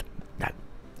in it,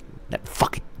 that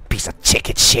fucking piece of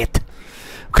chicken shit.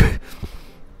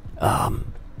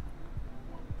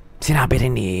 Sinabi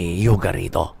rin ni Yuga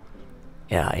rito,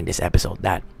 in this episode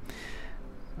that,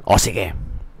 sige,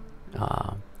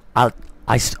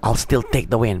 I'll still take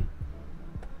the win.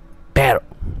 Pero,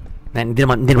 hindi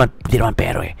naman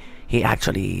pero eh. He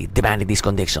actually demanded these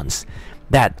conditions,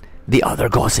 that the other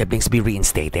Go siblings be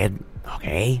reinstated,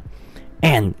 okay?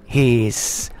 And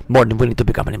he's more than willing to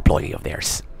become an employee of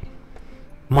theirs.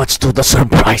 Much to the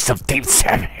surprise of Team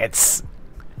 7's.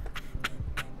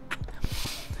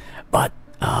 But,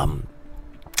 I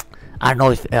don't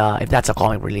know if that's a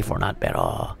comic relief or not,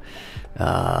 pero,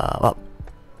 well,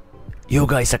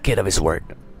 Yuga is a kid of his word.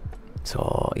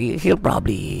 So, he'll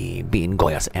probably be in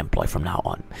Goya's employ from now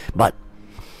on. But,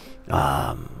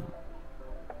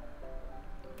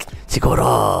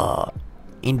 siguro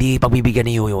hindi pagbibigyan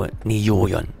ni Yu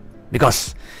yun,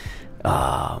 because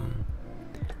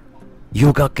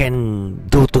Yuga can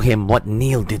do to him what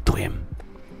Neil did to him.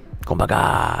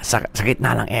 Kumbaga sa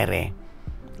gitna ng ere,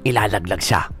 ilalaglag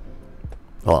siya.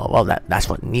 Well,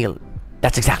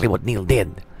 that's exactly what Neil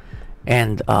did.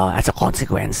 And as a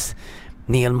consequence,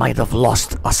 Neil might have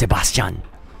lost a Sebastian,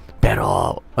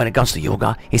 pero when it comes to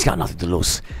Yuga, he's got nothing to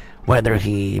lose, whether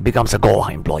he becomes a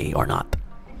Goha employee or not.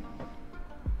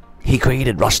 He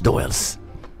created Rush Duels.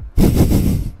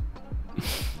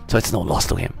 So it's no loss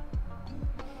to him.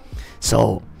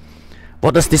 So,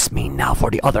 what does this mean now for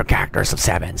the other characters of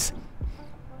Sevens?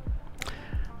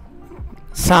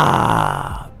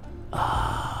 Sa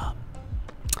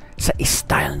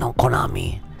style ng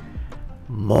Konami,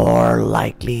 more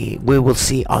likely we will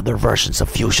see other versions of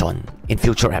fusion in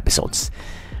future episodes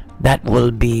that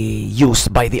will be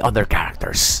used by the other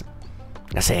characters.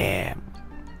 Kasi,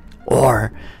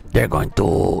 or they're going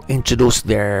to introduce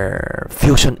their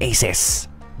fusion aces,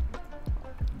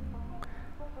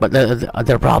 but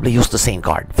they'll probably use the same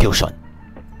card, fusion.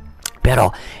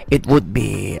 Pero it would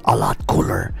be a lot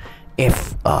cooler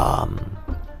if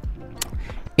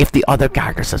if the other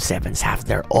characters of Sevens have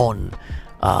their own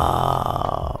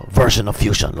version of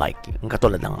fusion, like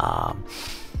katulad ng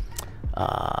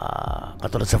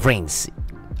katulad sa Vrains,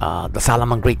 the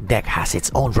Salamangreat deck has its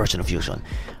own version of fusion,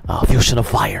 fusion of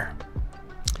fire,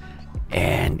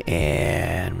 and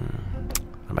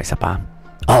ano ba isa pa?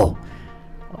 Oh,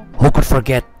 who could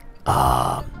forget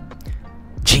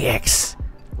GX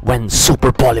when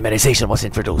super polymerization was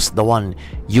introduced, the one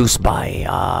used by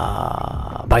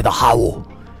the Hao,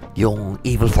 yung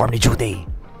evil form ni Jude.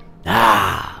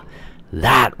 That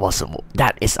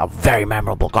is a very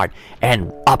memorable card,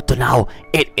 and up to now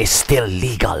it is still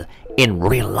legal in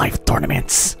real life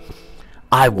tournaments.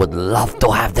 I would love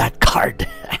to have that card.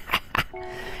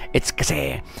 It's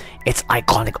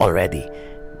iconic already.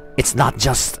 It's not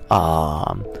just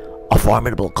a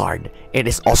formidable card, it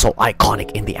is also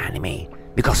iconic in the anime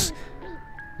because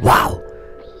wow,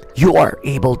 you are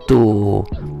able to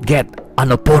get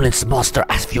an opponent's monster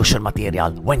as fusion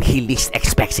material when he least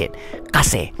expects it.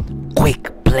 Kasi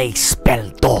quick play spell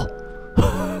to.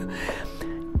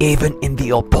 Even in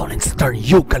the opponent's turn,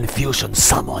 you can fusion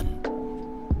summon.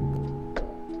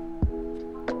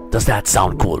 Does that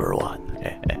sound cool or what?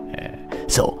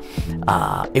 So,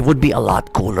 it would be a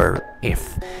lot cooler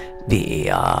if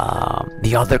the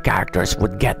other characters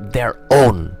would get their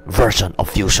own version of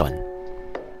fusion.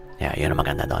 Yeah, yun ang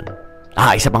maganda doon.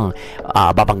 Isa pang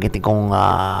babanggitin kong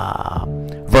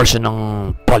version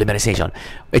ng polymerization,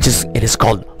 it is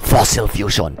called fossil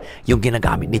fusion, yung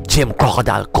ginagamit ni Jim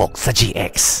Crocodile Cook sa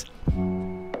GX.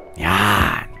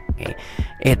 Yan. Okay.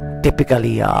 It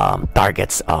typically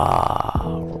targets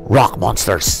rock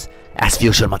monsters as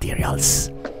fusion materials.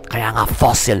 Kaya nga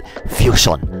fossil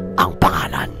fusion ang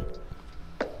pangalan.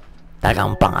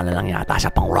 Talagang pangalan lang yata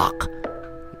siya, pang rock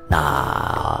na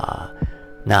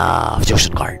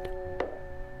fusion card.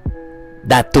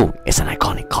 That too is an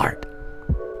iconic card.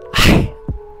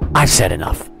 I've said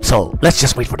enough. So let's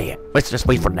just wait for the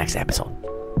next episode.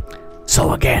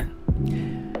 So again,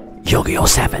 Yu-Gi-Oh!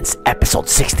 7's episode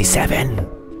 67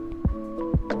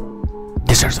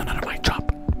 deserves another mic drop.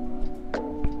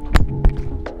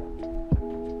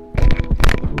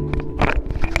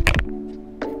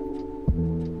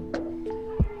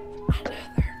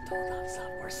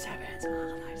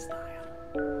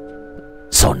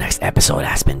 So next episode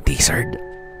has been teasered.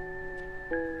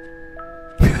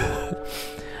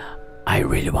 I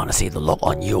really want to see the look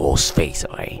on Yuo's face,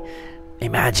 okay?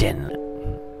 Imagine,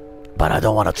 but I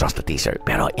don't want to trust the teaser.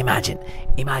 Pero imagine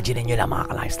nyo lang mga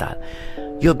ka-lifestyle.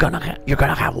 You're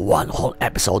gonna have one whole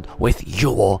episode with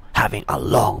Yuo having a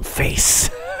long face.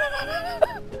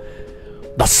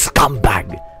 The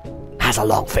scumbag has a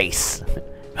long face.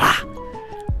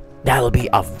 That'll be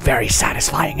a very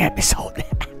satisfying episode.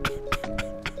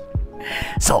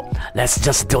 So, let's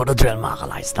just do the drill, mga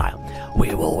ka-lifestyle.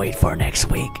 We will wait for next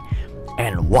week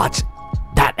and watch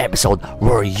that episode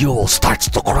where Yule starts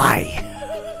to cry.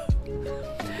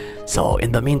 So,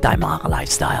 in the meantime, mga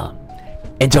ka-lifestyle,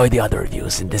 enjoy the other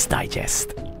reviews in this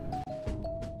digest.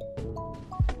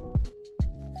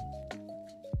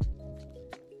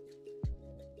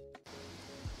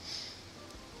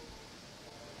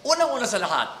 Unang-una sa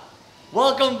lahat,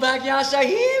 welcome back,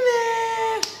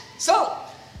 Yashahime! So,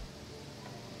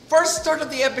 first third of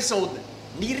the episode,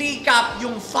 ni-recap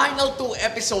yung final 2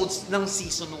 episodes ng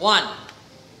Season 1.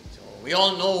 So, we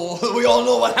all know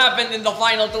what happened in the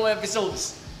final 2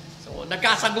 episodes. So,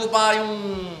 nagkasagupa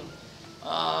yung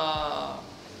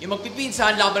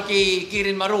magpipinsan laban kay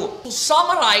Kirin Maru. To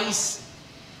summarize,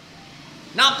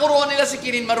 napuruan nila si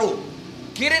Kirin Maru.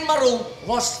 Kirin Maru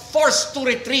was forced to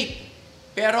retreat.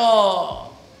 Pero,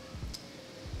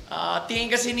 tingin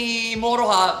kasi ni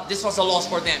Moroha, this was a loss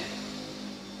for them.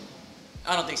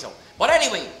 I don't think so. But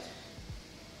anyway,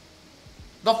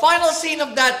 the final scene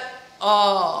of that,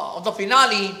 of the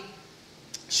finale,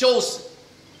 shows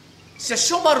si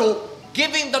Shumaru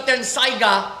giving the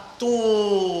Tensaiga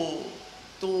to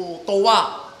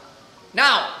Towa.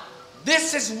 Now,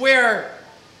 this is where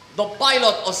the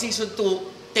pilot of Season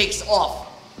 2 takes off.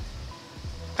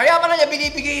 Kaya ba na niya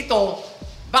binibigay ito,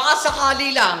 baka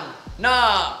sakali lang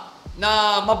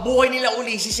na mabuhay nila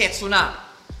uli si Setsuna.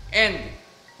 And,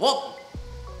 well,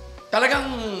 talagang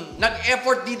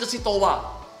nag-effort dito si Towa.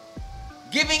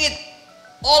 Giving it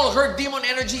all her demon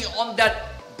energy on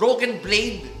that broken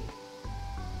blade.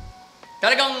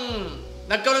 Talagang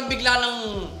nagkaroon bigla ng,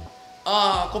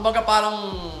 kumbaga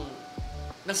parang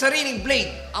ng sariling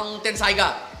blade ang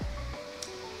Tensaiga.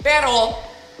 Pero,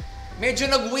 medyo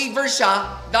nag-waver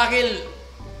siya dahil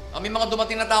may mga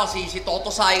dumating na tao, si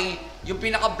Totosai, yung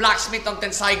pinaka-blacksmith ng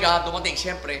Tensaiga, dumating,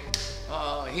 syempre.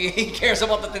 He cares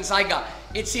about the Tensaiga.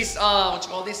 It's his, what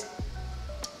you call this?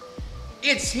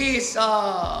 it's his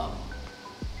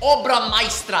obra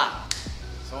maestra.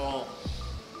 So,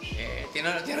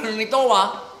 tinanong ni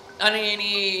Towa,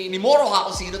 ni Moroha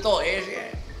kung sino to.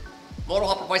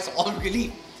 Moroha provides all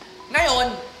relief.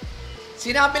 Ngayon,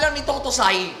 sinabi lang ni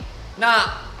Totosai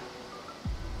na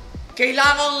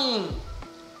kailangan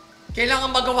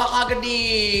magawa kagad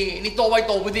ni Towa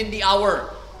ito within the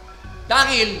hour.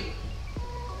 Dahil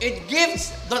it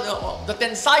gives, the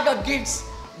Tensaiga gives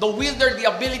the wielder the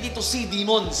ability to see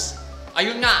demons.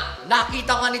 Ayun nga,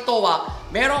 nakita nga ni Towa,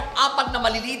 merong 4 na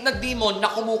maliliit na demon na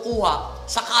kumukuha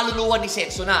sa kaluluwa ni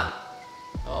Setsuna.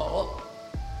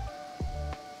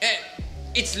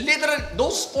 It's literally,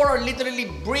 those 4 are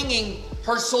literally bringing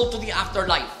her soul to the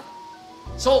afterlife.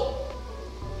 So,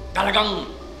 talagang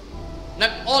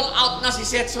nag-all out na si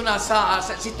Setsuna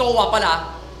si Towa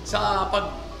pala sa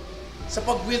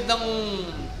pag-wield ng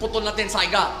putol na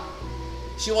Tensaiga.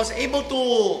 She was able to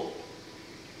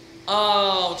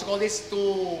to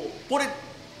put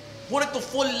it to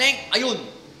full length. Ayun.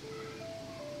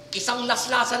 Isang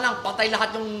laslasan lang, patay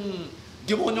lahat yung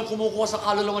demonyong kumukuha sa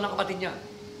kaluluwa ng kapatid niya.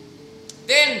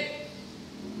 Then,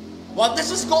 while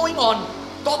this was going on,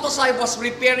 Totosai was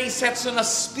repairing Setsuna's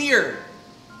spear.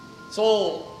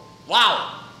 So,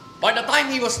 wow! By the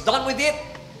time he was done with it,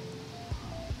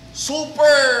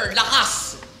 super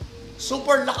lakas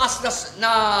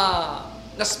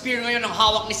na spear ngayon ang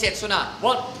hawak ni Setsuna.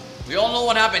 Well, we all know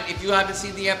what happened. If you've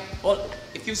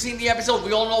seen the episode,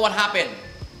 we all know what happened.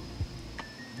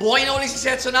 Buhay na ulit si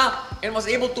Setsuna and was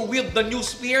able to wield the new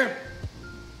spear.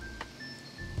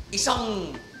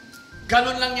 Isang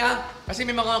ganun lang niya kasi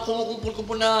may mga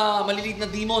kumukumpul-kumpul na maliliit na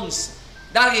demons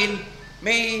dahil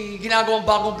may ginagawang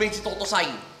bagong blade si Totosai.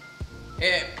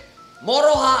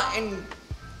 Moroha and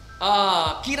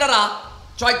Kirara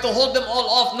tried to hold them all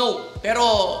off, no. Pero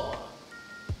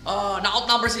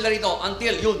na-outnumber sila rito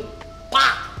until yun,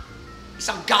 pa!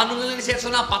 Isang ganun lang ni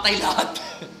Setsuna, patay lahat.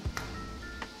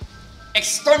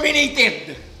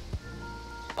 Exterminated!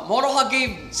 Moroha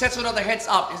gave Setsuna the heads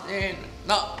up and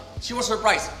now, she was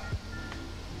surprised.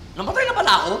 Namatay na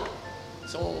pala ako?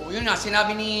 So, yun nga,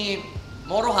 sinabi ni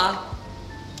Moroha,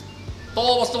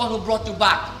 Towa was the one who brought you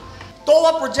back.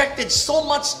 Towa projected so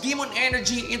much demon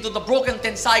energy into the broken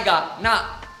Tensaiga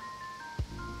na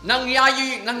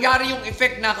nangyari yung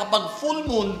effect na kapag full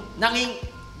moon,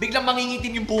 biglang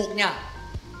mangingitim yung buhok niya.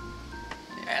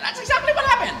 And that's exactly what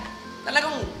happened.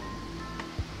 Talagang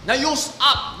na-use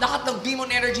up lahat ng demon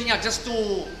energy niya just to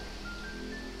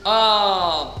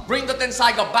bring the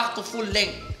Tensaiga back to full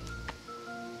length.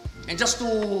 And just to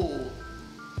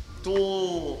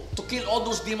kill all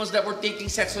those demons that were taking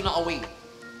Setsuna away.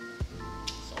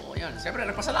 So, yan. Siyempre,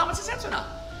 nagpasalamat si Setsuna.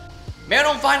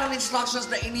 Merong final instructions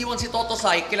na iniwan si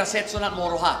Totosai kila Setsuna at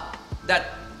Moroha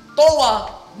that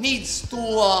Towa needs to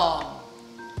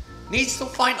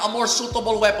find a more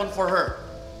suitable weapon for her.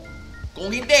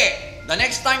 Kung hindi, the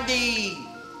next time they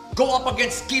go up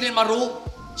against Kirin-Maru,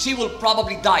 she will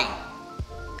probably die.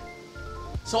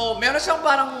 So, meron siyang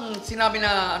parang sinabi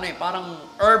na parang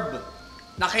herb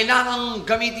na kailangang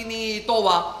gamitin ni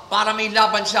Towa para may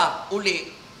laban siya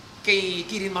uli kay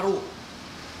Kirin-Maru.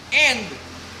 And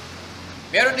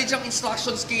meron din siyang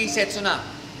instructions kay Setsuna.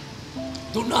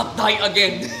 Do not die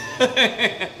again.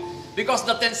 Because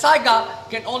the Tensaiga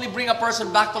can only bring a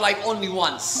person back to life only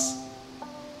once.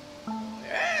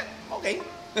 Okay.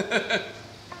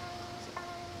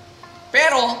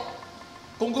 Pero,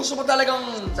 kung gusto mo talagang,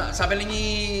 sabi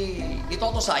ni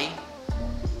Totosai,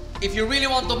 if you really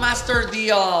want to master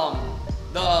the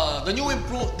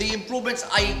improvements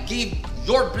I gave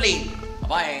your blade,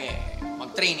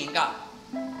 mag-training ka.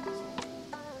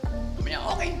 Sabi niya,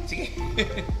 okay, sige.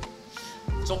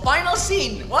 So, final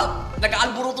scene, well,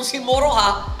 nag-aalburuto si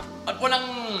Moroha at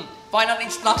walang final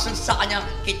instructions sa kanya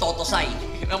kay Totosai.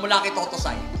 Mula kay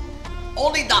Totosai.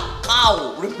 Only the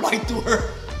cow replied to her.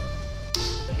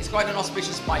 It's quite an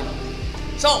auspicious pilot.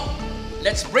 So,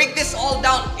 let's break this all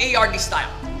down ARD style.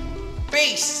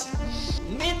 Pace.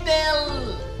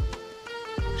 Middle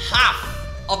half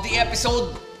of the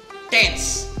episode,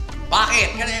 tense.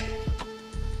 Bakit? Kasi,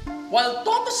 while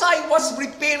Totosai was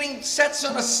repairing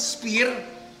Setsuna's spear,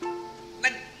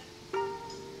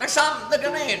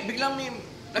 biglang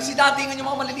nagsidatingan yung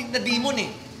mga maliliit na demon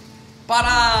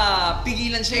para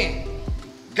pigilan siya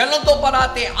Ganon to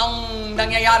parate ang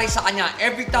nangyayari sa kanya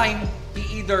every time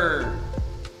he either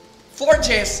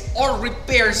forges or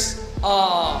repairs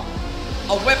a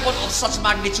weapon of such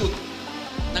magnitude.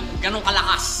 Ng ganong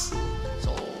kalakas.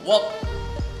 So, what?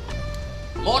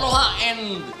 Moroha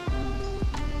and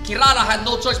Kirara had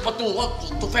no choice but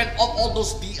to fend off all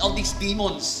these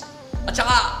demons. At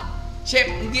saka, chef,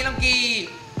 hindi lang kay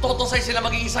Totosay sila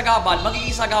mag-iisagabal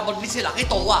din sila kay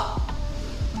Towa,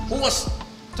 who was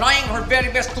trying her very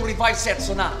best to revive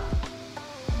Setsuna.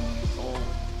 So,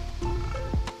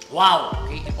 wow,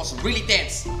 okay, it was really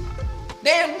tense.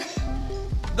 Then,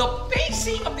 the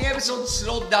pacing of the episode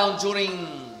slowed down during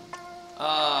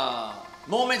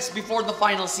moments before the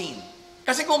final scene.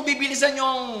 Kasi kung bibilisan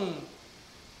yung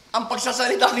ang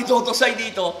pagsasalita ni Totosay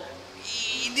dito,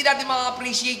 hindi natin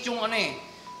ma-appreciate yung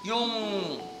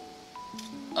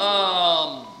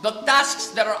the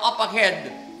tasks that are up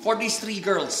ahead for these three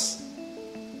girls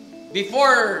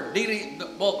before they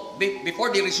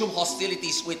resume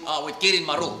hostilities with Kirin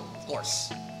Maru, of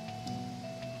course.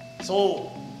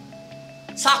 So,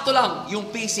 sakto lang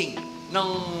yung pacing ng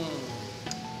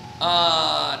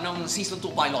season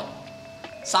 2 pilot.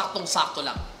 Saktong-sakto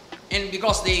lang. And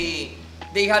because they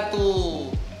had to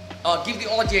give the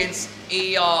audience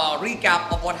a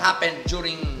recap of what happened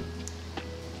during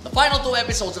the final 2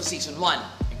 episodes of Season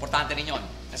 1. Importante rin yun.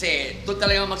 Kasi doon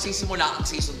talaga magsisimula ang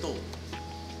Season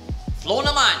 2. Flow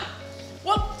naman.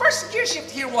 Well, first gear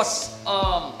shift here was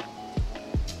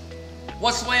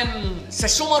when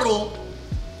Sesshomaru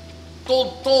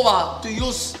told Towa to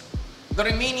use the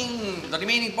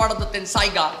remaining part of the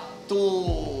Tensaiga to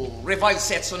revive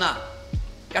Setsuna.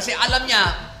 Kasi alam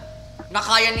niya na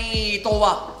kaya ni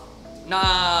Towa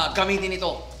na gamitin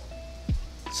ito.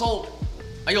 So,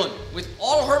 ayun, with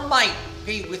all her might,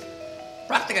 okay, with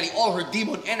practically all her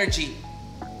demon energy,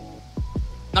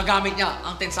 nagamit niya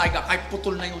ang Tensaiga kahit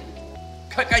putol na yun.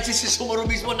 Kahit si Sesshomaru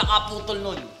mismo nakaputol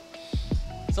nun.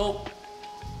 So,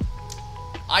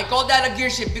 I call that a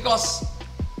gear shift because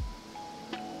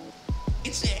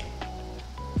it's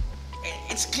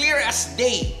clear as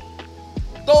day.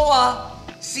 Towa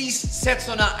sees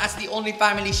Setsuna as the only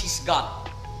family she's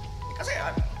got. Kasi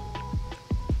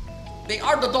they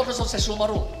are the daughters of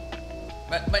Sesshomaru.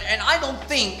 And I don't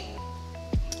think,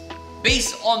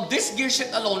 based on this gear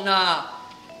shift alone, na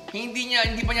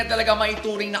hindi pa niya talaga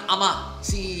maituring na ama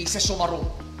si Sesshomaru.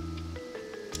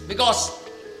 Because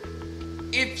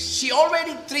if she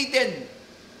already treated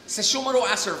Sesshomaru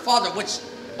as her father, which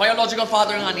biological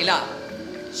father nga nila,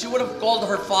 she would have called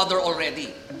her father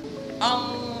already.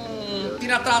 Ang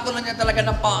tinatrato na niya talaga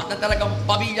na talagang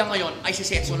pamilya ngayon ay si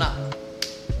Setsuna.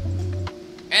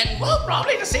 And well,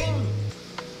 probably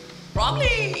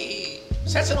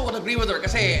Setsuna would agree with her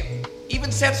kasi even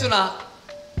Setsuna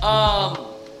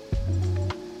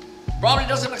probably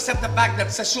doesn't accept the fact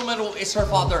that Sesshomaru is her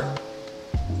father.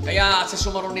 Kaya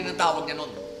Sesshomaru din ang tawag niya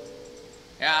nun.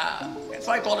 Kaya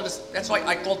that's why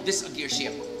I called this a gear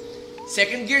shift.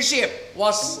 Second gear shift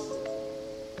was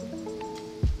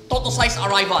Totosai's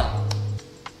arrival.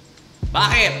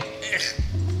 Bakit?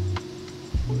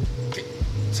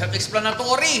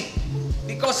 Self-explanatory.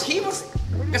 Because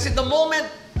kasi the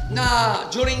moment na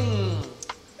during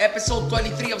episode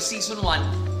 23 of season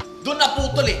 1, doon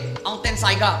naputol ang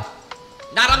Tensaiga.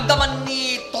 Naramdaman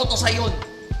ni Totosai yun.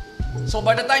 So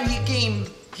by the time he came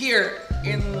here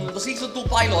in the season 2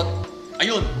 pilot,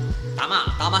 ayun,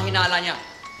 tama hinala niya.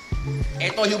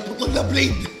 Ito yung putol na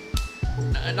blade.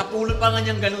 Napulot pa nga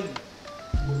niyang ganun.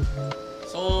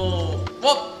 So,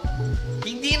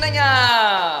 hindi na niya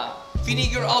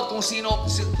figure out kung sino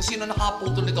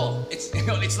nakaputol nito.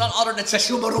 It's not other than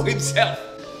Sesshomaru himself.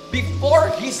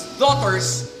 Before his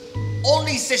daughters,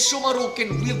 only Sesshomaru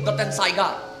can wield the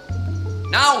Tensaiga.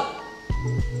 Now,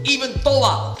 even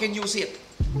Towa can use it.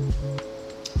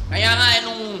 Kaya nga,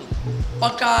 nung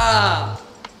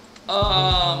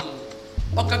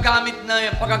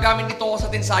pagkagamit ni Towa sa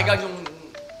Tensaiga,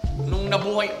 nung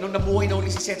nabuhay na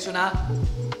uli si Setsuna,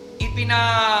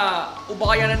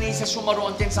 ipinaubakayan na ni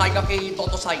Sesshomaru ang Tensaiga kay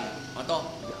Totosai.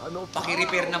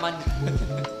 Paki-repair naman.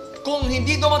 Kung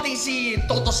hindi dumating si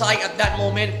Totosai at that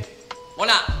moment,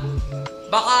 wala.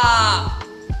 Baka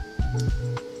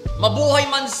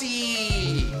mabuhay man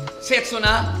si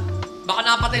Setsuna, baka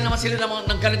napatay naman sila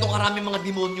ng ganito karaming mga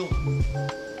demonyo.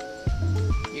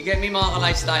 You get me, mga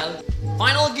ka-lifestyle?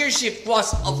 Final gear shift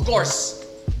was, of course,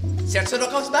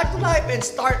 Setsuna comes back to life and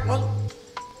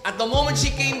at the moment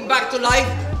she came back to life,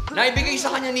 naibigay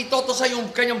sa kanya ni Totosai yung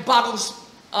kanyang bagong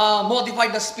modified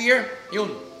na spear.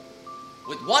 Yun.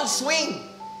 With one swing,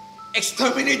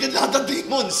 exterminated lahat ng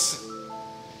demons.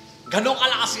 Ganong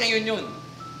kalakas ngayon yun.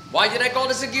 Why did I call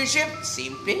this a gear shift?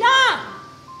 Simple lang.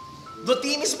 The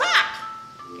team is back.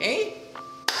 Okay?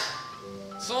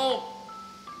 So,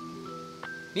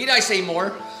 need I say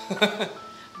more?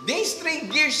 These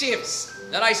 3 gear shifts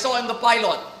that I saw in the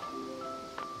pilot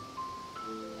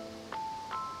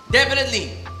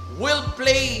definitely will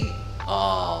play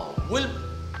a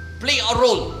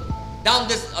role down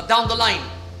the line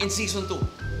in season 2.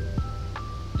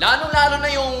 Lalo-lalo na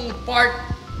yung part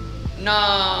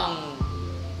ng...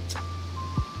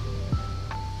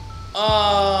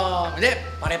 Hindi,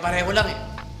 pare-pareho lang eh.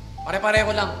 Pare-pareho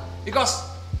lang. Because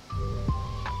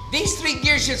these 3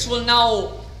 gear shifts will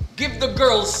now give the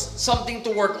girls something to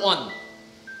work on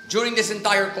during this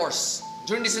entire course,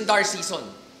 during this entire season.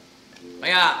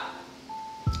 Kaya,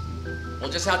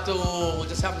 we'll just have to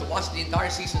watch the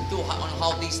entire season 2 on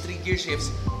how these 3 gear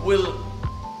shifts will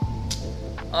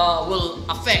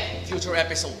affect future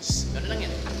episodes. Ganun lang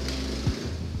yan.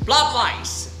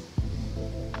 Plot-wise,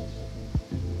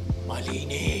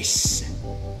 malinis.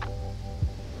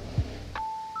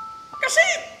 Kasi,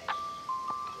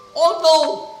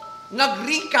 although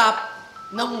nag-recap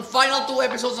ng final 2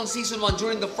 episodes ng season 1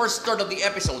 during the first third of the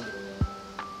episode,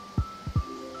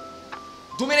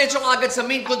 dumiretso agad sa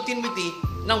main continuity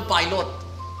ng pilot.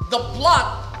 The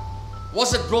plot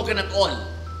wasn't broken at all.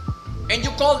 And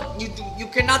you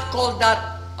cannot call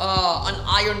that an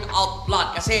ironed out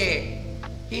plot kasi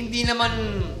hindi naman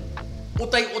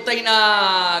utay-utay na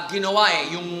ginawa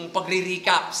yung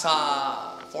pagre-recap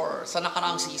sa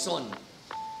nakaraang season.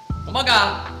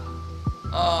 Kumaga,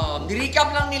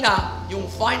 ni-recap lang nila yung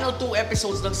final 2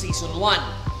 episodes ng season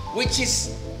 1, which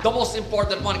is the most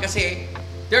important one kasi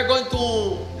they're going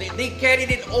to, they carried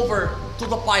it over to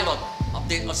the pilot of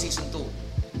season 2.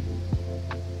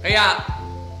 Kaya,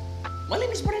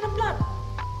 malinis pa rin ang plot.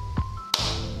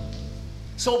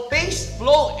 So, pace,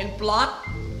 flow, and plot,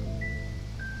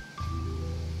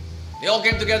 they all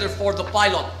came together for the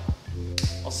pilot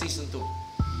of season 2.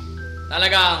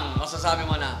 Talagang, masasabi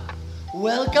mo na,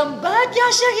 welcome back,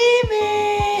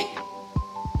 Yashahime!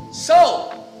 So,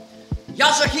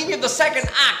 Yashahime, the second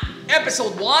act,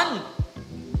 episode 1,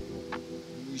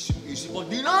 Isip mo,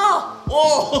 di na!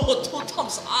 Oh, 2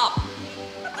 thumbs up!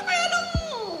 At kaya lang,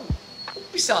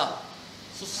 umpisa.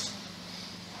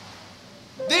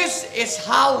 This is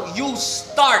how you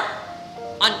start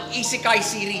an isekai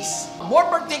series. More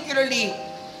particularly,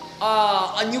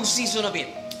 a new season of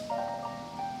it.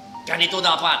 Ganito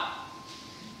dapat.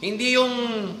 Hindi yung,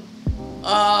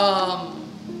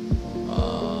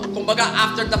 kumbaga,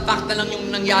 after the fact na lang yung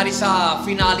nangyari sa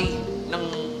finale ng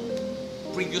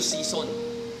previous season.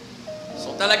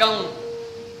 So talagang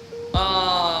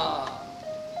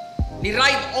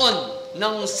ni-ride on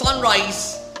ng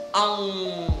Sunrise ang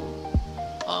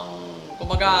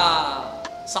kumbaga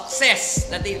success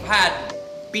that they've had.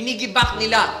 Pinigibak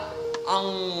nila ang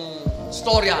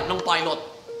storya ng pilot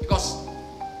because,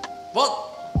 well,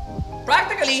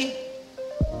 practically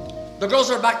the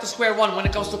girls are back to square one when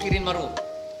it comes to Kirin Maru.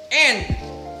 And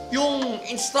yung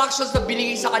instructions na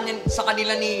binigay sa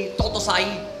kanila ni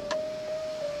Totosai,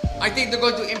 I think they're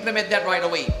going to implement that right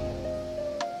away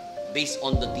based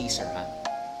on the teaser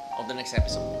of the next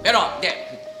episode. Pero,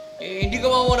 hindi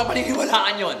ko muna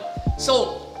paniniwalaan yun.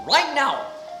 So, right now,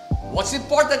 what's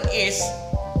important is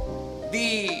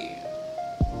the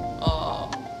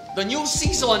new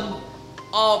season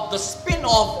of the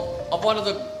spin-off of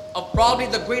probably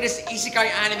the greatest isekai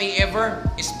anime ever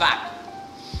is back.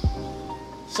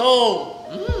 So,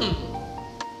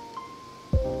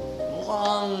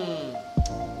 mukhang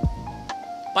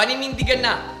paninindigan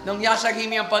na ng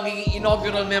Yashahime ang pagiging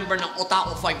inaugural member ng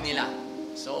Otaku 5 nila.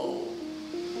 So,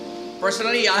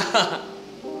 personally,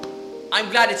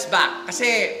 I'm glad it's back.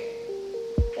 Kasi,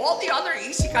 all the other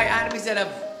isekai animes that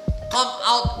have come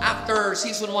out after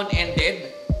season 1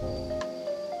 ended,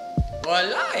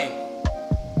 wala eh.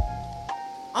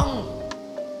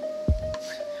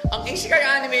 Ang isekai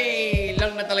anime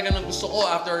lang na talaga ng gusto ko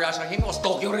after Yashahime was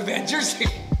Tokyo Revengers.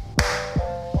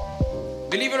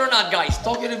 Believe it or not, guys,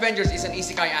 Tokyo Revengers is an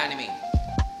isekai anime.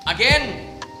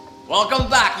 Again, welcome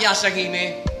back,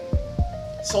 Yashahime.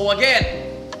 So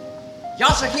again,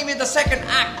 Yashahime, the second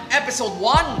act, episode 1.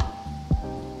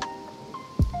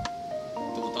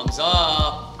 2 thumbs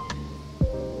up.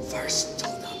 First 2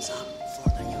 thumbs up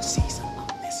for the new season of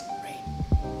this great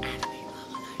anime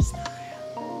mga lifestyle.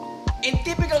 In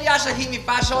typical Yashahime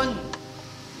fashion,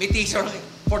 may teaser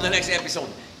for the next episode.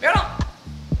 Pero,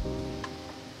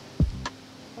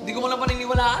 hindi ko mo lang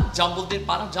paniniwalaan.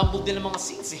 Parang jumbled din ang mga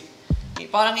scenes eh.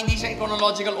 Parang hindi siya in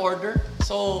chronological order.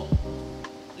 So,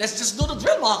 let's just do the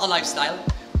drill mga ka-lifestyle.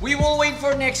 We will wait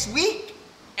for next week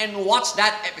and watch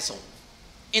that episode.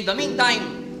 In the meantime,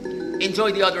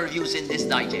 enjoy the other reviews in this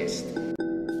digest.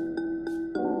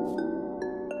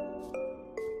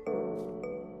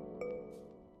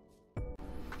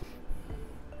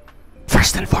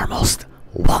 First and foremost,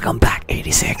 welcome back,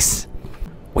 86.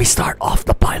 We start off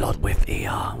the pilot with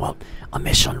a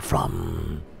mission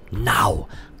from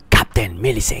now Captain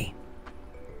Milise.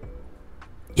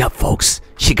 Yep, folks,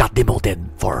 she got demoted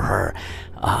for her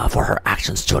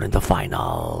actions during the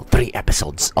final 3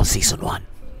 episodes of season 1.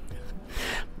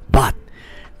 But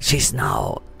she's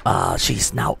now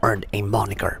earned a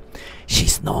moniker.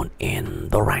 She's known in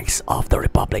the ranks of the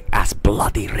Republic as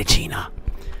Bloody Regina.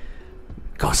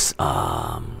 Because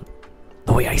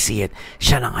the way I see it,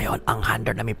 siya na ngayon ang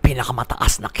handler na may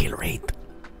pinakamataas na kill rate.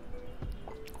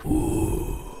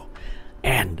 Ooh.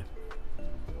 And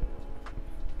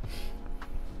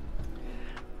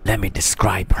let me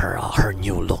describe her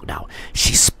new look now.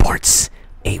 She sports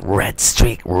a red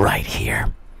streak right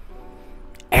here.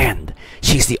 And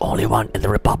she's the only one in the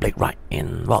Republic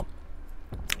in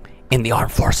the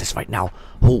armed forces right now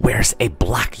who wears a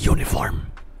black uniform.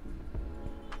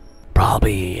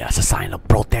 Probably as a sign of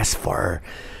protest for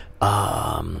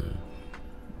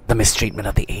the mistreatment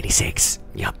of the 86.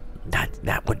 Yep,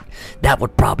 that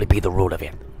would probably be the root of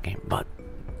it. Okay, but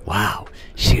wow,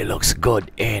 she looks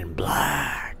good in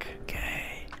black.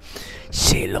 Okay,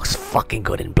 she looks fucking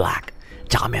good in black.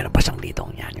 Tsaka meron pa siyang dito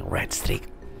yan, yung red streak.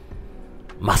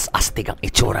 Mas astig ang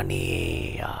itsura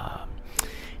ni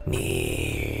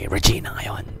Regina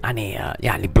ngayon.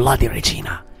 Ni Bloody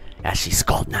Regina, as she's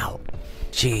called now.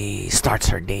 She starts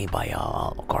her day by,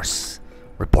 of course,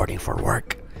 reporting for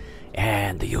work,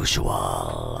 and the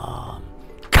usual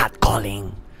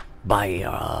catcalling by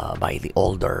the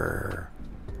older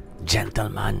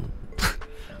gentlemen.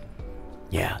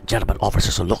 Yeah, gentlemen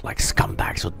officers who look like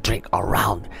scumbags who drink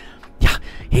around. Yeah,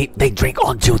 they drink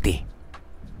on duty.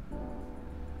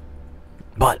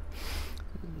 But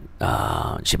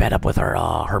she met up with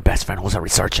her best friend, who's a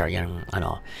researcher.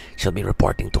 She'll be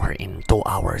reporting to her in 2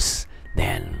 hours.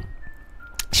 Then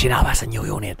she now has a new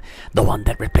unit, the one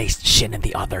that replaced Shin and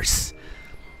the others.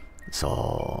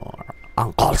 So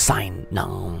ang call sign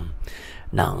ng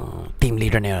team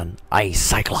leader na yun ay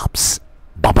Cyclops.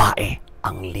 Babae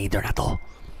ang leader na to.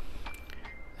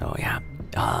 So yeah,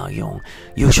 yung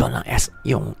usual ng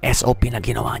yung SOP na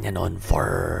ginawa niya noon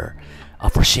for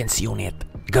Shin's unit,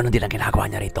 ganun din ang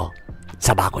ginagawa niya rito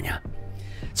sa bago niya.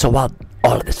 So while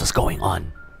all of this was going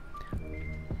on,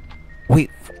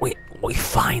 we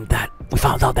found out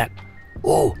that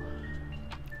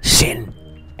Shin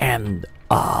and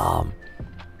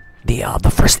the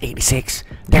first 86,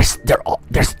 they're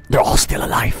all still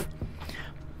alive.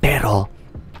 Pero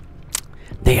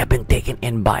they have been taken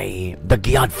in by the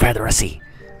Gion Federacy,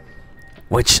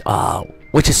 which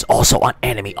is also an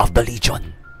enemy of the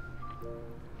Legion.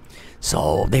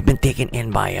 So they've been taken in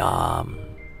by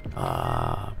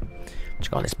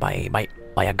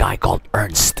by a guy called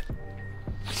Ernst.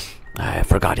 I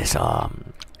forgot his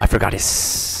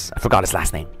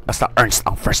last name. Basta Ernst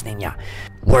ang first name niya.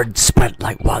 Word spread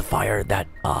like wildfire that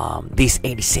these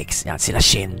 86, sila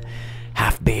Shin,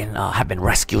 have been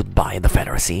rescued by the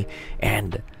Federacy,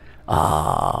 and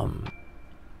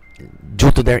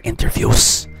due to their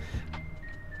interviews,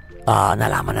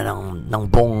 nalaman na ng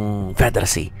buong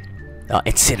Federacy,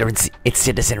 its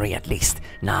citizenry at least,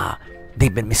 na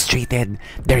they've been mistreated,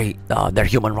 their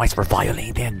human rights were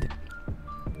violated,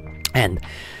 and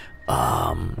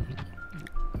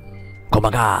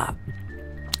kumaga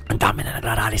ang dami na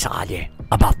nagrarally sa kalye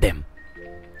about them.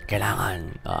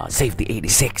 Kailangan save the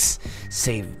 86,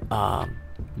 save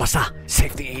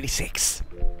the 86.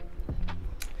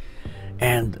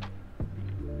 And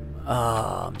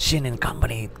Shin and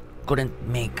company couldn't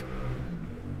make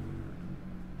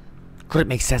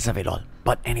sense of it all.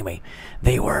 But anyway,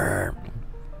 they were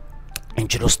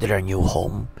introduced to their new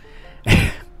home.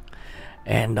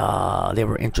 And they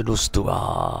were introduced to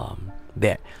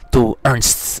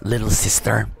Ernst's little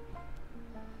sister.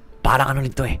 Parang ano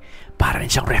nito para rin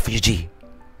siyang refugee.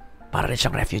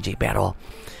 Pero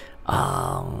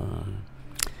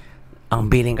ang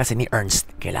feeling kasi ni Ernst,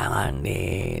 kailangan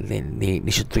they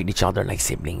should treat each other like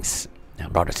siblings,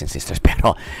 brothers and sisters.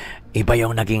 Pero iba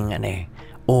yung naging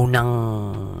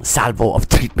unang salvo of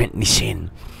treatment ni Shin.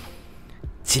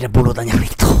 Sinabunutan niya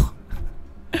rito.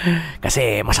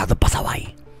 Kasi masyado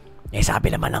pasaway. Sabi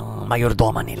naman ng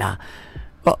mayordoma nila,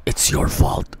 it's your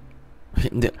fault.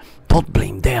 Don't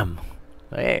blame them.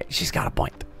 She's got a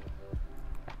point.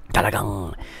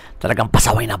 Talagang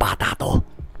pasaway na bata to.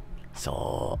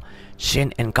 So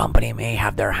Shin and company may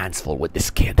have their hands full with this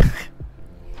kid.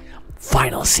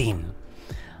 Final scene.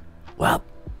 Well,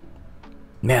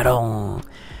 meron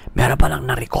palang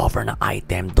na-recover na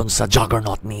item dun sa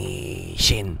juggernaut ni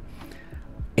Shin.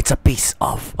 It's a piece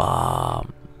of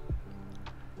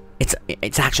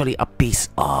it's actually a piece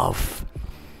of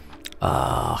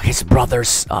his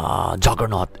brother's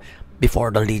juggernaut before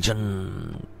the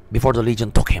Legion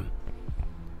took him.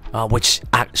 which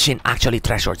Shin actually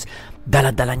treasures.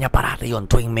 Dala-dala niya parati yun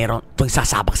tuwing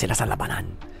sasabak sila sa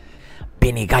labanan.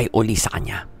 Binigay uli sa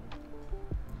kanya.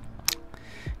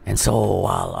 And so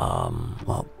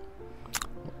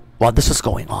while this was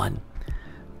going on,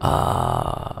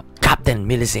 Captain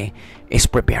Milise is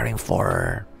preparing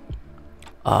for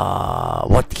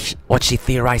what she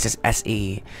theorizes as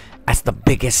the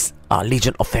biggest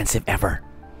Legion offensive ever.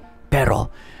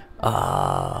 Pero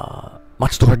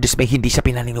much to her dismay, hindi siya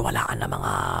pinaniniwalaan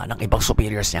ng ibang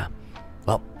superiors niya.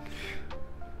 Well,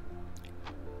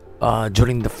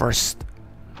 during the first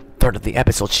third of the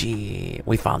episode,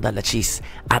 we found out that she's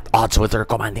at odds with her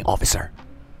commanding officer.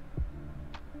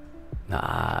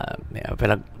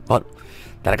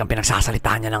 Talagang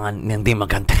pinagsasalita niya ng di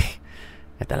maganda.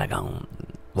 Talagang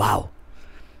wow.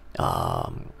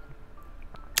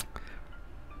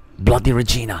 Bloody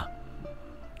Regina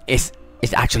is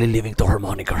actually living to her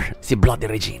moniker. Si Bloody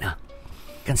Regina.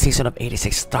 And season of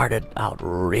 86 started out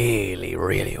really,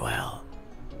 really well.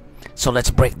 So let's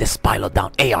break this pilot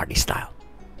down ARD style.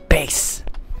 Base.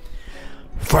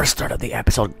 First third of the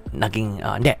episode,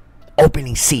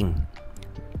 opening scene.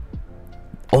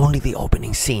 Only the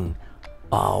opening scene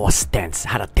was tense.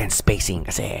 Had a tense spacing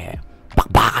kasi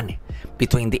bakbakan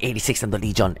between the 86 and the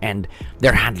Legion, and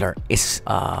their handler is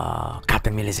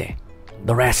Captain Milise.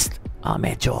 The rest,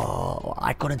 medyo,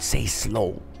 I couldn't say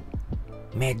slow.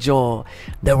 Medyo,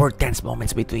 there were tense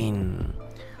moments between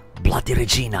Bloody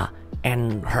Regina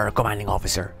and her commanding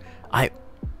officer.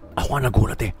 Ako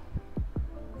nagulat eh.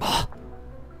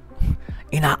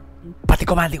 Pati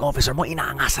commanding officer mo,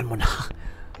 inaangasan mo na.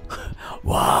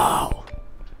 Wow!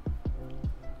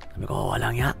 Sabi ko,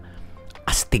 walang ya.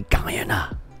 Astig ka ngayon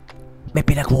na. May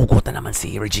pinaghugutan naman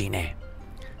si Regina eh.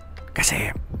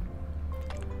 Kasi,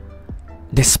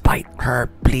 despite her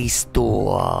pleas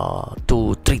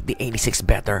to treat the 86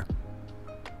 better,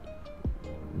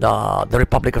 the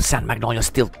Republic of San Magnolia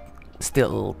still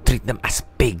treat them as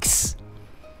pigs.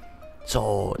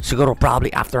 So siguro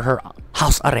probably after her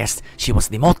house arrest, she was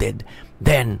demoted.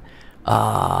 Then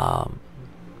while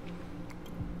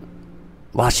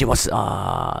she was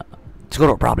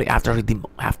siguro probably after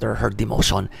her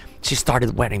demotion, she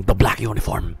started wearing the black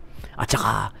uniform. At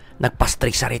saka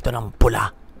nagpastrik siya rito ng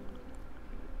pula.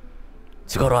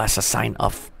 Siguro as a sign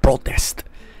of protest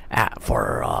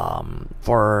for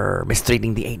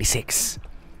mistreating the 86.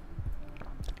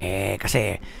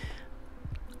 Kasi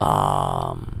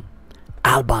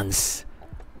Albans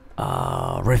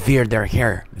revere their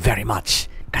hair very much.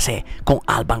 Kasi kung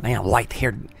Alban kaya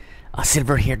white-haired,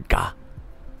 silver-haired ka,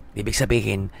 ibig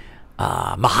sabihin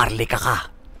maharlika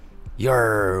ka.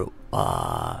 You're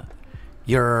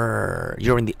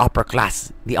in the upper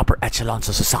class, the upper echelons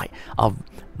of society, of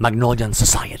Magnolian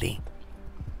society.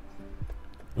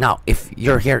 Now, if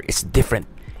your hair is different,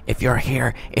 if your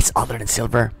hair is other than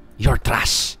silver, you're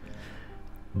trash.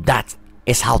 That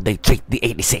is how they treat the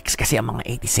 86. Kasi ang mga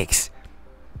 86,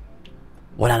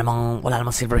 wala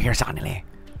namang silver hair sa kanila eh.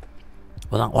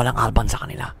 Walang Alban sa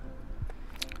kanila.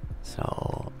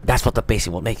 So, that's what the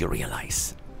pacing will make you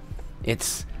realize.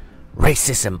 It's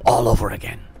racism all over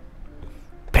again.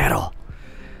 Pero,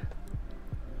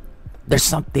 there's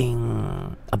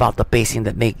something about the pacing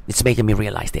that it's making me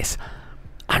realize this.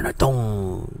 Ano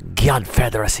tong Gyad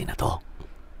Federacy na to?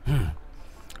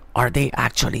 Are they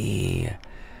actually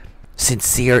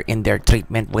sincere in their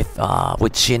treatment with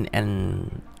Shin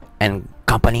and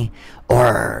company,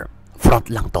 or front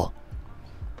lang to?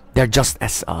 They're just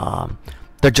as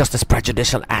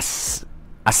prejudicial as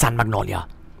San Magnolia.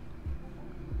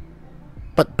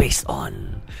 But based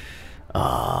on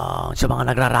sa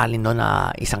mga nagrarally no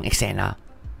na isang eksena,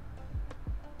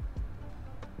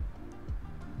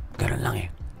 ganun lang eh.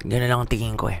 Ganun lang ang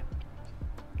tingin ko eh.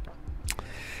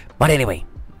 But anyway,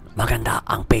 maganda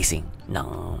ang pacing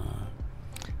ng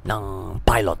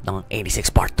pilot ng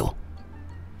 86 Part 2.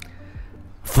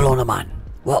 Flow naman.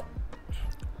 Well,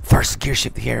 first gear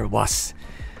shift here was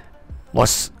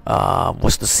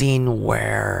the scene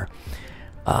where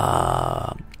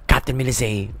Captain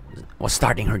Milise was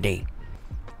starting her day.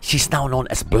 She's now known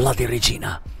as Bloody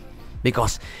Regina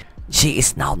because she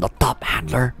is now the top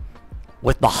handler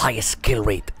with the highest kill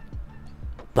rate.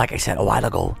 Like I said a while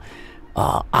ago,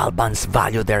 Albans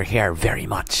value their hair very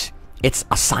much. It's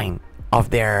a sign of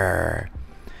their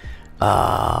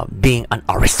being an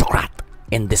aristocrat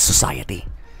in this society.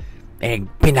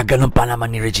 Pinaganon pa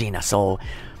naman ni Regina. So,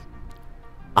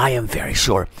 I am very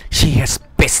sure she has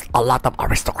pissed a lot of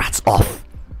aristocrats off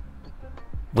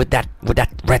with that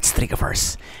red streak of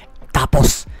hers.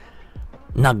 Tapos,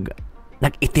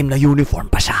 nag-itim na uniform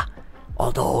pa siya.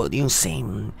 Although yung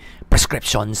same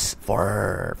prescriptions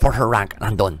for her rank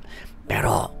nandun.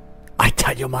 Pero I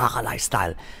tell you mga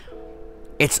ka-lifestyle,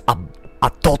 it's a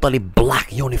totally black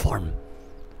uniform.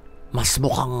 Mas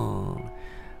mukhang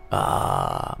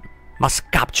mas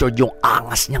captured yung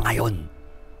angas niya ngayon.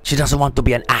 She doesn't want to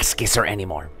be an ass kisser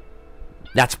anymore.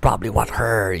 That's probably what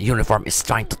her uniform is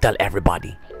trying to tell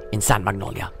everybody in San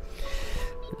Magnolia.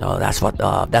 No, that's what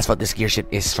this gear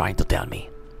shift is trying to tell me.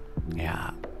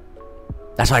 Yeah.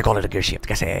 That's why I call it a gear shift.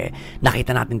 Kasi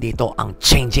nakita natin dito ang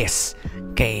changes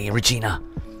kay Regina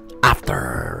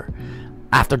after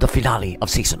the finale of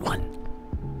season 1.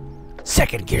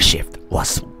 Second gear shift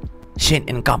was Shin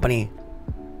and company.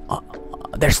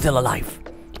 They're still alive.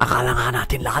 Akala nga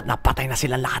natin lahat napatay na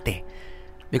silang lahat eh.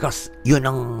 Because yun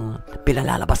ang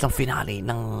pinalalabas ng finale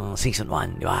ng season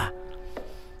 1, di ba?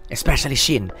 Especially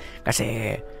Shin.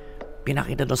 Kasi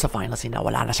pinakita doon sa final scene na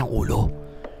wala na siyang ulo.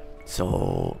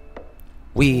 So,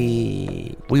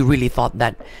 we really thought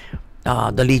that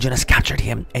the Legion has captured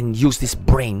him and used his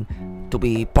brain to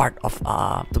be part of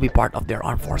their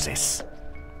armed forces.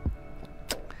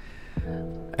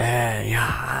 Yeah,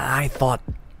 I thought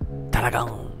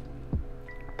talagang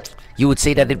you would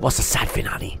say that it was a sad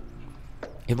finale.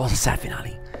 It was a sad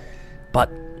finale.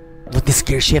 But with this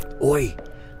gear shift, oy,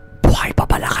 buhay pa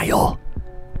pala kayo.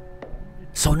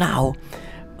 So now,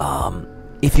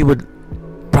 if you would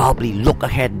probably look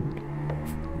ahead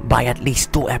by at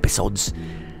least 2 episodes,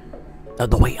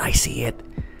 the way I see it,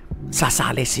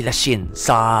 sasali sila Shin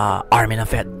sa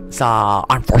sa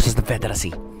Armed Forces ng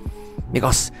Federacy.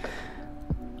 Because,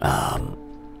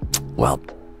 well,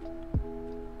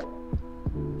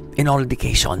 in all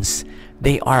indications,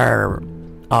 they are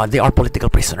political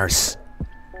prisoners.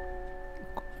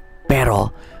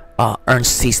 Pero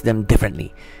Ernst sees them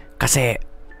differently. Kasi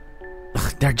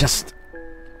they're just,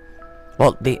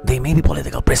 well, they may be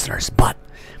political prisoners, but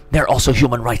they're also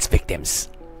human rights victims.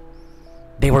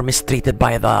 They were mistreated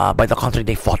by the country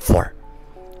they fought for.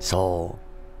 So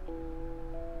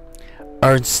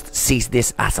Ernst sees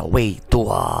this as a way to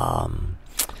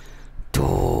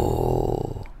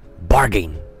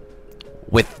bargain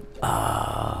with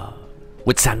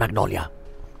San Magnolia.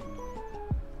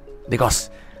 Because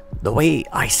the way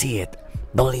I see it,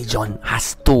 the Legion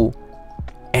has 2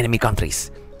 enemy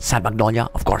countries. San Magnolia,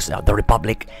 of course, the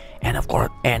Republic, and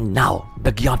now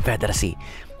the Gion Federacy.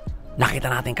 Nakita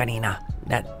natin kanina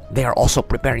that they are also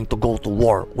preparing to go to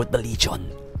war with the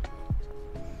Legion.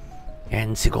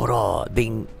 And siguro they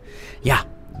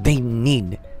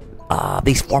need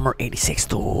these former 86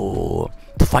 to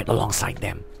fight alongside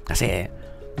them. Kasi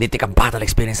they take a battle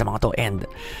experience sa mga to, and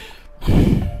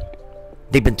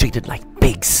they've been treated like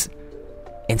pigs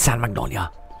in San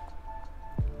Magnolia.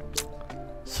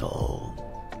 So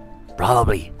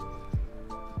probably,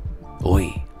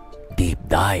 deep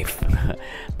dive.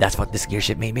 That's what this gear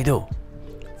shift made me do.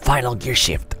 Final gear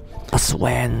shift was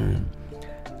when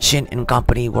Shin and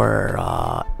company were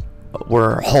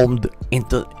homed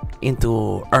into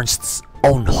Ernst's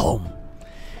own home.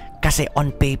 Kasi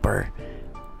on paper,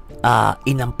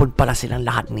 inampun pala silang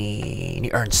lahat ni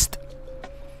Ernst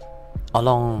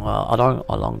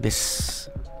along this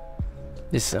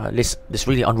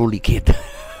really unruly kid.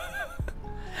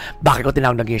 Bakit ko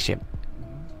tinawag na gear shift?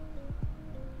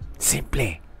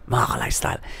 Simple, mga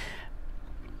ka-lifestyle.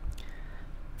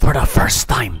 For the first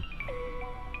time,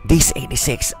 these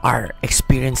 86 are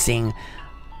experiencing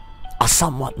a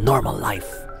somewhat normal life.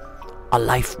 A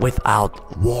life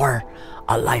without war,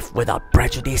 a life without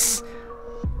prejudice,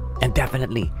 and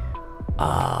definitely,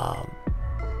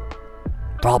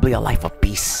 probably a life of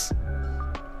peace.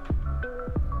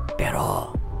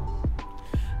 Pero,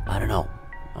 I don't know.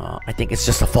 I think it's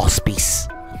just a false peace.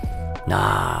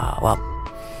 Na, well,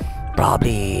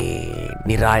 probably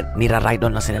nira-ride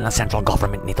on na sila ng central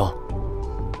government nito.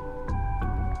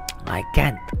 I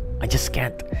just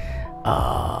can't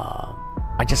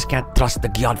trust the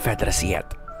Gion Federacy yet.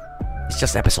 It's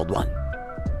just episode 1.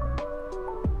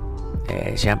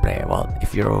 Siyempre, well,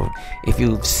 if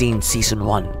you've seen season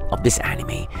 1 of this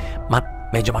anime,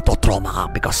 medyo matotrauma ka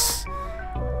because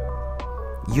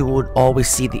you would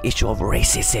always see the issue of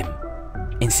racism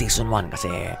in season 1 kasi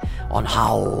on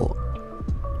how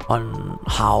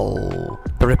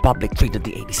the Republic treated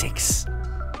the 86.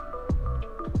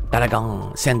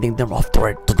 Talagang sending them off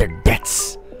to their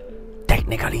deaths,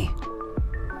 technically.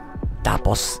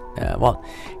 Tapos, well,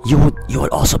 you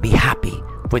would also be happy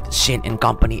with Shin and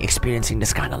company experiencing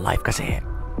this kind of life kasi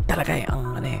talaga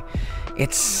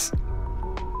it's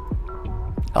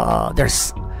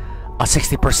there's a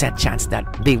 60% chance that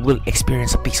they will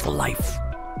experience a peaceful life.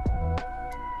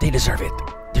 They deserve it.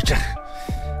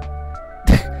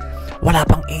 Wala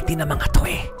pang 18 na mga to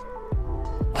eh.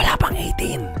 Wala pang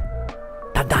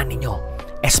 18. Tandaan ninyo,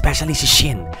 especially si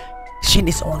Shin. Shin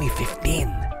is only 15.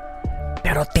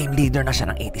 Pero team leader na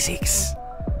siya ng 86.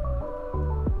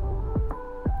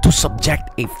 To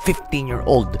subject a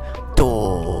 15-year-old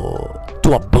to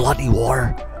a bloody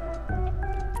war.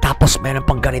 Tapos meron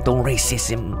pang ganitong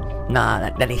racism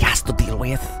that he has to deal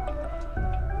with.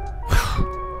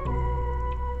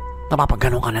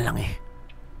 Napapagano'n ka na lang eh.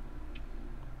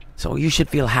 So you should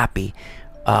feel happy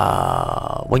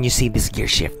when you see this gear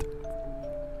shift.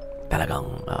 Talagang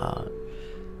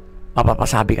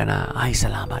mapapasabi ka na, ay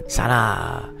salamat,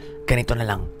 sana ganito na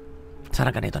lang.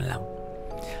 Sana ganito na lang.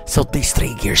 So these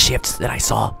 3 gear shifts that I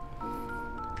saw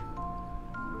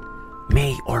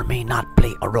may or may not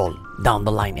play a role down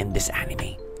the line in this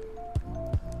anime.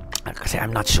 Kasi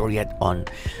I'm not sure yet on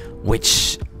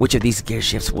which of these gear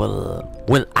shifts will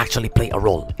actually play a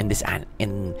role in this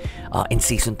in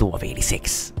season 2 of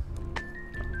 86.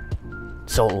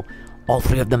 So all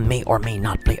 3 of them may or may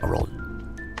not play a role.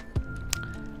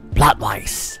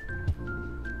 Plot-wise,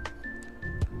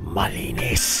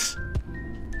 malinis.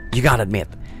 You gotta admit,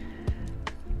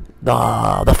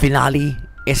 the finale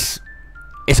is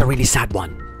a really sad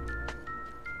one.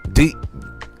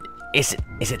 Is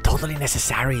it totally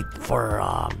necessary for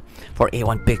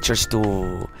A1 Pictures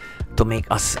to make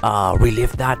us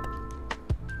relive that?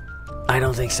 I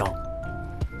don't think so.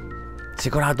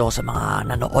 Sigurado sa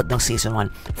mga nanood ng season 1,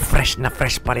 fresh na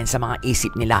fresh pa rin sa mga isip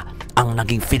nila ang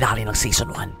naging finale ng season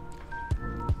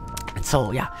 1. And so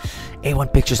yeah,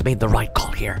 A1 Pictures made the right call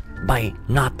here by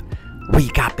not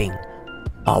recapping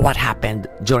what happened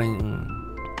during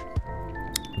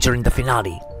the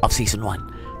finale of season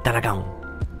 1. Talagang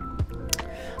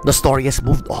the story has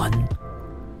moved on,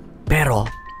 pero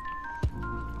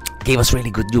gave us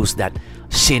really good news that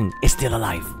Shin is still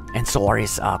alive and so are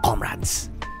his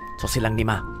comrades. So silang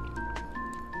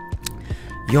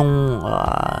 5. Yung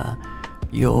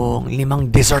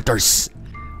 5 deserters,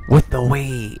 with the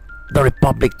way the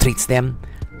Republic treats them,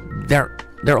 they're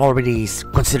already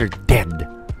considered dead.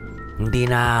 They're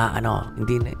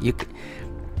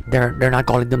not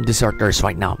calling them deserters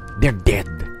right now. They're dead.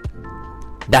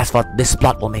 That's what this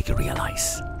plot will make you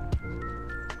realize.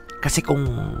 Kasi kung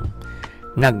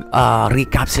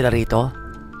recap sila rito,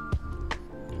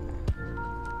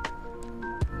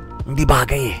 hindi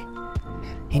bagay eh.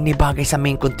 Hindi bagay sa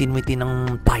main continuity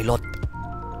ng pilot.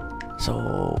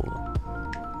 So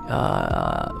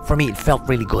for me, it felt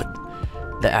really good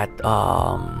that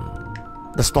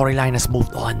the storyline has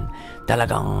moved on.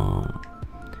 Talagang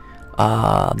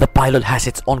the pilot has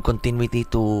its own continuity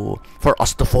for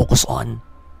us to focus on.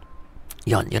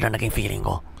 Yun ang naging feeling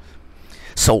ko.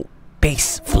 So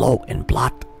pace, flow, and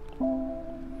plot,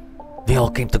 they all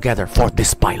came together for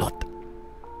this pilot.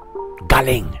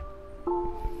 Galing.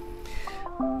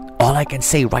 All I can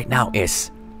say right now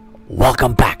is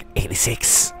welcome back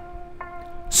 86.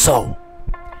 So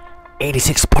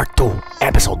 86 part 2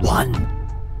 episode 1.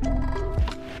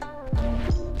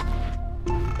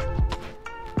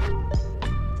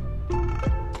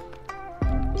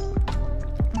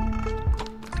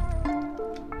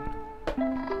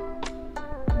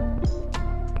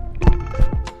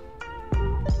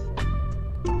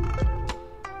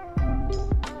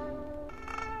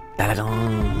 Talagang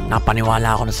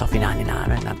napaniwala ako sa finale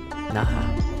namin na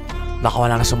baka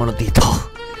wala na sumunod dito.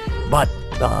 But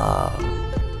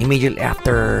immediately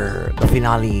after the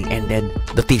finale ended,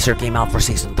 the teaser came out for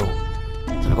season 2.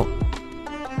 Sabi ko,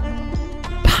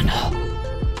 paano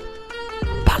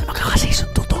magkaka-season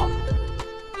 2 to?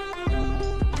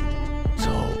 So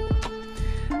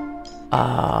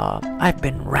I've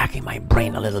been racking my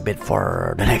brain a little bit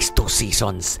for the next 2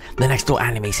 seasons, the next 2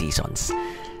 anime seasons.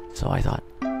 So I thought,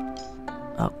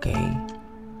 okay.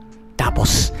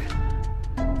 Tapos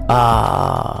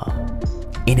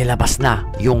inilabas na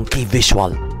yung key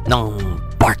visual ng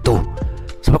part 2.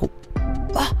 Sabi ko,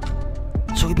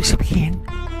 so ibig sabihin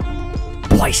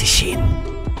buhay si Shin.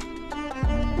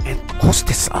 And who's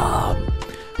this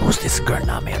girl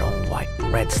na merong white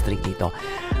red streak dito?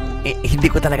 Hindi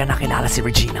ko talaga nakilala si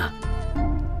Regina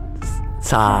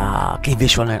sa key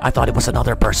visual na yun. I thought it was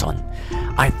another person.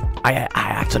 I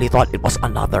actually thought it was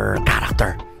another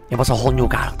character. It was a whole new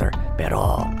character.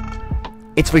 Pero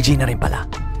it's Regina rin pala.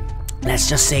 Let's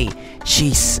just say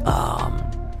she's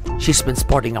been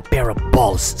sporting a pair of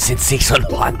balls since season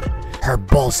 1. Her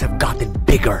balls have gotten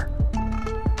bigger.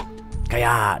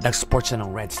 Kaya nag-sport siya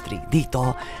ng red streak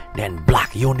dito, then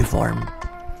black uniform.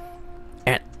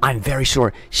 And I'm very sure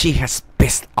she has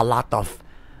pissed a lot of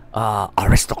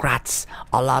aristocrats,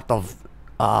 a lot of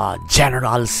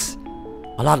generals,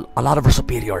 a lot of her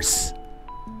superiors.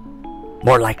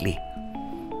 More likely.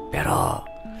 Pero,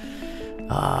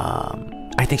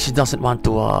 I think she doesn't want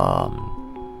to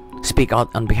speak out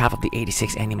on behalf of the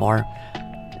 86 anymore.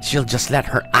 She'll just let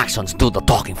her actions do the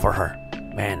talking for her.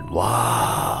 Man,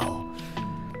 wow.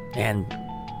 And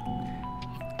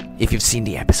if you've seen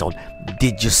the episode,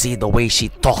 did you see the way she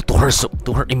talked to her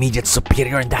immediate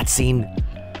superior in that scene?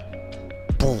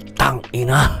 Putang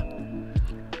ina.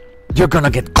 You're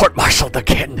gonna get court-martialed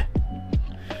again.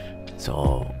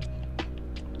 So,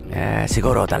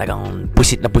 siguro talagang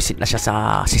busit na siya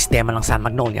sa sistema ng San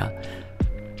Magnolia.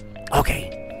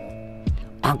 Okay,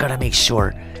 I'm gonna make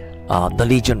sure the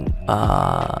Legion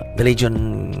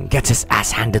gets his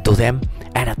ass handed to them,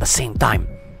 and at the same time,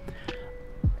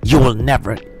 you will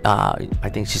never, I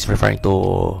think she's referring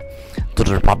to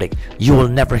the Republic, you will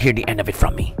never hear the end of it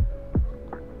from me.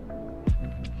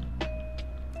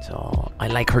 So, I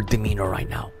like her demeanor right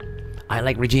now. I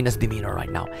like Regina's demeanor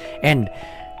right now. And,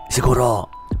 siguro,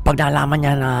 pag nalaman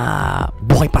niya na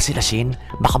buhay pa sila Shin,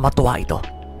 baka matuwa ito.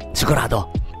 Sigurado.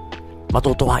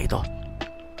 Matutuwa ito.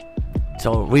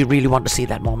 So, we really want to see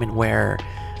that moment where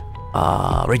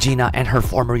Regina and her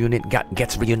former unit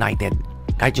gets reunited.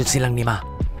 Kahit yun silang lima.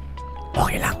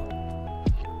 Okay lang.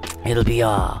 It'll be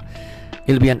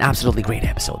an absolutely great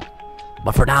episode.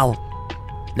 But for now,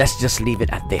 let's just leave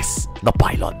it at this. The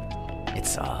pilot.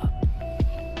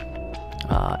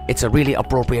 It's a really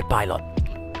appropriate pilot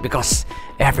because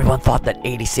everyone thought that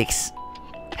 86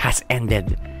 has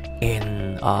ended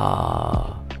in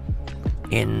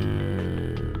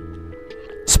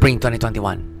spring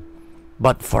 2021.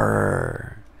 But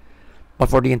for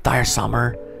the entire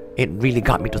summer, it really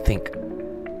got me to think,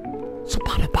 so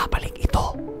paano babalik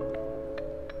ito?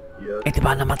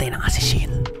 Diba namatay na nga si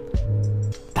Shin?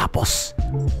 Tapos,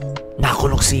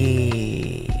 nakulong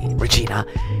si Regina.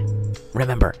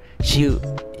 Remember, she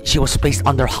was placed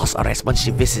under house arrest when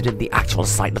she visited the actual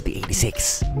site of the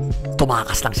 86.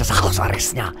 Tumakas lang siya sa house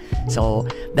arrest niya. So,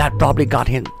 that probably got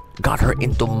her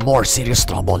into more serious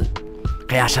trouble.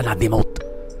 Kaya siya na-demote.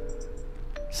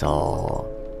 So,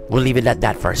 we'll leave it at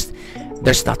that first.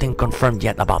 There's nothing confirmed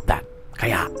yet about that.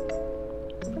 Kaya,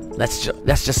 let's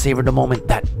just savor the moment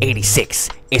that 86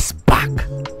 is back.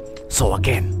 So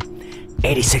again,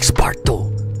 86 Part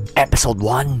 2, Episode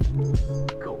 1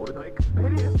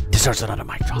 deserves another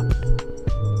mic drop.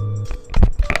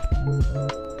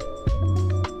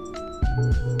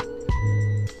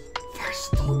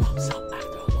 First 2 thumbs up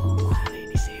after a long while,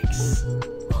 86.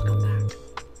 Welcome back.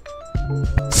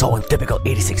 So in typical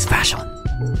 86 fashion,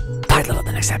 title of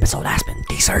the next episode has been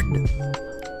teasered.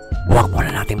 Huwag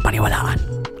muna natin paniwalaan.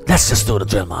 Let's just do the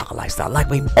drill mga ka-lifestyle like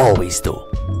we always do.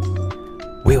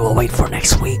 We will wait for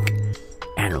next week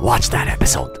and watch that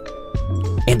episode.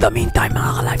 In the meantime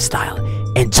mga ka-lifestyle,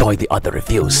 enjoy the other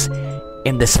reviews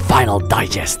in this final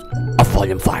digest of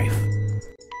Volume 5.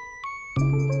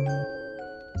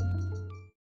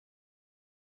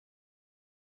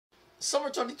 Summer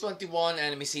 2021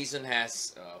 anime season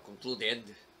has concluded,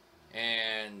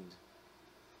 and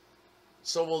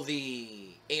so will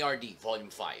the ARD Volume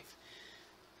 5.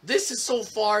 This is so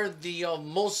far the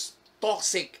most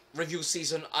toxic review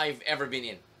season I've ever been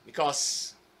in,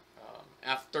 because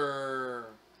after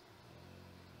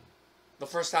the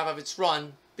first half of its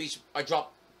run, I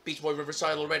dropped Beach Boy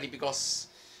Riverside already because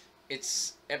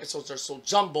its episodes are so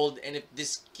jumbled, and if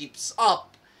this keeps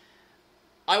up,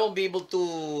 I won't be able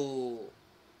to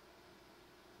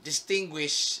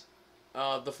distinguish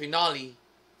the finale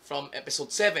from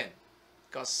episode 7,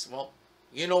 because, well,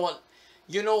 you know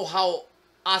how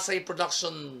Asai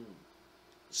Production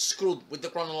screwed with the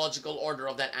chronological order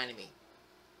of that anime.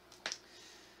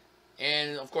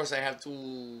 And of course I have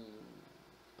to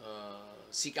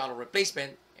seek out a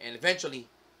replacement, and eventually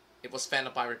it was Fan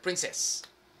of Pirate Princess.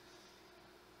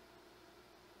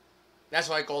 That's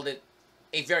why I called it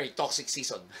a very toxic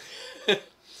season.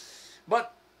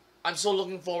 But I'm so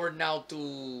looking forward now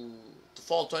to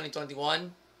fall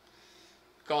 2021,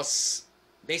 because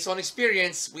based on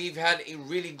experience, we've had a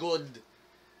really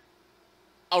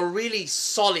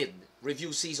solid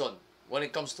review season when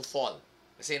it comes to fall.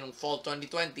 Kasi nung fall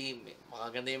 2020,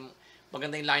 maganda yung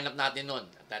lineup natin nun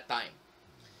at that time.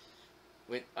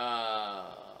 With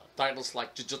titles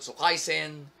like Jujutsu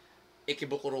Kaisen,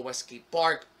 Ikebukuro West Skate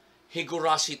Park,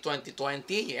 Higurashi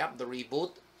 2020, yep, the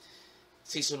reboot,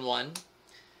 Season 1.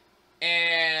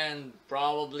 And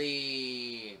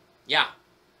probably, yeah,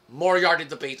 Moriarty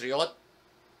the Patriot.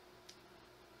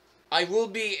 I will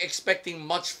be expecting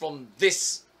much from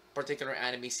this particular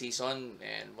anime season,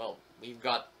 and well,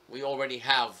 we already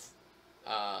have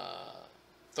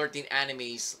 13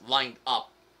 animes lined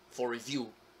up for review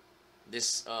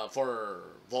this for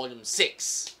Volume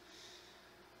 6.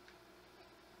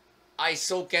 I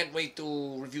so can't wait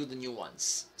to review the new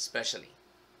ones, especially.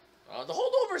 The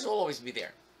holdovers will always be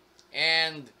there.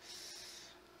 And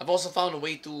I've also found a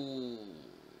way to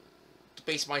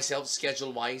pace myself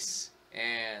schedule-wise.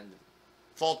 And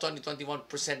Fall 2021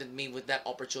 presented me with that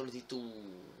opportunity to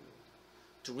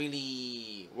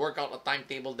really work out a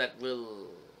timetable that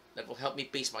will help me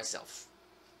pace myself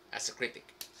as a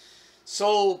critic.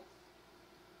 So,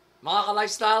 mga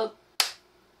ka-lifestyle,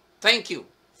 thank you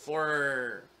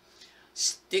for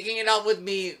sticking it out with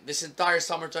me this entire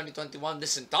summer 2021,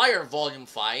 this entire volume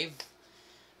 5.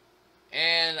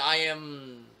 And I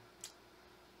am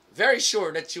very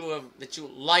sure that you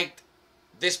liked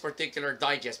this particular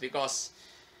digest, because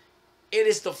it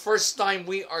is the first time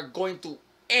we are going to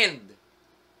end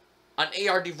an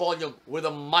ARD volume with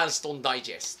a milestone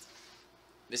digest.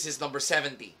 This is number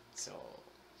 70. So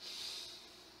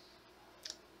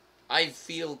I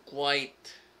feel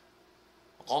quite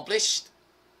accomplished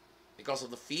because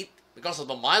of the feat, because of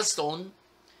the milestone.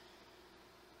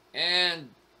 And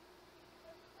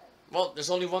well,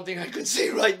 there's only one thing I could say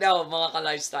right now, mga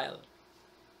ka-lifestyle.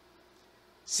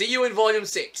 See you in volume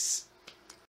 6.